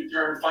 makes the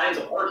U-turn, finds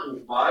a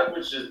parking spot,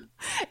 which is...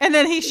 And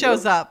then he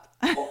shows up.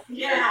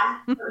 Yeah.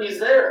 He's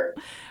there.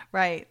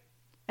 Right.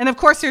 And of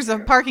course there's a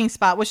parking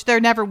spot, which there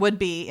never would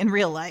be in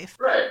real life.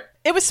 Right.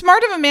 It was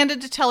smart of Amanda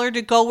to tell her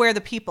to go where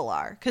the people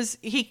are, because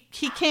he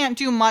can't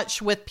do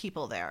much with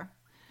people there.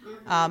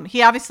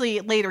 He obviously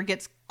later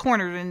gets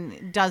cornered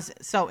and does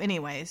so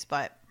anyways,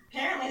 but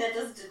apparently that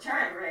doesn't deter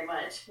him very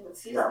much.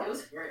 He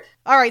goes for it.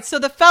 All right, so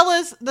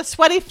the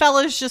sweaty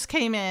fellas just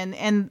came in,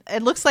 and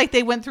it looks like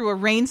they went through a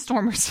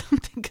rainstorm or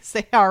something because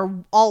they are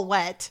all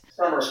wet.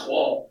 Summer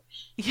squall.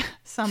 Yeah,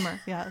 summer,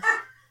 yes.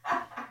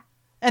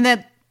 And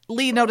then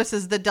Lee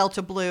notices the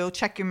Delta Blue,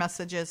 check your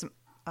messages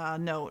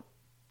note.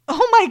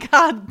 Oh my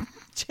God,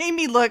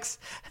 Jamie looks...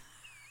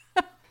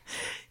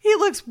 He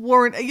looks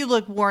worn. You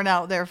look worn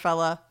out there,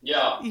 fella.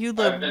 Yeah. You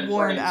look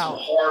worn out.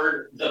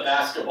 Hard the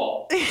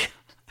basketball.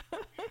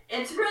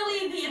 It's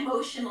really the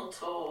emotional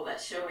toll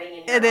that's showing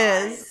in your It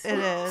eyes.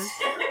 is.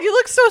 You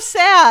look so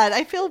sad.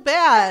 I feel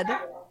bad.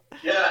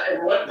 Yeah,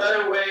 and what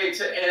better way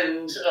to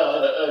end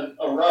a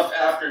rough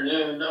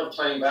afternoon of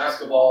playing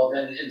basketball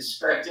than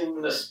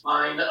inspecting the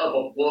spine of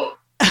a book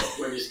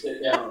when you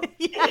sit down?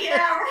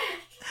 Yeah.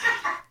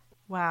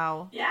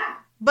 Wow. Yeah.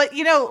 But,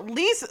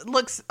 Lee's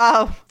looks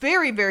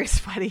very, very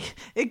sweaty.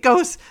 It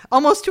goes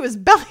almost to his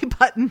belly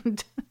button.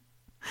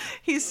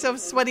 He's so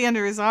sweaty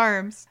under his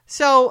arms.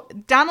 So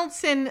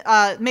Donaldson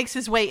makes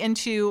his way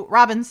into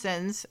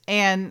Robinson's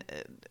and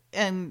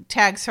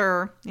tags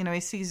her. He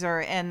sees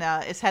her and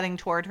is heading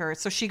toward her.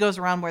 So she goes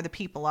around where the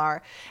people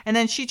are. And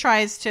then she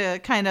tries to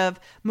kind of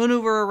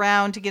maneuver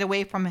around to get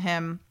away from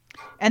him.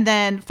 And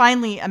then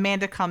finally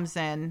Amanda comes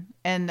in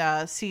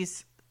and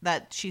sees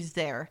that she's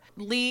there.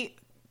 Lee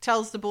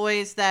tells the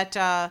boys that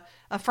a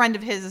friend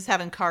of his is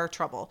having car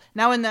trouble.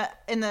 Now in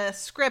the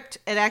script,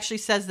 it actually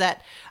says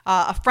that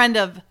a friend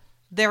of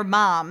their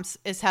mom's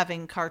is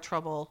having car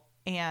trouble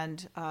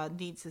and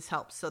needs his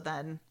help. So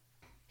then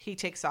he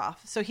takes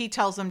off. So he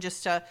tells them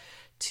just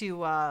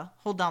to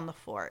hold down the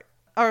fort.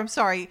 Or I'm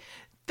sorry,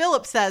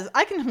 Philip says,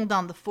 I can hold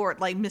down the fort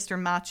like Mr.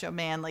 Macho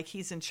Man, like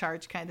he's in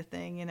charge kind of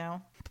thing,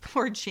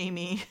 Poor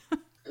Jamie.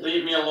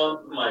 Leave me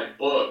alone with my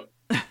book.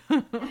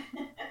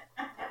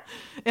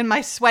 In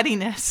my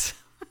sweatiness.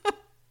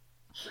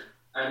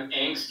 I'm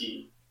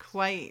angsty.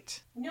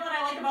 Quite. You know what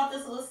I like about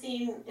this little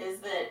scene is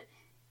that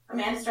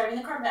Amanda's driving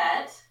the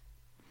Corvette.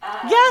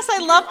 Yes, I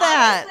love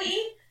that.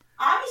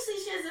 Obviously,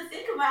 she has to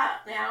think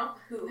about now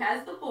who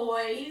has the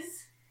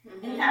boys.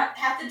 Mm-hmm. And you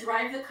have to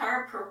drive the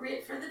car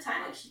appropriate for the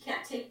time. Like, she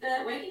can't take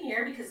the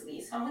Wagoneer because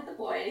Lee's home with the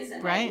boys.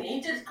 And right. They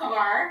need the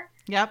car.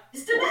 Yep.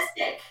 It's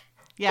domestic.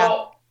 Yeah.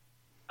 Well,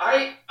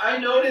 I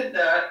noted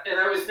that, and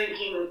I was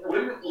thinking,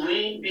 wouldn't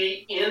Lee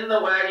be in the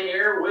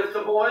Wagoneer with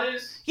the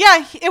boys?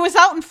 Yeah, it was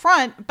out in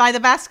front by the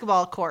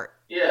basketball court.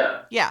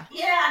 Yeah. Yeah.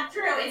 Yeah,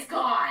 true. It's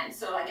gone,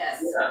 so I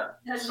guess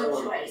there's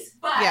no choice.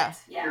 But, yeah.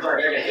 It's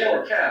like I can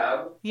hail a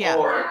cab,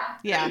 or I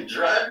can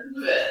drive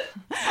the Vet.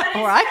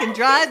 Or I can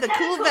drive the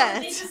cool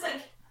Vet. It's just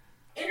like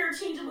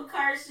interchangeable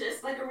cars,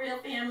 just like a real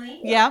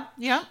family. Yeah,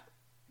 yeah.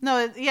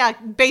 No, yeah,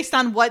 based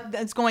on what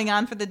is going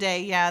on for the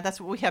day. Yeah, that's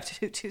what we have to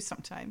do too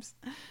sometimes.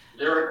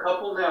 They're a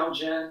couple now,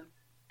 Jen.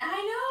 I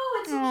know,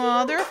 it's so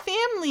cute. They're a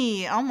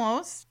family,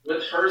 almost.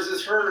 What hers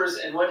is hers,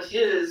 and what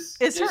his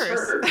is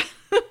hers.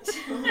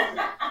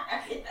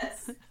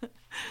 Yes.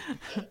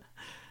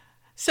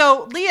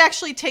 So Lee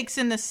actually takes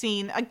in the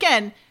scene.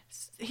 Again,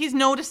 he's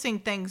noticing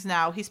things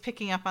now. He's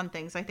picking up on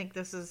things. I think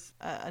this is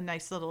a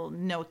nice little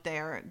note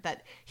there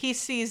that he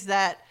sees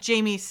that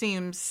Jamie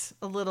seems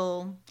a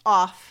little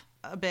off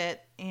a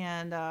bit.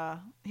 And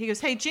he goes,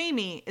 hey,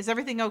 Jamie, is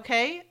everything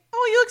okay?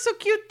 Oh, you look so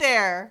cute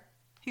there.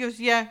 He goes,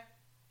 yeah,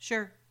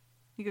 sure.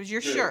 He goes,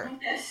 you're sure?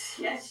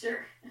 Yes,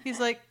 sure.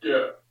 He's like,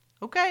 yeah.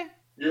 Okay.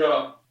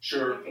 Yeah,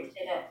 sure.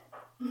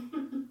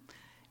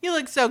 You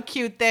look so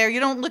cute there.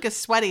 You don't look as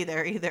sweaty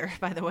there either,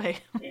 by the way.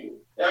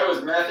 That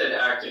was method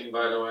acting,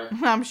 by the way.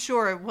 I'm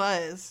sure it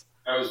was.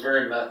 I was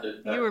very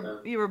method.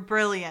 You were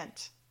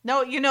brilliant.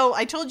 No,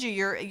 I told you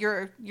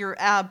your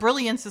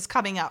brilliance is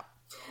coming up.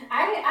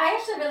 I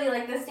actually really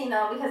like this scene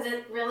though because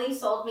it really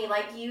sold me.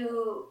 Like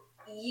you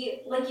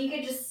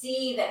could just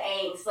see the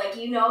angst, like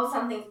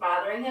something's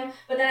bothering him.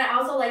 But then I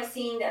also like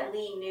seeing that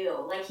Lee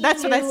knew. Like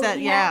that's what I said.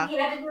 He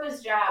had to do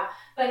his job,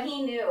 but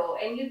he knew.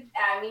 And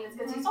it's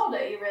because you sold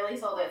it. You really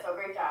sold it. So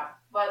great job.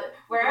 But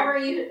wherever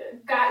you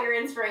got your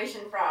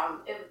inspiration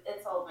from,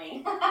 it sold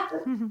me.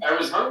 I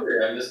was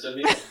hungry. I missed a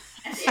meal.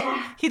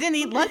 Yeah. He didn't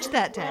eat lunch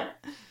that day.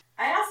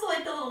 I also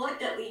like the little look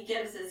that Lee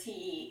gives as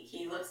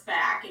he looks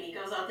back and he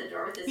goes out the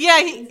door with his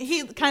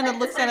he kind of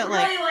looks at it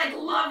really like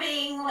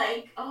loving,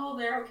 like, oh,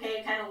 they're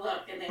okay kind of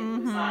look, and then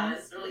moves on.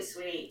 It's really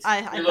sweet.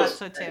 I thought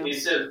so too. And he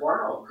said,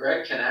 wow,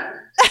 Greg can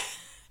act.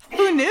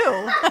 Who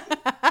knew?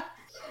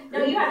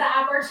 No, you had the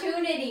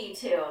opportunity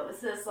to.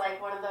 This is like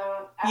one of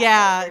the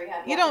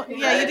you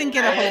didn't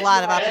get a whole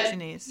lot of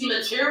opportunities.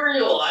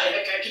 Material,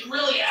 I could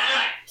really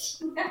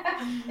act.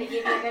 They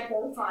gave you a good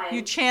baseline.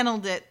 You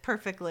channeled it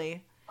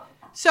perfectly.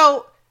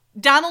 So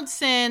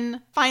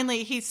Donaldson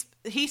finally he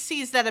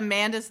sees that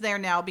Amanda's there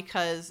now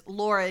because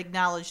Laura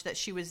acknowledged that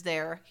she was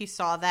there. He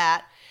saw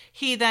that.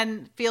 He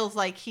then feels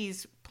like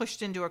he's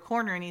pushed into a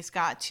corner and he's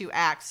got to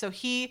act. So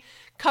he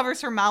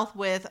covers her mouth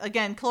with,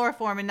 again,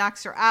 chloroform and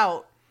knocks her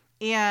out.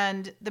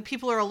 And the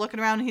people are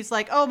looking around and he's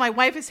like, oh, my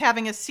wife is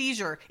having a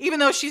seizure. Even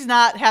though she's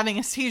not having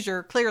a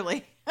seizure,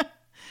 clearly.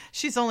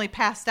 She's only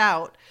passed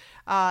out.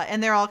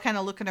 And they're all kind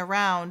of looking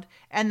around.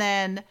 And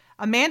then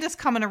Amanda's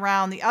coming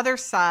around the other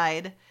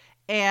side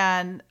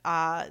and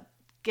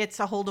gets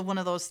a hold of one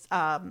of those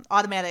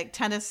automatic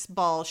tennis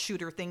ball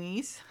shooter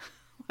thingies,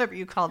 whatever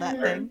you call that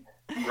thing.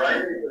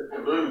 Right in the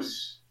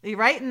caboose.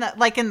 Right in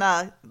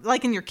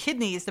in your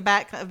kidneys, the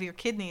back of your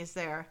kidneys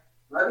there.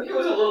 I think it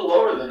was a little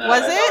lower than that.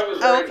 Was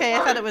it? Right okay. I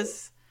thought it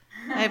was.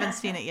 I haven't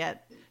seen it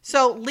yet.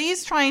 So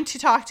Lee's trying to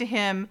talk to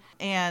him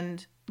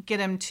and get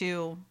him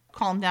to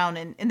calm down,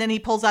 and then he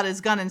pulls out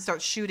his gun and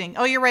starts shooting.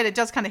 Oh, you're right. It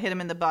does kind of hit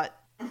him in the butt,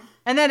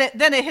 and then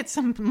it hits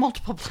him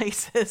multiple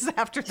places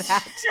after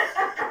that.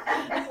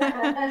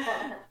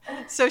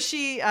 So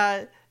she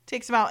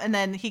takes him out, and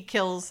then he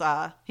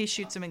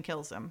shoots him and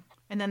kills him,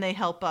 and then they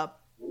help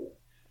up.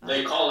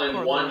 They call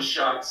him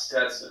One-Shot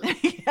Stetson.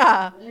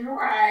 Yeah.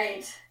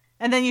 Right.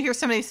 And then you hear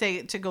somebody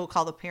say to go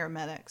call the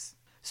paramedics.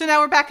 So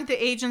now we're back at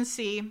the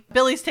agency.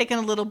 Billy's taking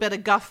a little bit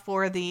of guff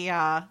for the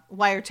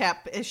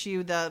wiretap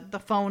issue,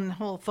 the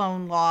whole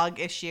phone log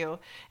issue.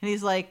 And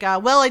he's like,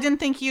 well, I didn't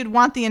think you'd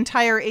want the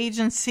entire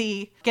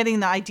agency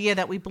getting the idea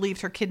that we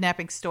believed her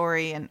kidnapping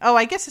story. And,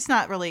 I guess it's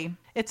not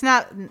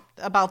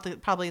about the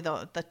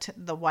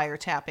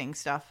wiretapping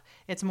stuff.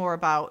 It's more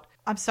about,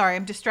 I'm sorry,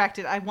 I'm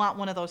distracted. I want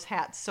one of those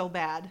hats so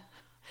bad.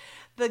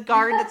 The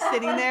guard that's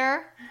sitting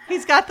there,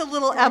 he's got the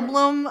little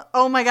emblem.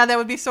 Oh my God, that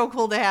would be so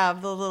cool to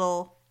have the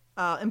little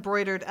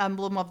embroidered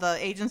emblem of the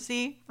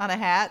agency on a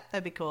hat.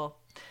 That'd be cool.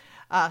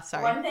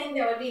 Sorry. One thing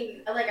that would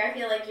be, like, I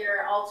feel like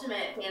your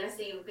ultimate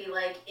fantasy would be,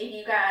 like, if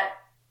you got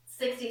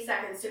 60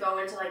 seconds to go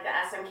into, like, the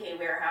SMK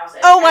warehouse.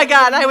 Oh my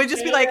God, I would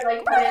just be like, put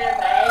it in a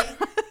bag.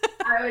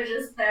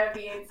 That would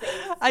be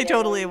insane. I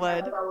totally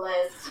would.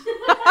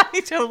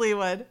 I totally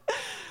would.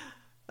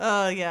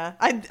 Oh, yeah.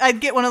 I'd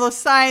get one of those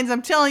signs.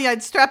 I'm telling you,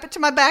 I'd strap it to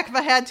my back if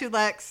I had to,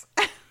 Lex.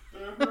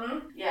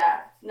 Mm-hmm.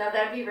 Yeah. No,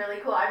 that'd be really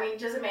cool. I mean,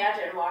 just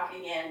imagine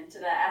walking into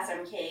the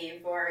SM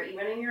Cave or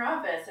even in your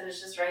office and it's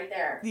just right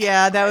there.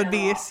 Yeah, that would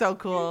be so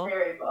cool.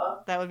 Very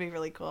cool. That would be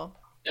really cool.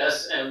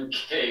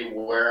 SMK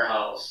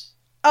warehouse.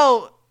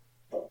 Oh.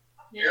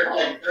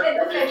 It's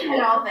a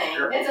fictional thing.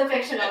 It's a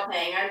fictional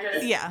thing. I'm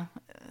just... Yeah.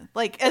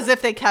 Like, as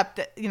if they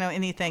kept,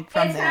 anything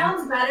from them. It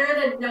sounds better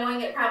than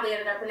knowing it probably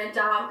ended up in a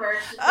dump or...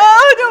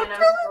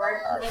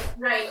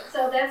 Right,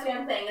 so that's what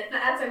I'm saying. It's the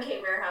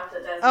SMK warehouse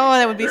that does it. Oh,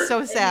 that would be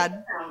so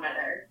sad. Sound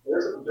better.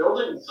 There's a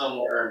building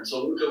somewhere in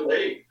Toluca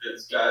Lake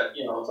that's got,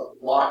 it's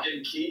a lock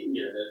and key in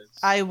it.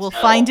 I will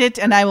find it,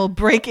 and I will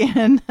break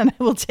in, and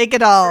I will take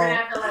it all. We're going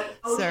to have to, like,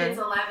 Ocean's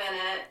 11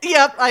 it.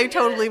 Yep, I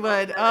totally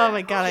would. Oh,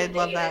 my God, I'd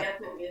love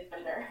that.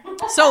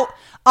 So...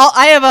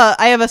 I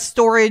have a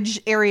storage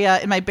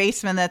area in my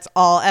basement that's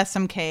all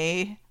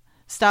SMK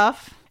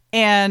stuff,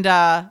 and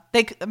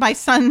my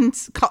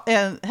sons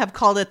have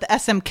called it the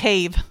SM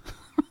Cave,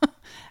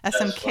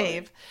 SM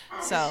Cave.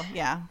 So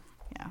yeah,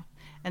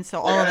 and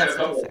so all of that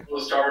stuff there.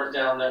 Stars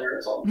down there.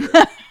 It's all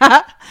good.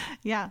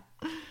 Yeah.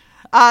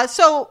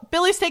 So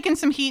Billy's taking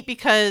some heat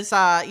because,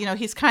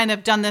 he's kind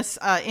of done this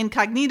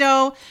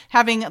incognito,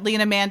 having Lee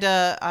and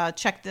Amanda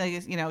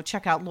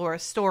check out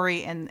Laura's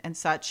story and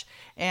such.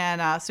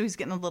 And so he's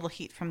getting a little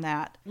heat from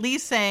that.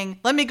 Lee's saying,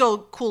 let me go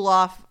cool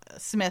off,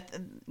 Smith.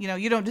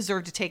 You don't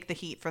deserve to take the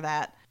heat for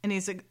that. And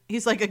he's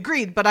like,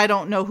 agreed, but I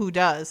don't know who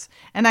does.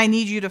 And I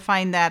need you to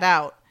find that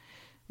out.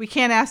 We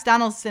can't ask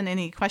Donaldson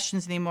any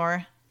questions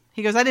anymore.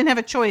 He goes, I didn't have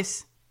a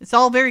choice. It's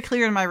all very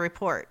clear in my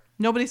report.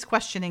 Nobody's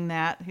questioning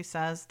that, he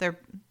says. There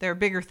are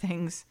bigger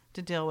things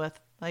to deal with.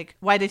 Like,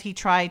 why did he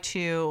try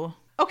to...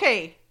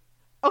 Okay,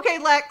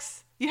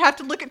 Lex, you have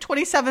to look at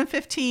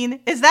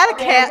 2715. Is that a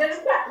cat?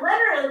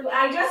 Literally,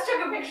 I just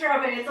took a picture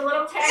of it. It's a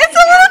little taxi cab. It's a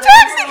little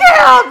taxi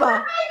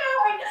cab!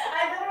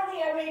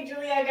 I made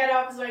Julia get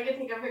up so I could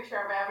take a picture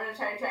of it. I'm going to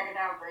try and track it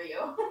down for you.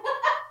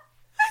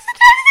 There's a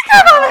taxi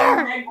cab on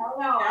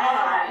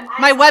there!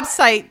 My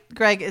website,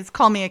 Greg, is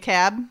Call Me a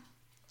Cab.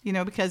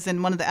 Because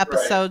in one of the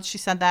episodes she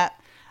said that.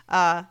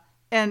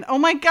 And oh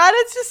my God,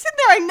 it's just sitting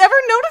there. I never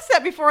noticed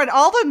that before in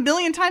all the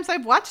million times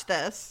I've watched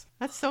this.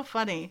 That's so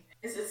funny.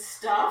 Is it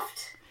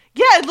stuffed?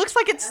 Yeah, it looks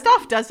like it's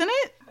stuffed, doesn't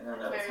it? I don't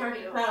know. It's hard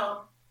to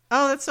tell.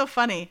 Oh, that's so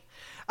funny.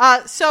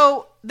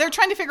 So they're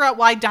trying to figure out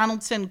why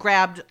Donaldson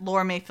grabbed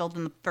Laura Mayfield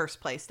in the first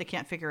place. They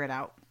can't figure it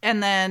out.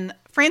 And then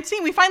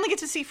Francine, we finally get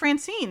to see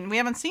Francine. We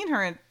haven't seen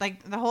her in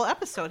the whole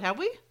episode, have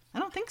we? I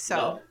don't think so.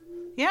 No.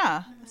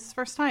 Yeah, this is the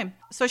first time.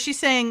 So she's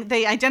saying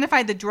they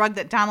identified the drug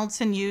that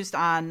Donaldson used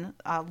on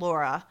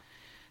Laura,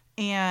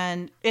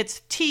 and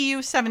it's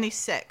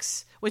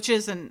TU-76, which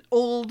is an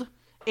old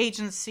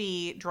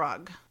agency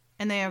drug.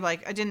 And they're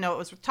like, I didn't know it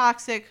was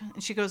toxic.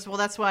 And she goes, well,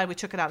 that's why we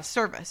took it out of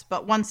service.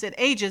 But once it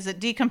ages, it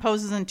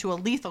decomposes into a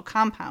lethal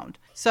compound.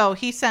 So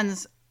he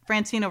sends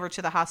Francine over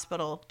to the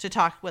hospital to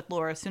talk with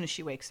Laura as soon as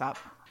she wakes up.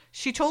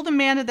 She told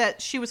Amanda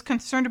that she was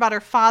concerned about her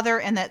father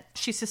and that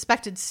she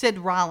suspected Sid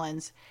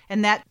Rollins,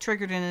 and that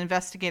triggered an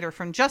investigator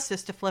from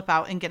Justice to flip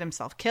out and get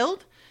himself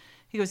killed.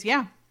 He goes,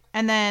 yeah.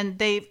 And then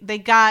they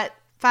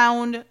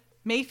found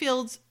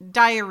Mayfield's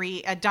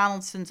diary at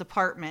Donaldson's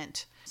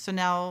apartment. So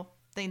now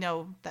they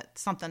know that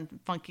something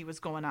funky was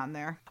going on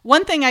there.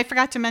 One thing I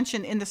forgot to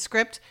mention in the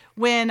script,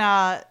 when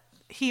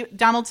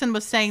Donaldson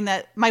was saying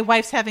that my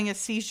wife's having a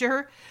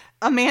seizure,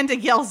 Amanda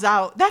yells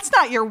out, "That's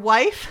not your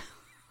wife."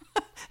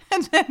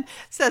 And then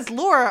says,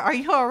 "Laura, are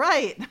you all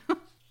right?"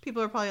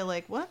 People are probably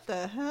like, what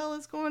the hell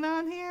is going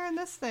on here in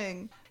this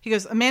thing? He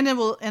goes,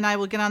 "Amanda and I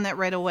will get on that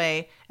right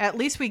away. At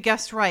least we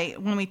guessed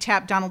right when we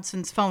tapped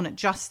Donaldson's phone at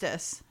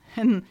Justice."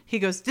 And he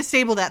goes,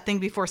 "Disable that thing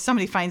before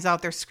somebody finds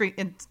out they're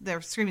screaming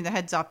their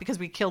heads off because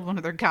we killed one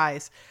of their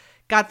guys.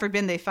 God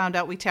forbid they found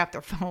out we tapped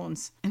their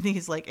phones." And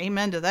he's like,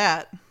 "Amen to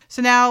that."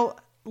 So now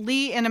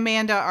Lee and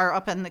Amanda are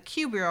up in the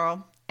Q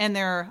Bureau, and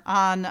they're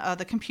on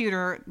the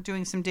computer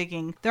doing some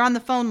digging. They're on the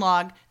phone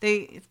log.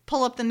 They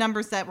pull up the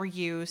numbers that were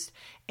used,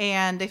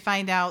 and they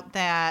find out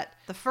that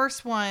the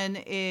first one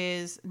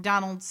is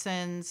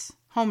Donaldson's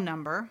home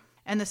number,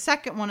 and the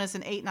second one is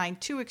an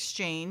 892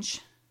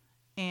 exchange.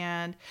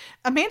 And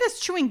Amanda's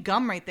chewing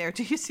gum right there.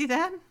 Do you see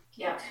that?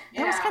 Yeah.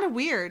 That was kind of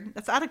weird.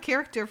 That's out of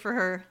character for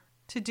her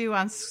to do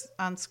on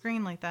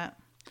screen like that.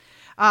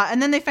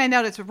 And then they find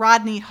out it's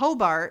Rodney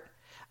Hobart.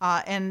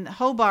 And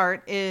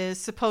Hobart is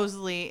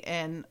supposedly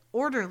an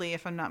orderly,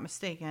 if I'm not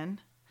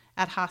mistaken,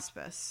 at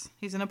hospice.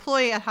 He's an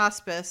employee at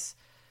hospice.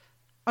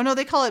 Oh, no,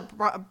 they call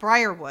it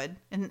Briarwood,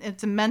 and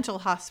it's a mental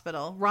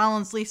hospital.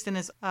 Rollins leased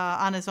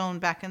on his own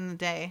back in the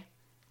day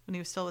when he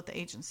was still with the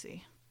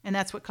agency. And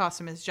that's what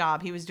cost him his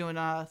job. He was doing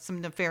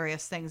some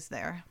nefarious things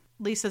there.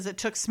 Lee says it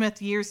took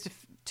Smith years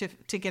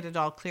to get it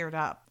all cleared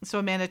up. So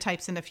Amanda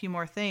types in a few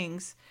more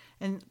things.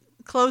 And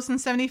closed in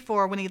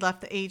 1974 when he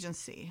left the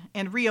agency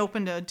and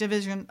reopened a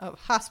division of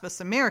Hospice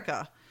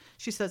America.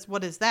 She says,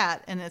 "What is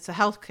that?" And it's a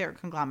healthcare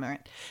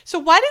conglomerate. So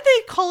why did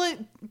they call it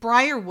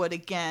Briarwood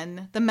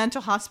again, the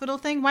mental hospital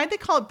thing? Why did they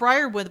call it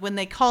Briarwood when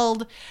they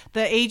called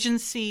the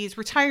agency's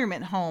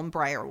retirement home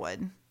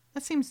Briarwood?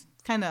 That seems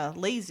kind of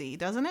lazy,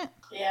 doesn't it?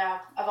 Yeah,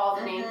 of all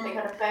the names they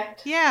could have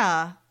picked.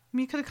 Yeah. I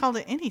mean, you could have called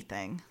it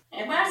anything.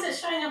 And why is it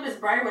showing up as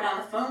Briarwood on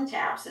the phone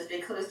taps if they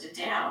closed it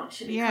down? It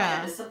should be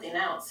pointed to something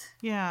else.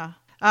 Yeah.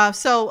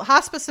 So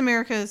Hospice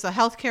America is a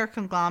healthcare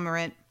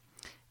conglomerate,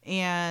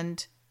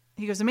 and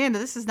he goes, "Amanda,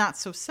 this is not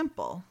so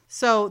simple."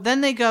 So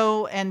then they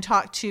go and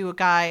talk to a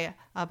guy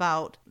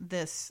about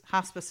this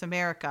Hospice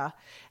America,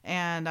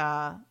 and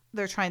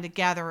they're trying to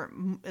gather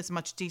as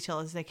much detail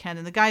as they can.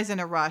 And the guy's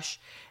in a rush,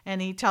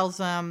 and he tells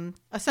them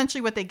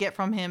essentially what they get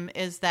from him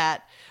is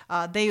that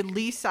they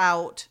lease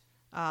out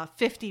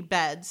 50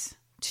 beds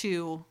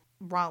to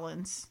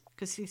Rollins,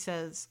 because he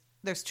says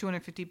there's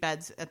 250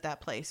 beds at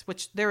that place,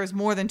 which there is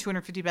more than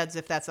 250 beds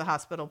if that's a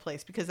hospital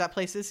place, because that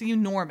place is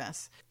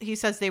enormous. He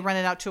says they rent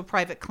it out to a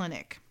private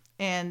clinic,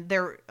 and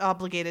they're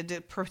obligated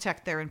to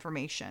protect their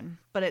information.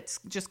 But it's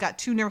just got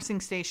 2 nursing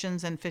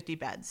stations and 50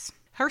 beds.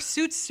 Her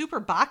suit's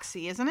super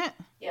boxy, isn't it?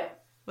 Yeah.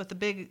 With the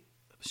big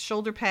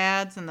shoulder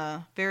pads and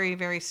the very,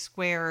 very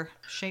square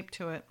shape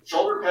to it.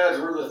 Shoulder pads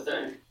were the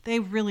thing. They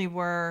really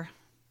were.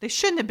 They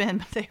shouldn't have been,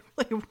 but they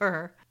really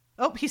were.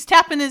 Oh, he's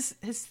tapping the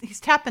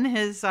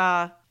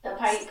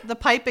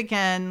pipe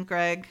again,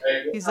 Greg.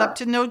 He's up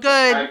to no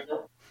good.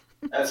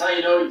 That's how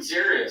you know he's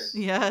serious.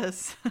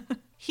 Yes.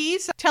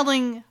 He's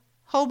telling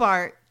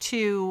Hobart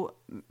to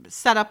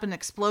set up an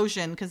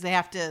explosion because they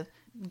have to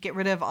get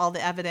rid of all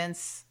the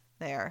evidence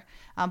there.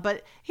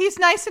 But he's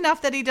nice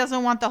enough that he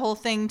doesn't want the whole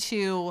thing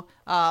to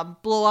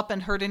blow up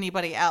and hurt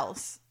anybody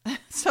else.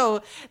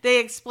 So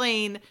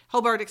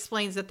Hobart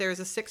explains that there's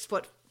a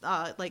 6-foot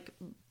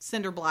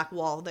cinder block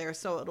wall there,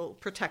 so it'll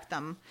protect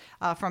them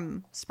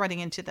from spreading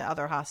into the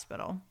other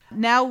hospital.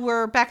 Now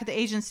we're back at the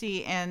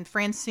agency, and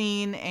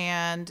Francine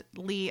and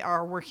Lee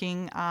are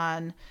working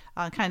on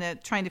kind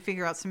of trying to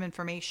figure out some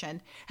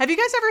information. Have you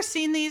guys ever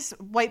seen these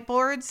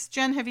whiteboards,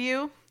 Jen? Have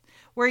you?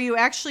 Where you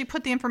actually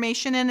put the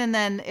information in and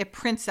then it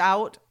prints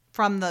out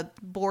from the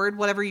board,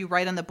 whatever you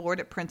write on the board,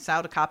 it prints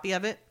out a copy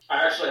of it.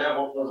 I actually have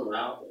one of those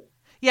around.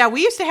 Yeah,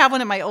 we used to have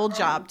one at my old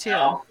job too.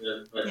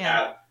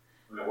 Yeah.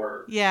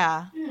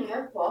 Yeah.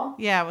 That's cool.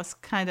 Yeah, it was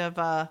kind of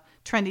a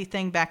trendy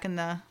thing back in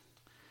the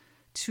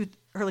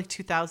early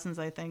 2000s,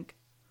 I think.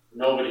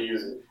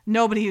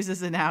 Nobody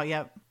uses it now,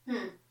 yep.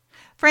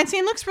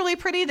 Francine looks really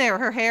pretty there.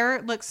 Her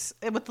hair looks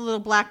with the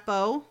little black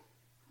bow.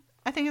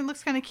 I think it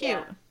looks kind of cute.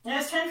 Yeah. I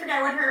was trying to figure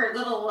out what her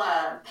little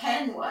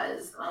pen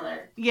was on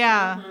there.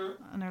 Yeah,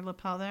 on her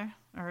lapel there.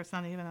 Or it's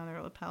not even on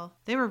her lapel.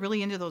 They were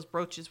really into those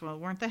brooches,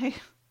 weren't they?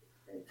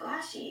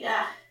 Flashy,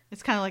 yeah.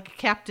 It's kind of like a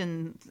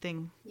captain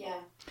thing. Yeah.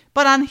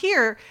 But on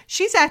here,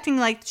 she's acting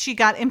like she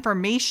got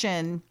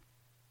information,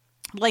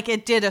 like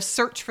it did a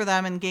search for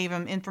them and gave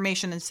them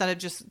information instead of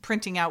just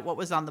printing out what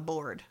was on the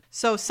board.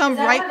 So Is that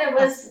what it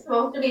was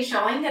supposed to be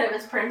showing, that it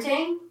was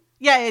printing?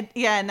 Yeah,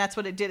 and that's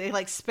what it did.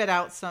 It spit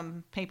out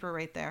some paper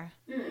right there.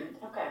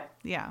 Okay.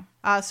 Yeah.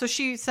 So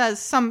she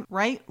says some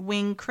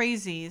right-wing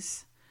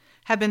crazies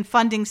have been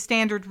funding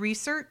standard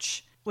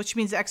research, which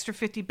means extra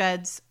 50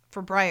 beds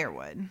for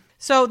Briarwood.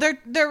 So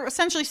they're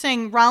essentially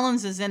saying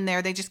Rollins is in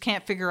there. They just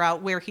can't figure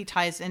out where he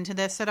ties into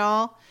this at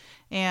all.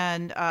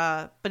 And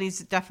but he's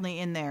definitely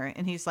in there.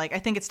 And he's like, I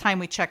think it's time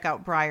we check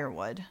out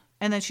Briarwood.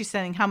 And then she's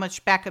saying, how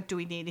much backup do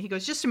we need? And he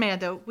goes, just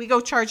Amanda. We go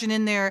charging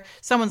in there.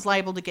 Someone's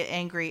liable to get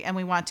angry, and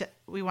we want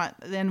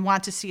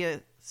to see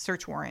a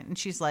search warrant. And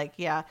she's like,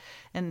 yeah.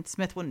 And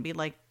Smith wouldn't be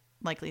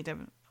likely to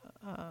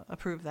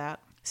approve that.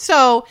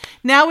 So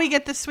now we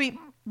get the sweet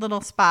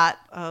little spot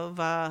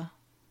of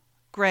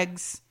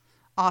Greg's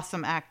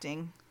awesome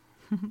acting.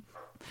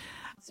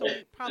 So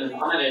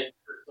probably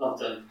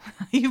something.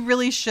 You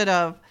really should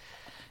have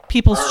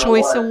People's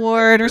Choice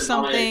Award or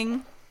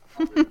something.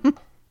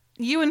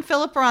 You and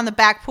Philip are on the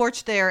back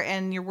porch there,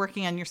 and you're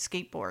working on your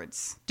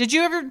skateboards. Did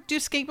you ever do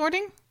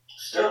skateboarding?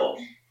 Still.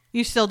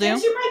 You still do?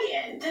 Didn't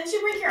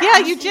you break your Yeah,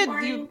 arm you did.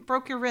 skateboarding? You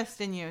broke your wrist,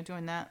 didn't you,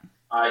 doing that?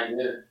 I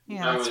did.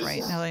 Yeah, that's right.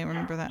 Now that I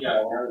remember that.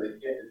 Yeah, when I was a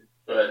kid.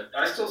 But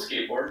I still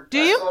skateboard. Do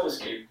you? I still have a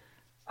skate.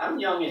 I'm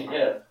young and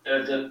hip.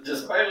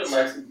 Despite what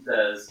Lexi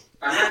says,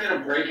 I'm not going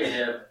to break a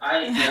hip. I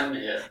am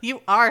hip.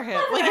 You are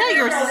hip. Well, yeah,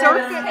 you're a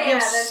surfer. You're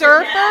a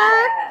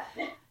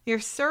surfer. You're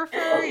a surfer.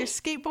 You're a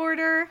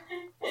skateboarder.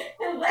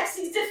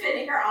 Lexi's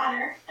defending her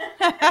honor.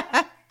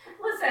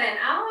 Listen,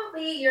 I'll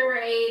be your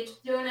age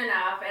soon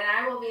enough, and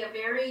I will be a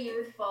very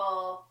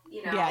youthful,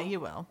 Yeah, you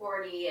will.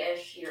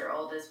 40-ish year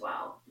old as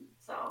well.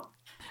 So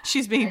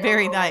she's being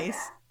very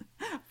nice.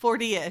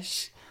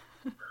 40-ish.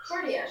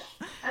 40-ish.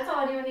 That's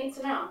all anyone needs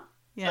to know.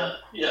 Yeah.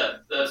 Yeah,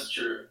 that's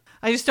true.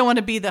 I just don't want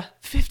to be the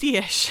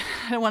 50-ish.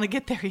 I don't want to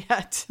get there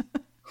yet.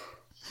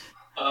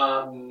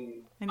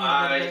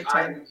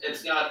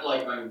 It's not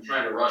like I'm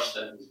trying to rush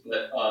things,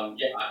 but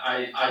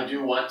I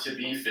do want to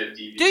be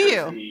 50. Do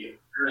you? The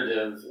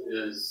alternative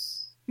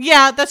is...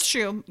 Yeah, that's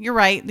true. You're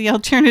right. The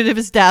alternative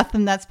is death,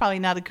 and that's probably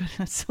not a good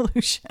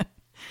solution.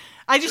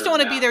 I just don't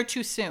want to be there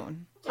too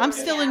soon. I'm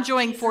still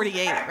enjoying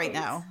 48 right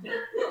now.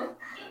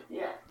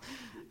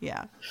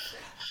 Yeah.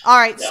 All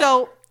right,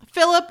 so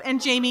Philip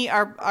and Jamie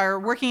are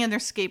working on their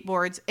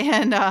skateboards,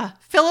 and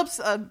Philip's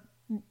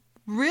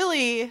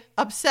really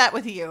upset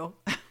with you.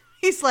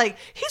 He's like,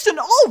 he's an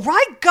all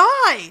right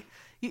guy.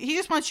 He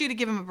just wants you to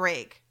give him a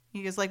break.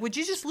 He goes like, would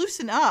you just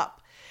loosen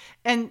up?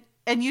 And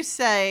you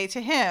say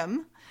to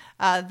him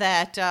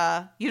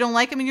that you don't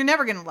like him and you're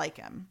never going to like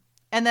him.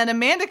 And then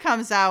Amanda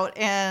comes out,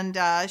 and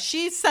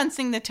she's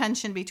sensing the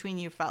tension between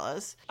you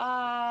fellas.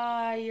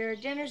 Your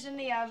dinner's in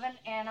the oven,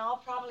 and I'll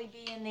probably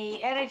be in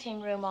the editing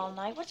room all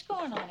night. What's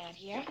going on out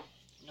here?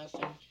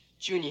 Nothing.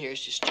 Junior here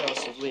is just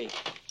jealous of Lee.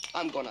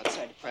 I'm going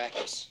outside to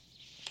practice.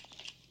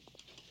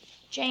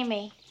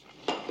 Jamie,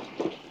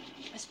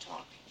 let's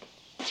talk.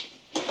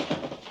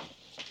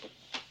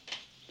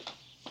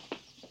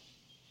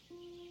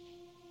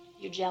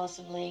 You're jealous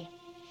of Lee?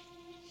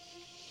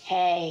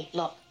 Hey,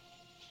 look.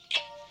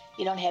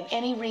 You don't have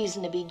any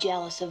reason to be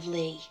jealous of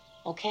Lee,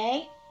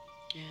 okay?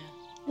 Yeah.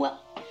 Well,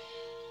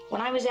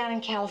 when I was out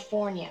in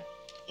California,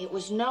 it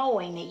was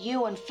knowing that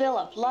you and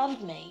Philip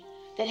loved me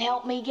that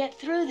helped me get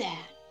through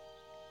that.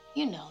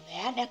 You know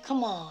that. Now,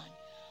 come on.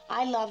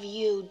 I love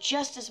you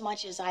just as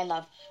much as I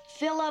love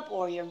Philip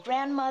or your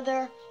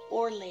grandmother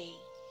or Lee.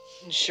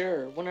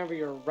 Sure, whenever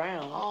you're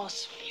around. Oh,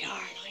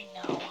 sweetheart,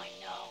 I know.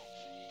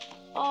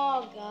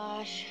 Oh,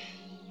 gosh.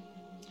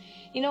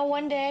 You know,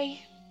 one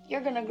day,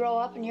 you're gonna grow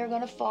up and you're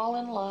gonna fall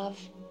in love.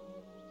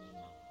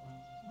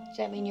 Does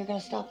that mean you're gonna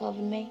stop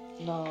loving me?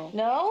 No.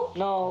 No?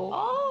 No.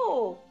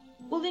 Oh,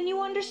 well then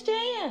you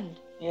understand.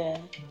 Yeah.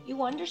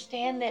 You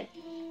understand that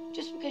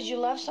just because you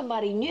love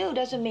somebody new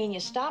doesn't mean you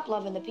stop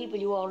loving the people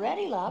you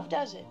already love,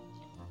 does it?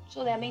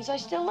 So that means I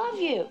still love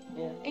you.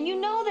 Yeah. And you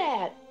know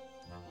that.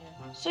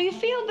 Yeah. So you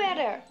feel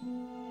better.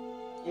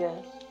 Yeah.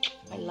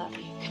 I love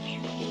you. Come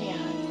here, give me a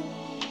hug.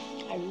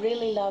 I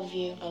really love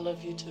you. I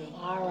love you too.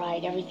 All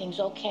right, everything's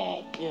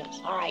okay.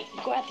 Yes. All right,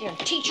 go out there and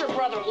teach your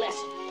brother a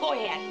lesson. Go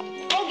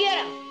ahead. Go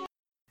get him.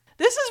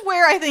 This is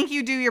where I think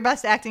you do your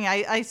best acting.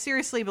 I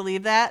seriously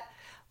believe that.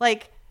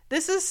 Like,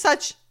 this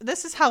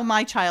is how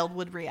my child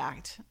would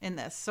react in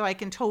this. So I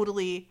can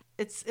totally,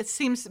 it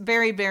seems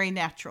very, very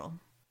natural.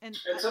 And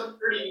it's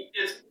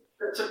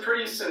a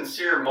pretty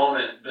sincere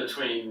moment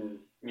between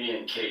me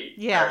and Kate.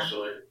 Yeah.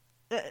 Actually.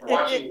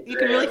 You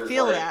can really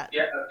feel that.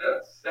 Yeah,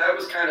 that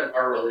was kind of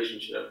our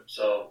relationship.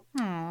 So.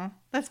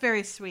 That's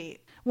very sweet.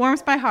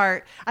 Warms my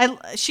heart.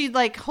 She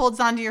like holds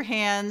onto your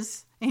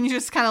hands, and you're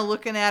just kind of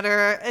looking at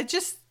her. It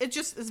just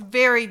is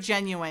very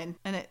genuine,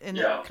 and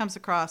it comes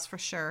across for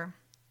sure.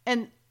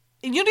 And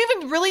you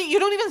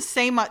don't even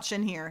say much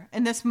in here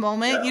in this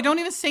moment. Yeah. You don't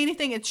even say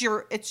anything.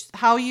 It's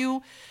how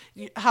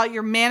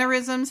your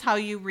mannerisms, how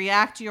you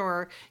react,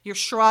 your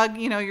shrug,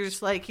 you're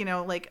just like,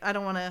 I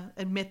don't want to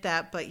admit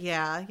that, but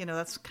yeah,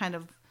 that's kind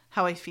of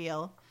how I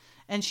feel.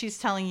 And she's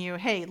telling you,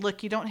 hey,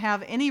 look, you don't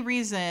have any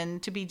reason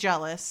to be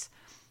jealous.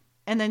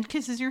 And then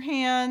kisses your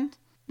hand.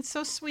 It's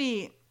so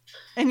sweet.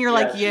 And you're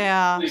like,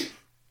 yeah.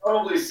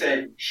 Probably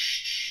say,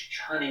 shh,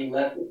 honey,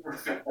 let the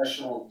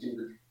professional do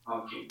the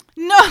talking.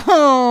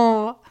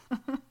 No.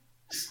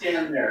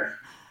 Stand there.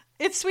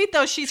 It's sweet,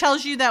 though. She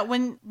tells you that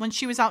when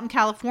she was out in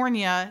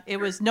California, it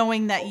was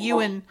knowing that you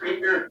and... 3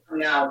 years from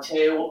now,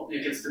 Taya will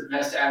think it's the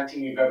best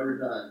acting you've ever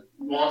done.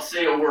 You won't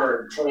say a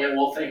word. Taya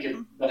will think it's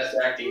the best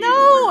acting you've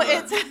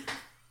ever done.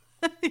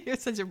 You're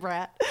such a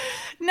brat.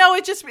 No,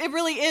 it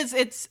really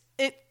is.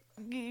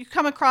 You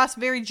come across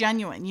very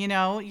genuine, you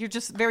know, you're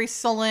just very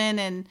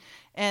sullen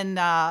and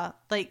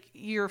like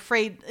you're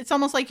afraid. It's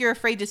almost like you're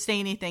afraid to say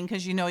anything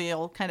because you know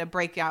you'll kind of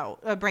break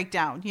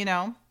down, you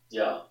know?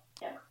 Yeah.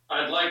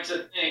 I'd like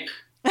to think.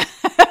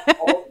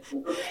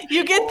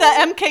 You get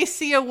the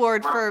MKC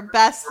award for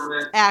best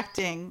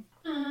acting.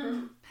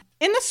 Mm-hmm.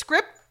 In the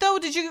script, though,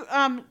 did you,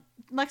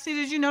 Lexi,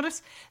 did you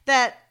notice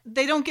that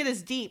they don't get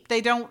as deep?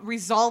 They don't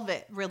resolve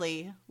it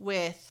really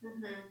with,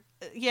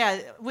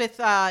 with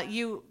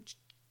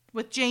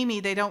Jamie.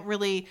 They don't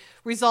really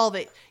resolve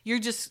it.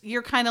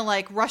 You're kind of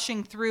like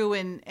rushing through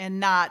and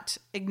not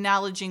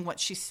acknowledging what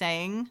she's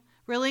saying,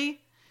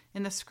 really,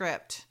 in the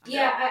script.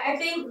 Yeah, I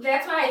think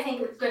that's why I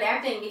think it's good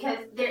acting, because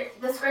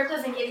the script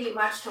doesn't give you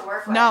much to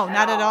work with. No,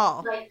 not at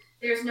all. Like,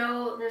 there's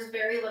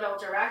very little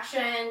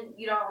direction.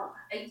 You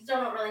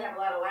still don't really have a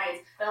lot of lines,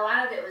 but a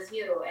lot of it was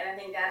you, and I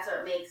think that's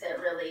what makes it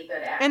really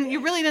good acting. And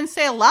you really didn't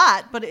say a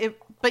lot,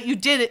 but you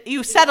did it.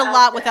 You said a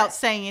lot without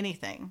saying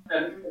anything.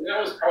 And that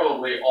was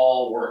probably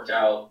all worked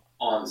out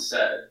on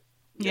set.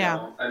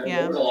 Yeah.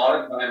 There was a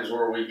lot of times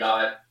where we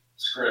got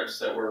scripts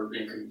that were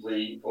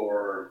incomplete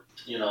or,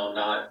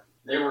 not,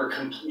 they were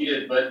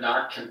completed but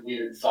not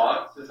completed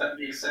thoughts, if that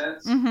makes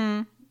sense.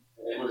 Mm-hmm.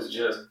 It was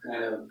just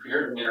kind of,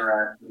 here's an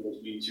interaction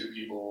between two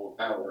people,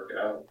 kind of work it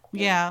out.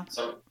 Yeah.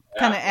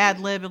 Kind of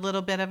ad-lib a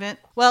little bit of it.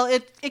 Well,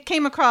 it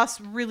came across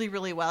really,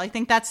 really well. I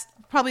think that's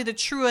probably the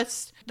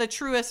truest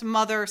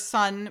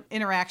mother-son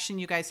interaction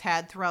you guys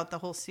had throughout the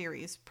whole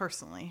series,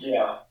 personally.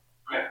 Yeah.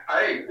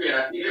 I agree.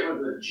 I think it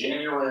was a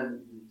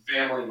genuine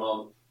family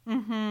moment.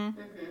 Mm-hmm.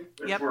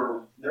 Mm-hmm. Yep.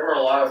 There were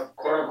a lot of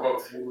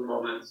quote-unquote family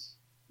moments,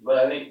 but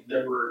I think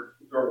there were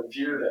a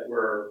few that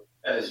were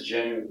as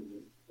genuine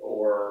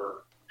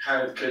or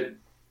kind of could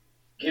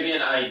give you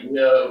an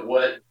idea of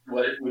what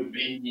it would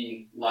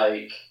be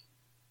like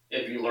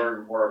if you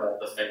learned more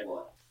about the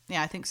family.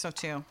 Yeah, I think so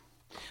too.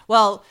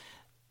 Well,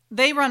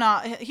 they run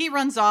off. He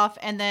runs off,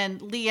 and then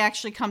Lee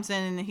actually comes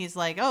in, and he's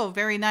like, "Oh,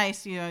 very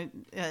nice."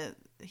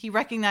 He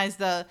recognized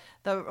the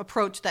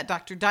approach that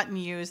Dr. Dutton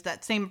used,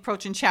 that same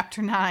approach in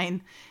Chapter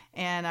 9,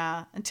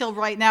 and until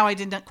right now, I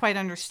didn't quite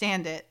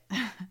understand it.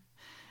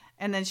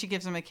 And then she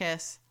gives him a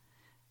kiss.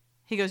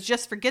 He goes,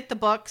 "Just forget the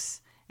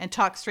books and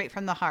talk straight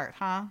from the heart,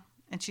 huh?"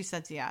 And she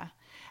says, "Yeah."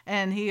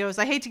 And he goes,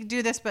 "I hate to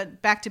do this,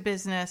 but back to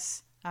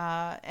business.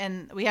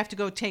 And we have to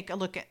go take a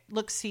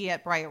look-see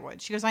at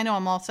Briarwood." She goes, "I know,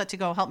 I'm all set to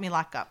go. Help me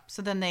lock up."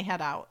 So then they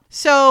head out.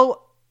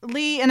 So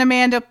Lee and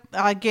Amanda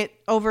get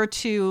over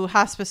to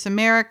Hospice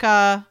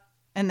America,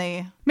 and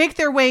they make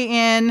their way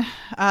in.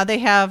 They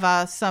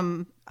have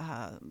some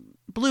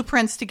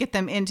blueprints to get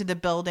them into the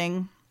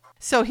building.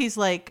 So he's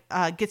like,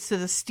 gets to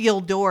the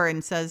steel door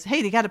and says,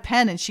 "Hey, they got a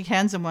pen?" And she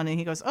hands him one, and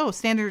he goes, "Oh,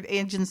 standard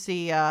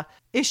agency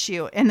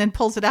issue," and then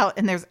pulls it out,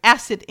 and there's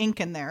acid ink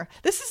in there.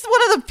 This is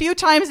one of the few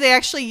times they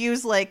actually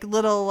use like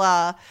little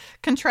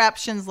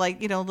contraptions,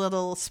 like,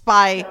 little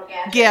spy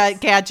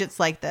gadgets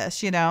like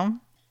this,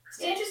 It's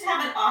dangerous to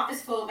have an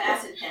office full of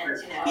acid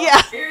pens, Yeah.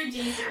 It's very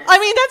dangerous. I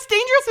mean, that's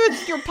dangerous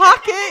with your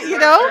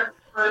pocket,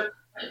 But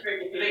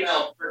anything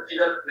else, she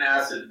does an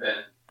acid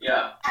pen.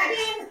 Yeah. I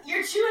mean,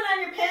 you're chewing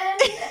on your pen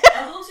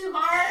a little too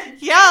hard.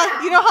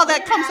 Yeah, you know how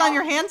that comes on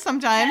your hand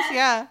sometimes.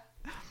 Yeah.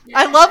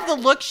 I love the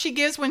look she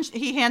gives when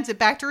he hands it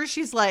back to her.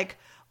 She's like,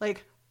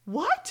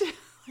 what?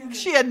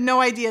 She had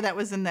no idea that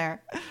was in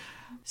there.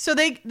 So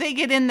they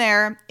get in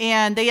there,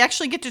 and they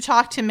actually get to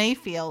talk to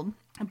Mayfield,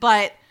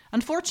 but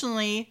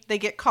unfortunately they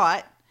get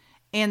caught.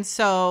 And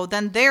so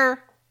then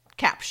they're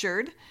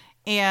captured,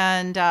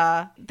 and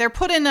they're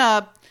put in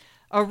a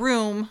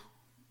room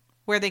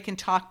where they can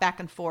talk back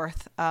and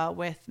forth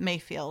with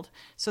Mayfield.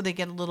 So they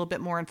get a little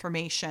bit more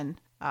information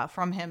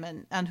from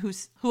him and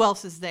who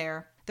else is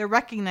there. They're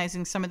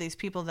recognizing some of these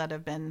people that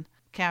have been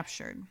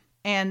captured,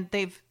 and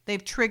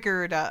they've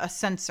triggered a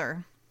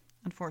sensor,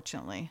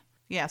 unfortunately.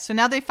 Yeah. So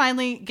now they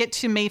finally get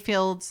to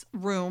Mayfield's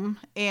room,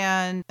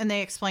 and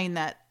they explain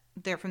that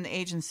they're from the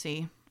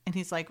agency, and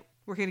he's like,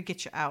 "We're here to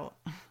get you out."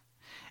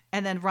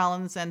 And then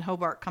Rollins and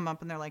Hobart come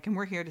up, and they're like, "And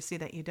we're here to see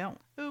that you don't."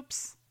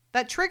 Oops.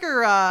 That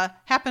trigger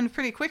happened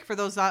pretty quick for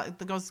those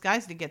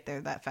guys to get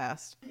there that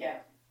fast. Yeah,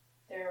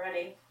 they're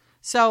ready.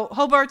 So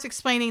Hobart's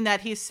explaining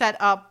that he's set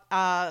up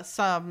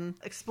some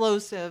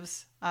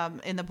explosives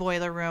in the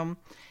boiler room,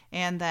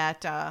 and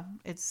that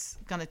it's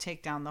going to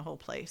take down the whole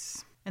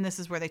place. And this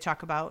is where they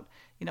talk about,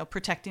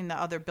 protecting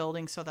the other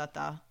buildings so that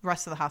the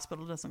rest of the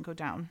hospital doesn't go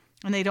down.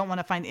 And they don't want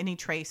to find any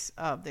trace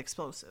of the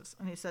explosives.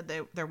 And he said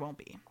there won't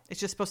be.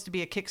 It's just supposed to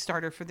be a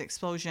Kickstarter for the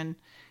explosion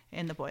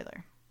in the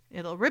boiler.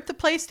 It'll rip the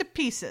place to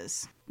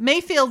pieces.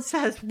 Mayfield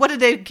says, "What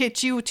did they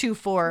get you two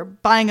for?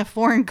 Buying a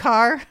foreign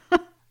car?"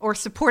 Or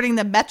supporting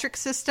the metric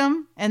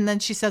system? And then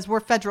she says,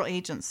 "We're federal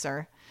agents,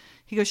 sir."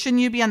 He goes,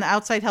 "Shouldn't you be on the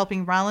outside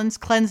helping Rollins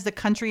cleanse the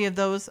country of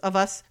those of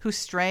us who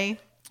stray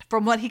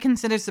from what he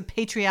considers the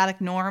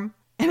patriotic norm?"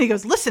 And he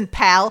goes, "Listen,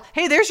 pal."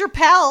 Hey, there's your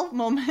pal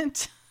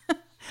moment.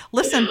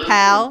 Listen,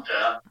 pal.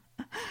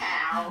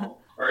 Pal.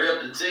 Hurry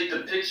up and take the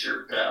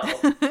picture, pal.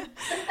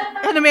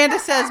 And Amanda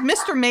says,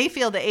 Mr.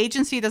 Mayfield, the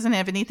agency doesn't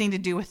have anything to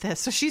do with this.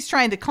 So she's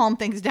trying to calm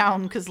things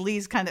down because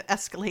Lee's kind of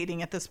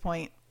escalating at this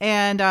point.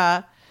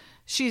 And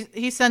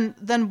he said,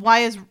 then why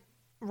is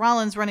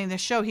Rollins running this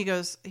show? He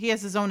goes, he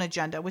has his own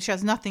agenda, which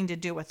has nothing to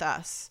do with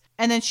us.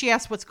 And then she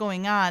asked what's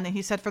going on. And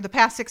he said, for the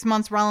past 6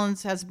 months,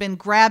 Rollins has been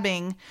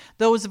grabbing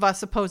those of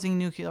us opposing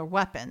nuclear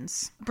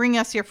weapons, bringing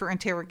us here for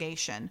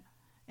interrogation.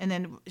 And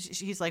then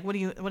he's like, what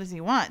does he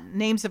want?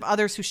 Names of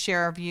others who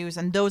share our views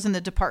and those in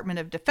the Department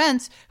of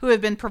Defense who have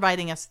been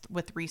providing us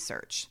with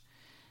research.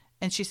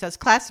 And she says,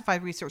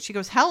 classified research. She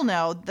goes, hell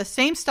no. The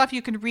same stuff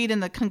you can read in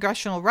the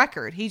congressional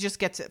record. He just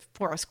gets it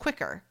for us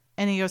quicker.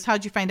 And he goes,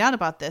 how'd you find out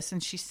about this?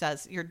 And she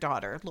says, your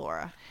daughter,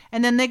 Laura.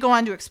 And then they go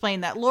on to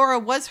explain that Laura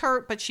was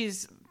hurt, but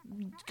she's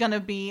going to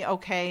be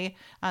okay,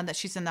 that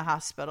she's in the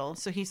hospital.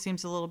 So he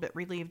seems a little bit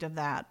relieved of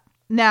that.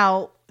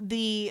 Now,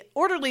 the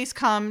orderlies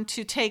come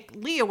to take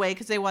Lee away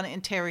because they want to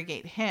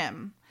interrogate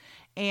him.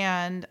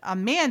 And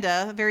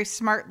Amanda, very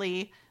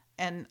smartly,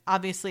 and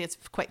obviously it's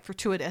quite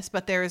fortuitous,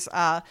 but there's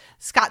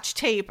Scotch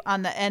tape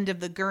on the end of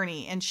the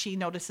gurney, and she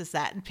notices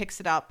that and picks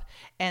it up.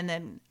 And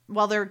then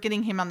while they're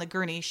getting him on the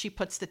gurney, she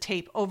puts the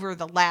tape over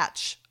the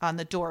latch on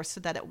the door so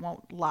that it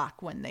won't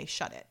lock when they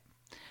shut it.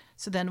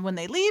 So then when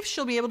they leave,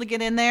 she'll be able to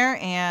get in there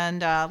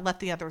and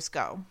let the others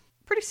go.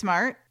 Pretty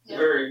smart.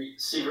 Very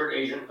secret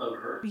agent of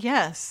her.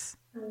 Yes.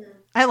 Mm-hmm.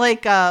 I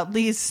like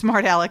Lee's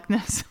smart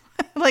aleckness.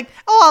 Like,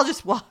 oh, I'll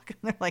just walk. And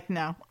they're like,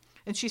 no.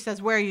 And she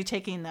says, where are you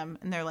taking them?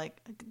 And they're like,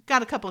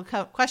 got a couple of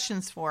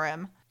questions for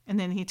him. And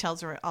then he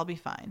tells her, I'll be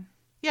fine.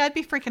 Yeah, I'd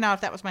be freaking out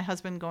if that was my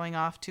husband going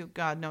off to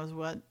God knows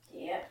what.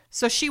 Yeah.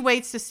 So she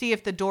waits to see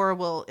if the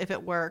door if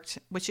it worked,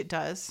 which it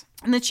does.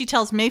 And then she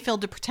tells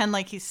Mayfield to pretend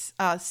like he's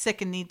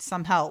sick and needs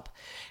some help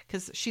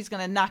because she's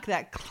going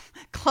to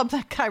club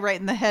that guy right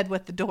in the head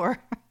with the door.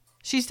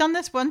 She's done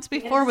this once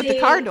before with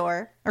the car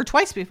door, or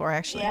twice before,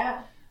 actually.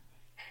 Yeah.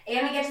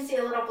 And we get to see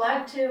a little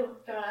blood, too.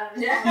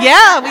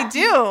 Yeah, we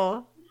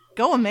do.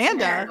 Go,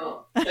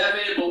 Amanda.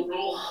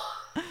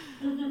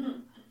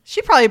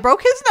 She probably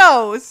broke his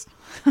nose.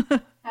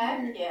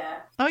 Yeah.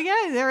 Oh,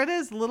 yeah, there it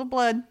is, a little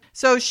blood.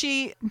 So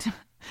she,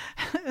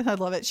 I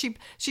love it.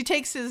 She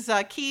takes his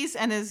keys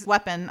and his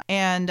weapon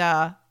and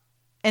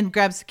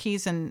grabs the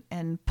keys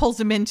and pulls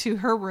them into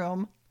her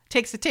room,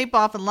 takes the tape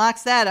off and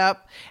locks that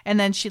up, and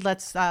then she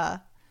lets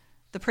other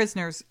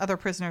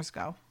prisoners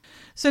go.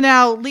 So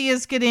now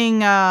Leah's getting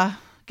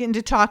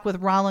to talk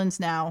with Rollins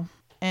now,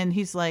 and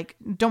he's like,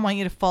 don't want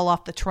you to fall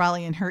off the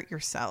trolley and hurt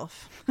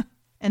yourself.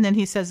 And then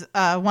he says,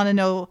 I want to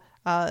know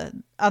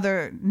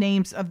other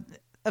names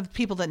of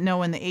people that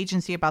know in the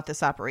agency about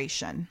this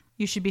operation.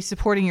 You should be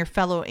supporting your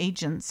fellow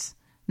agents,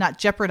 not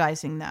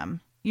jeopardizing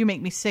them. You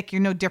make me sick.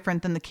 You're no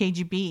different than the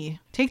KGB.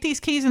 Take these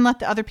keys and let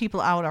the other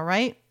people out, all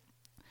right?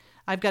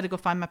 I've got to go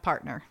find my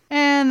partner.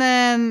 And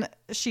then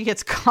she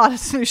gets caught as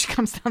soon as she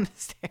comes down the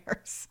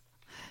stairs.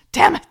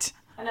 Damn it.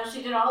 I know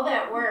she did all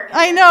that work.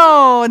 I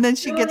know. And then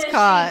she gets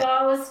caught. She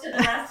goes to the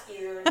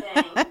rescue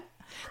thing.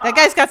 That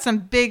guy's got some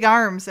big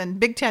arms and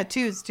big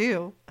tattoos,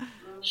 too.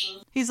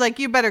 Mm-hmm. He's like,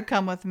 you better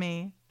come with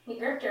me. He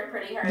gripped her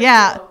pretty hard.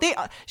 Yeah.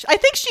 I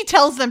think she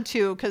tells them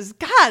to, because,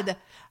 God,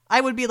 I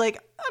would be like,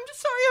 I'm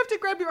just sorry I have to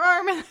grab your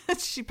arm. And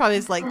she probably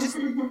is like, just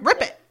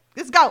rip it.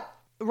 Let's go.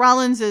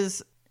 Rollins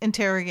is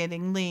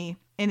interrogating Lee,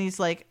 and he's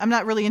like, I'm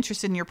not really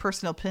interested in your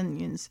personal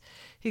opinions.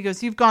 He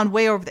goes, you've gone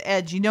way over the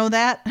edge. You know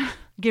that?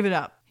 Give it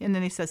up. And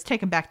then he says,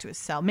 take him back to his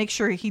cell. Make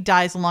sure he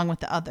dies along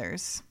with the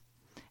others.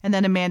 And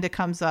then Amanda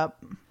comes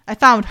up. I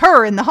found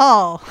her in the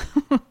hall.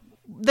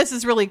 This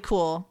is really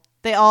cool.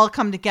 They all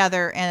come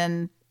together,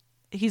 and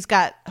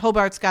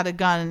Hobart's got a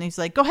gun, and he's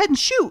like, go ahead and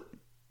shoot.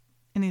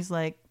 And he's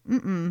like,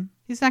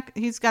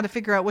 he's got to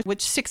figure out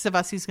which 6 of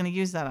us he's going to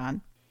use that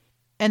on.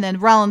 And then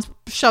Rollins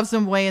shoves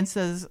him away and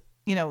says,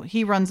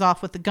 he runs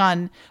off with the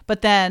gun.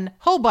 But then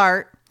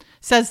Hobart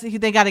says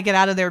they got to get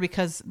out of there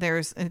because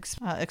there's an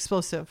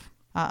explosive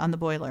on the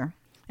boiler.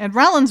 And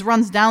Rollins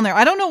runs down there.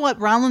 I don't know what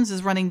Rollins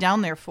is running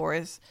down there for.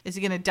 Is he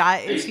going to die?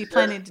 Is he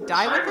planning to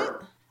die with it?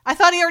 I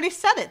thought he already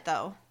said it,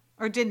 though.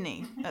 Or didn't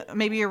he?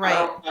 Maybe you're right.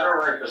 I don't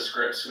write the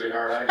script,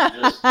 sweetheart. I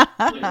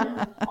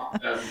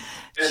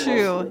just...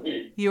 True.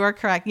 You are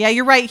correct. Yeah,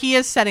 you're right. He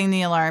is setting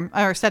the alarm.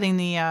 Or setting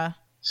the...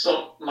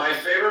 So my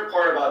favorite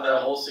part about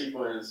that whole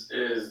sequence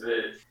is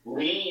that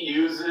Lee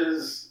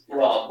uses...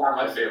 Well, not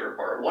my favorite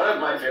part. One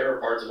of my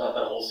favorite parts about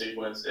that whole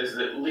sequence is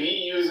that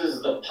Lee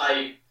uses the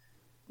pipe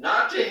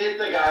not to hit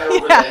the guy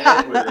over the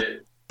head with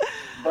it,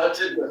 but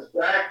to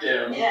distract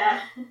him.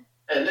 Yeah.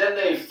 And then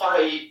they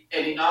fight,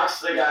 and he knocks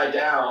the guy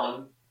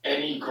down,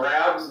 and he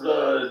grabs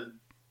the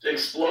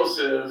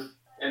explosive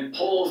and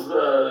pulls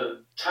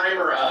the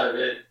timer out of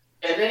it.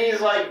 And then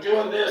he's like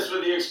doing this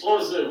with the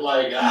explosive,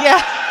 like,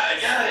 I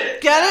got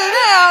it. Get it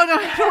out.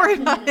 Don't have to worry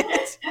about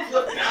it.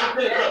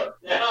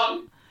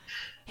 Down.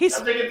 I'm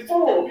thinking,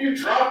 fool, you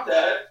dropped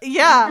that.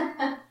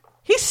 Yeah.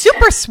 He's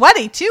super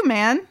sweaty, too,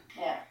 man.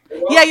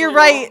 Yeah, you're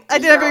right. I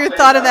never even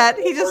thought of that.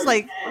 He just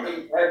like...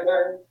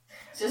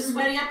 It's a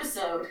sweaty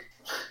episode.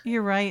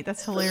 You're right.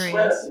 That's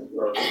hilarious.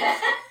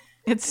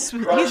 He's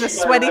a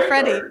sweaty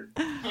Freddy.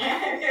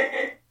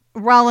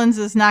 Rollins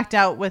is knocked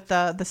out with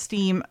the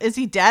steam. Is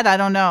he dead? I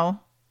don't know.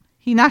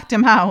 He knocked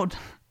him out,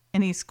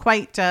 and he's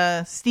quite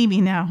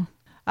steamy now.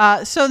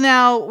 So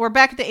now we're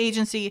back at the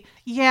agency.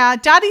 Yeah,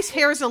 Dottie's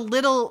hair is a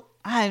little...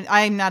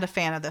 I'm not a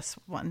fan of this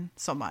one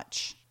so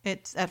much.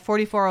 It's at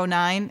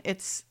 4409.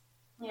 It's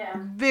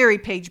very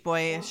page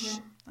boyish.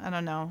 Mm-hmm. I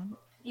don't know.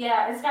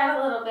 Yeah, it's got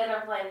a little bit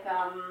of like,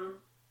 I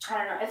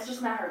don't know. It's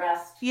just not her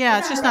best. Yeah,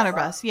 it's just not her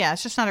best. Yeah,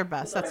 it's just not her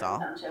best. That's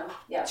all.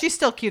 Yeah. She's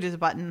still cute as a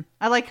button.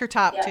 I like her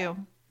top too.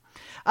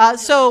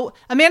 So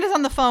Amanda's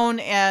on the phone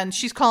and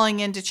she's calling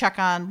in to check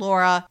on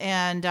Laura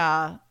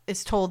and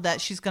is told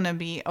that she's going to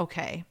be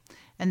okay.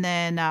 And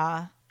then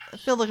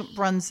Philip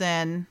runs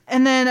in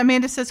and then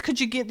Amanda says, could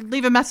you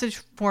leave a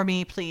message for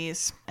me,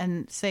 please?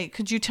 And say,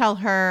 could you tell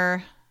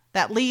her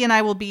that Lee and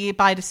I will be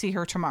by to see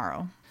her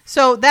tomorrow?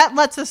 So that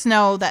lets us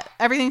know that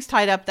everything's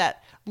tied up,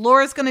 that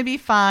Laura's going to be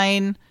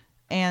fine,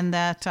 and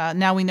that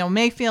now we know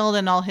Mayfield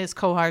and all his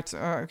cohorts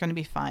are going to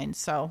be fine.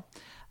 So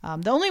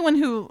the only one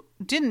who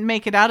didn't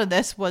make it out of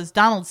this was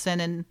Donaldson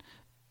and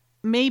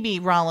maybe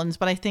Rollins,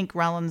 but I think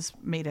Rollins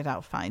made it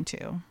out fine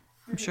too.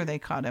 I'm sure they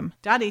caught him.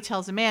 Dottie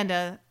tells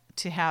Amanda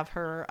to have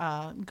her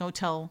go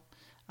tell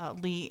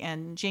Lee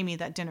and Jamie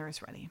that dinner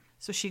is ready.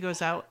 So she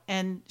goes out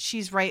and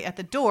she's right at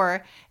the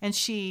door and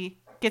she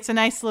gets a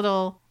nice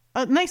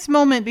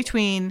moment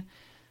between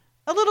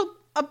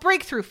a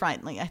breakthrough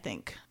finally, I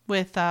think,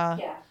 with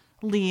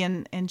Lee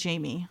and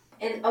Jamie.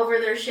 And over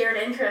their shared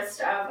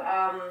interest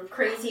of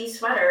crazy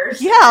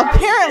sweaters. Yeah,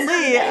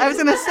 apparently. I was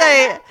gonna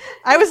say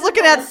I was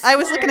looking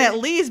at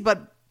Lee's,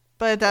 but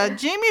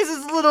Jamie's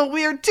is a little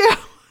weird too.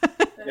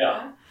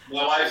 Yeah.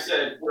 My wife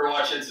said, we're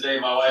watching today,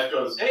 my wife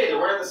goes, hey, they're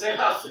wearing the same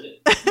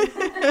outfit.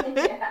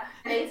 Yeah,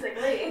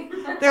 basically.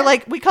 They're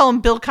like, we call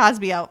them Bill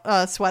Cosby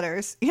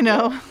sweaters, you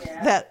know?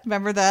 Yeah.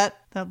 Remember that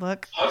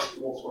look?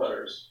 Huxtable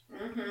sweaters.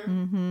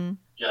 Mm-hmm.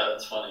 Yeah,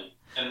 that's funny.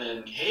 And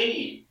then,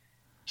 hey,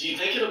 do you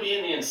think it'll be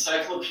in the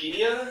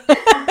encyclopedia?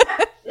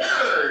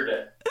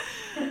 Nerd!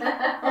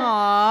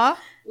 Aww.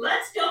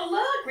 Let's go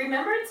look.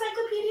 Remember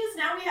encyclopedias?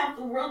 Now we have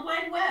the World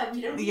Wide Web.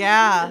 You don't need to use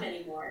them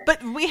anymore.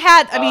 But we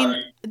had,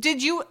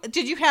 did you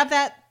have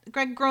that,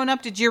 Greg, growing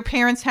up? Did your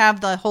parents have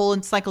the whole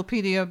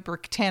Encyclopedia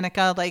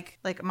Britannica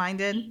like mine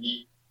did?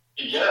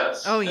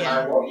 Yes. Oh,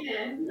 yeah.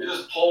 You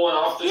just pull one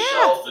off the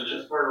shelf and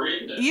just start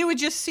reading it. You would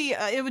just see,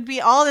 it would be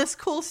all this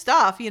cool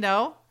stuff, you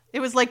know? It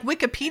was like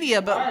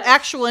Wikipedia, but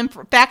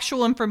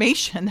factual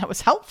information that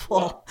was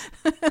helpful.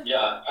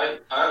 Yeah,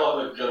 I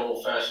love a good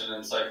old-fashioned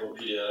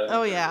encyclopedia.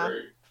 Oh, yeah,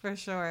 for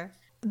sure.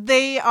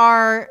 They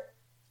are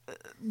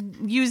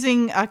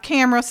using a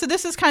camera. So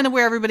this is kind of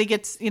where everybody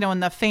gets, in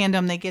the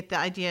fandom, they get the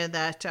idea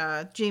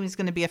that Jamie's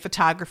going to be a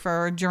photographer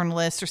or a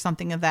journalist or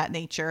something of that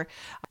nature.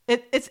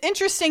 It's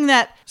interesting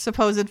that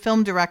supposed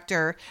film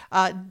director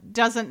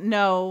doesn't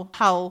know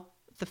how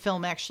the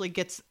film actually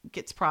gets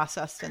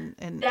processed and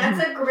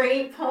that's a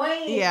great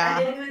point. Yeah,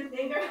 I didn't even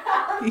think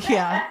about that.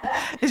 Yeah,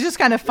 it's just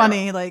kind of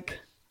funny, like.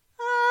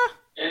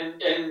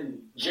 And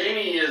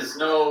Jamie is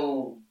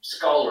no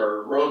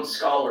Rhodes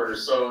Scholar,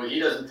 so he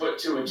doesn't put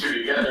two and two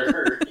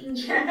together. You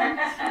should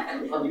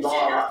know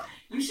that.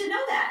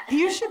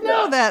 You should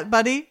know that,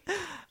 buddy.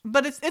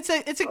 But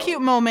it's a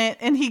cute moment,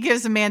 and he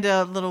gives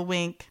Amanda a little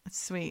wink. It's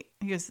sweet.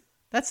 He goes,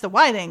 "That's the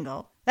wide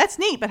angle. That's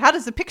neat, but how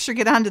does the picture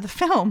get onto the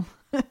film?"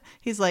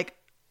 He's like,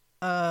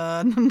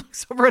 and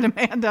looks over at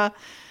Amanda.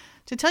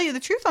 To tell you the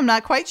truth, I'm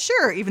not quite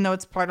sure, even though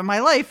it's part of my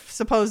life,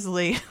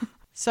 supposedly.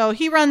 So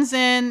he runs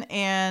in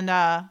and,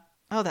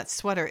 that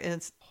sweater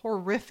is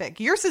horrific.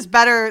 Yours is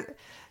better.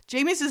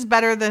 Jamie's is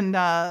better than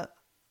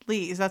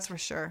Lee's, that's for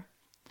sure.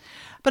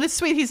 But it's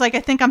sweet. He's like,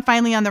 I think I'm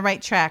finally on the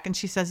right track. And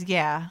she says,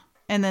 yeah.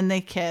 And then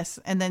they kiss.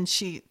 And then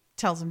she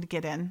tells him to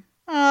get in.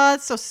 Oh,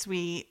 it's so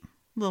sweet.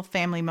 Little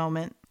family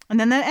moment. And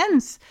then that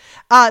ends.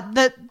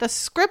 The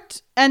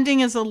script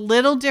ending is a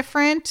little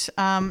different.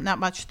 Not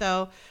much,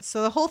 though.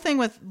 So the whole thing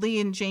with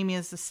Lee and Jamie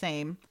is the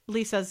same.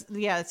 Lee says,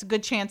 yeah, it's a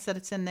good chance that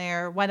it's in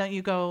there. Why don't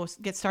you go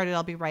get started?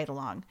 I'll be right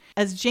along.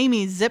 As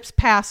Jamie zips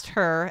past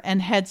her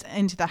and heads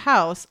into the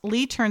house,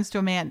 Lee turns to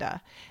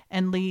Amanda.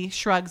 And Lee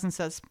shrugs and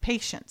says,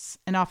 patience.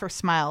 And off her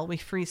smile, we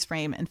freeze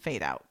frame and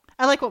fade out.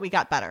 I like what we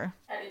got better.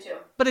 I do, too.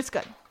 But it's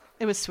good.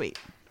 It was sweet.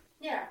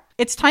 Yeah.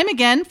 It's time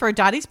again for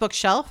Dottie's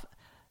Bookshelf.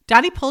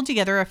 Dottie pulled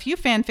together a few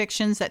fan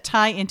fictions that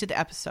tie into the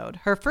episode.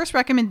 Her first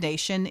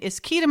recommendation is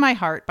Key to My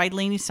Heart by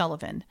Lainey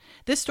Sullivan.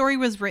 This story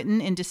was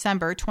written in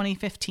December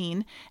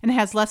 2015 and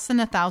has less than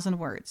 1,000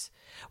 words.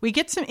 We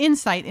get some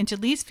insight into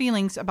Lee's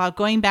feelings about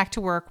going back to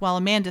work while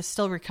Amanda's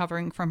still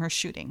recovering from her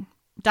shooting.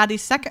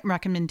 Dottie's second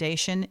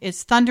recommendation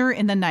is Thunder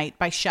in the Night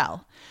by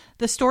Shell.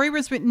 The story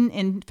was written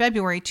in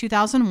February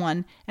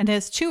 2001 and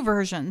has two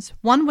versions,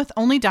 one with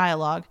only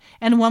dialogue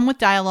and one with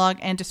dialogue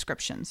and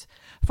descriptions,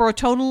 for a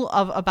total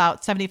of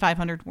about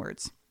 7,500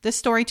 words. This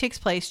story takes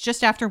place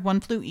just after One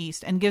Flew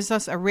East and gives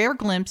us a rare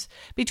glimpse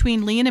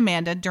between Lee and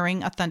Amanda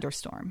during a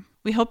thunderstorm.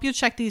 We hope you'll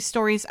check these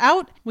stories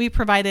out. We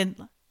provided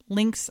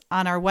links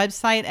on our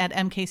website at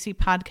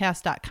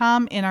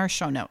mkcpodcast.com in our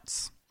show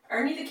notes.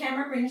 Ernie the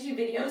camera brings you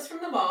videos from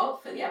the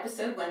vault for the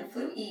episode One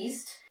Flew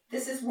East.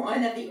 This is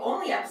one of the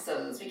only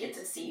episodes we get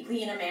to see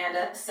Lee and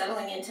Amanda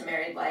settling into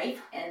married life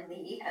and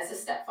Lee as a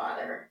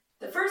stepfather.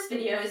 The first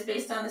video is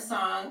based on the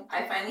song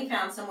I Finally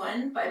Found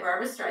Someone by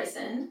Barbra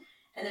Streisand,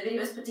 and the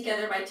video is put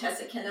together by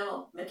Tessa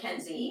Kendall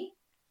McKenzie.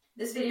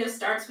 This video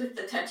starts with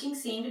the touching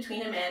scene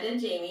between Amanda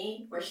and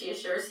Jamie, where she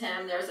assures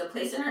him there's a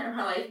place in her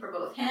life for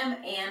both him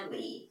and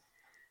Lee.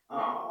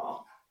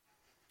 Aww.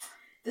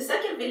 The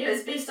second video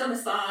is based on the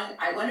song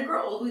I Want to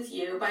Grow Old With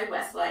You by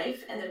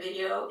Westlife, and the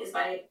video is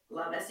by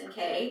Love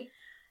SNK.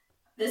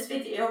 This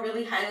video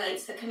really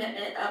highlights the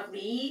commitment of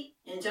Lee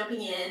in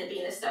jumping in and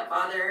being a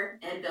stepfather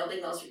and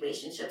building those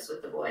relationships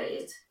with the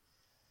boys.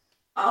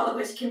 All of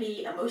which can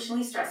be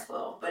emotionally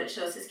stressful, but it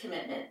shows his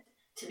commitment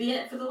to be in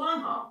it for the long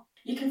haul.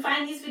 You can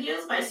find these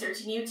videos by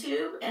searching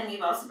YouTube, and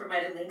we've also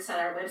provided links on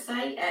our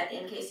website at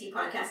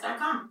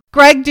mkcpodcast.com.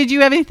 Greg, did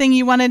you have anything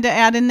you wanted to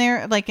add in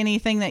there? Like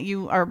anything that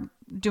you are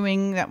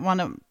doing that want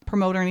to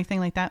promote or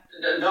anything like that?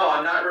 No,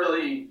 I'm not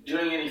really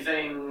doing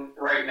anything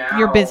right now.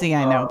 You're busy,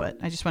 I know, but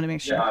I just want to make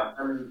sure. Yeah,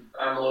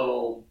 I'm a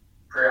little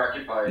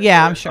preoccupied.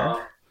 Yeah, I'm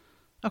sure.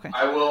 Okay.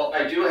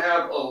 I do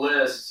have a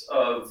list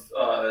of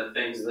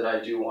things that I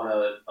do want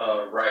to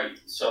write.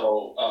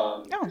 So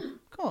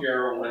cool.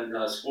 Here when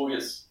school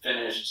gets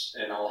finished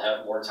and I'll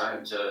have more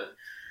time to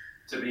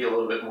be a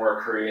little bit more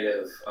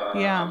creative.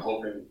 I'm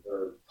hoping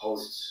to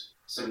post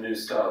some new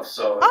stuff.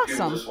 So if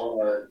people just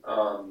want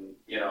to,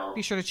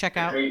 be sure to check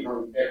out.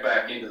 Get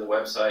back into the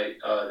website.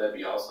 That'd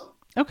be awesome.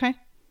 Okay.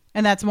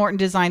 And that's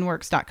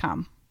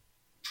MortonDesignWorks.com.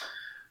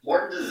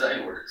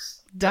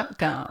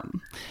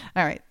 MortonDesignWorks.com.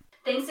 All right.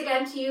 Thanks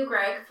again to you,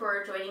 Greg,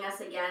 for joining us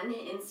again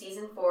in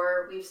Season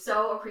 4. We've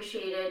so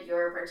appreciated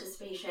your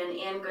participation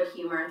and good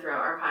humor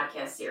throughout our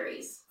podcast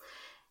series.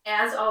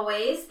 As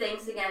always,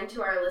 thanks again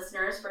to our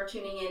listeners for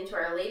tuning in to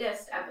our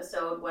latest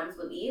episode, One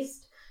Flew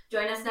East.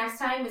 Join us next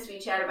time as we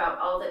chat about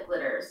all that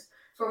glitters.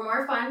 For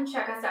more fun,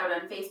 check us out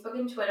on Facebook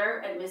and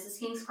Twitter at Mrs.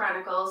 King's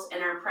Chronicles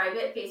and our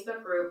private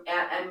Facebook group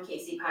at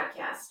MKC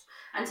Podcast.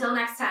 Until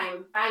next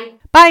time, bye.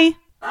 Bye.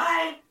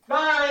 Bye.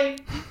 Bye.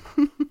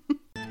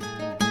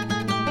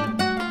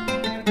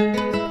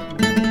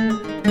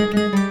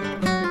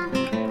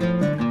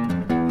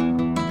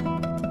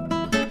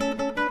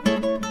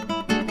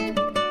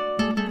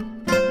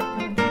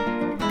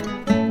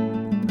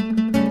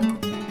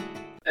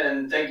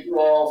 Thank you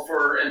all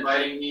for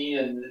inviting me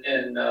and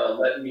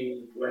letting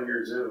me join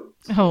your zoo.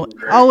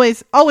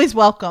 Always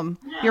welcome.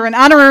 You're an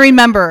honorary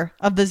member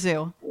of the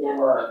zoo.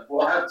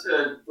 We'll have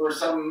to, for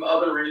some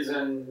other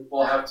reason,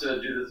 we'll have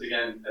to do this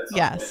again at some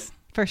point.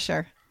 For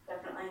sure.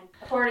 Definitely.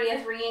 A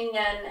 40th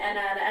reunion and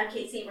an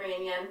MKC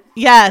reunion.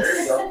 Yes.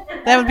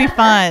 That would be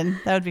fun.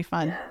 Yeah.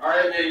 All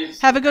right,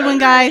 ladies. Have a good one,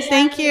 guys.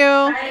 Thank you.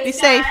 Bye, Be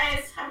safe.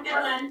 Guys. Have a good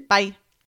one. Bye.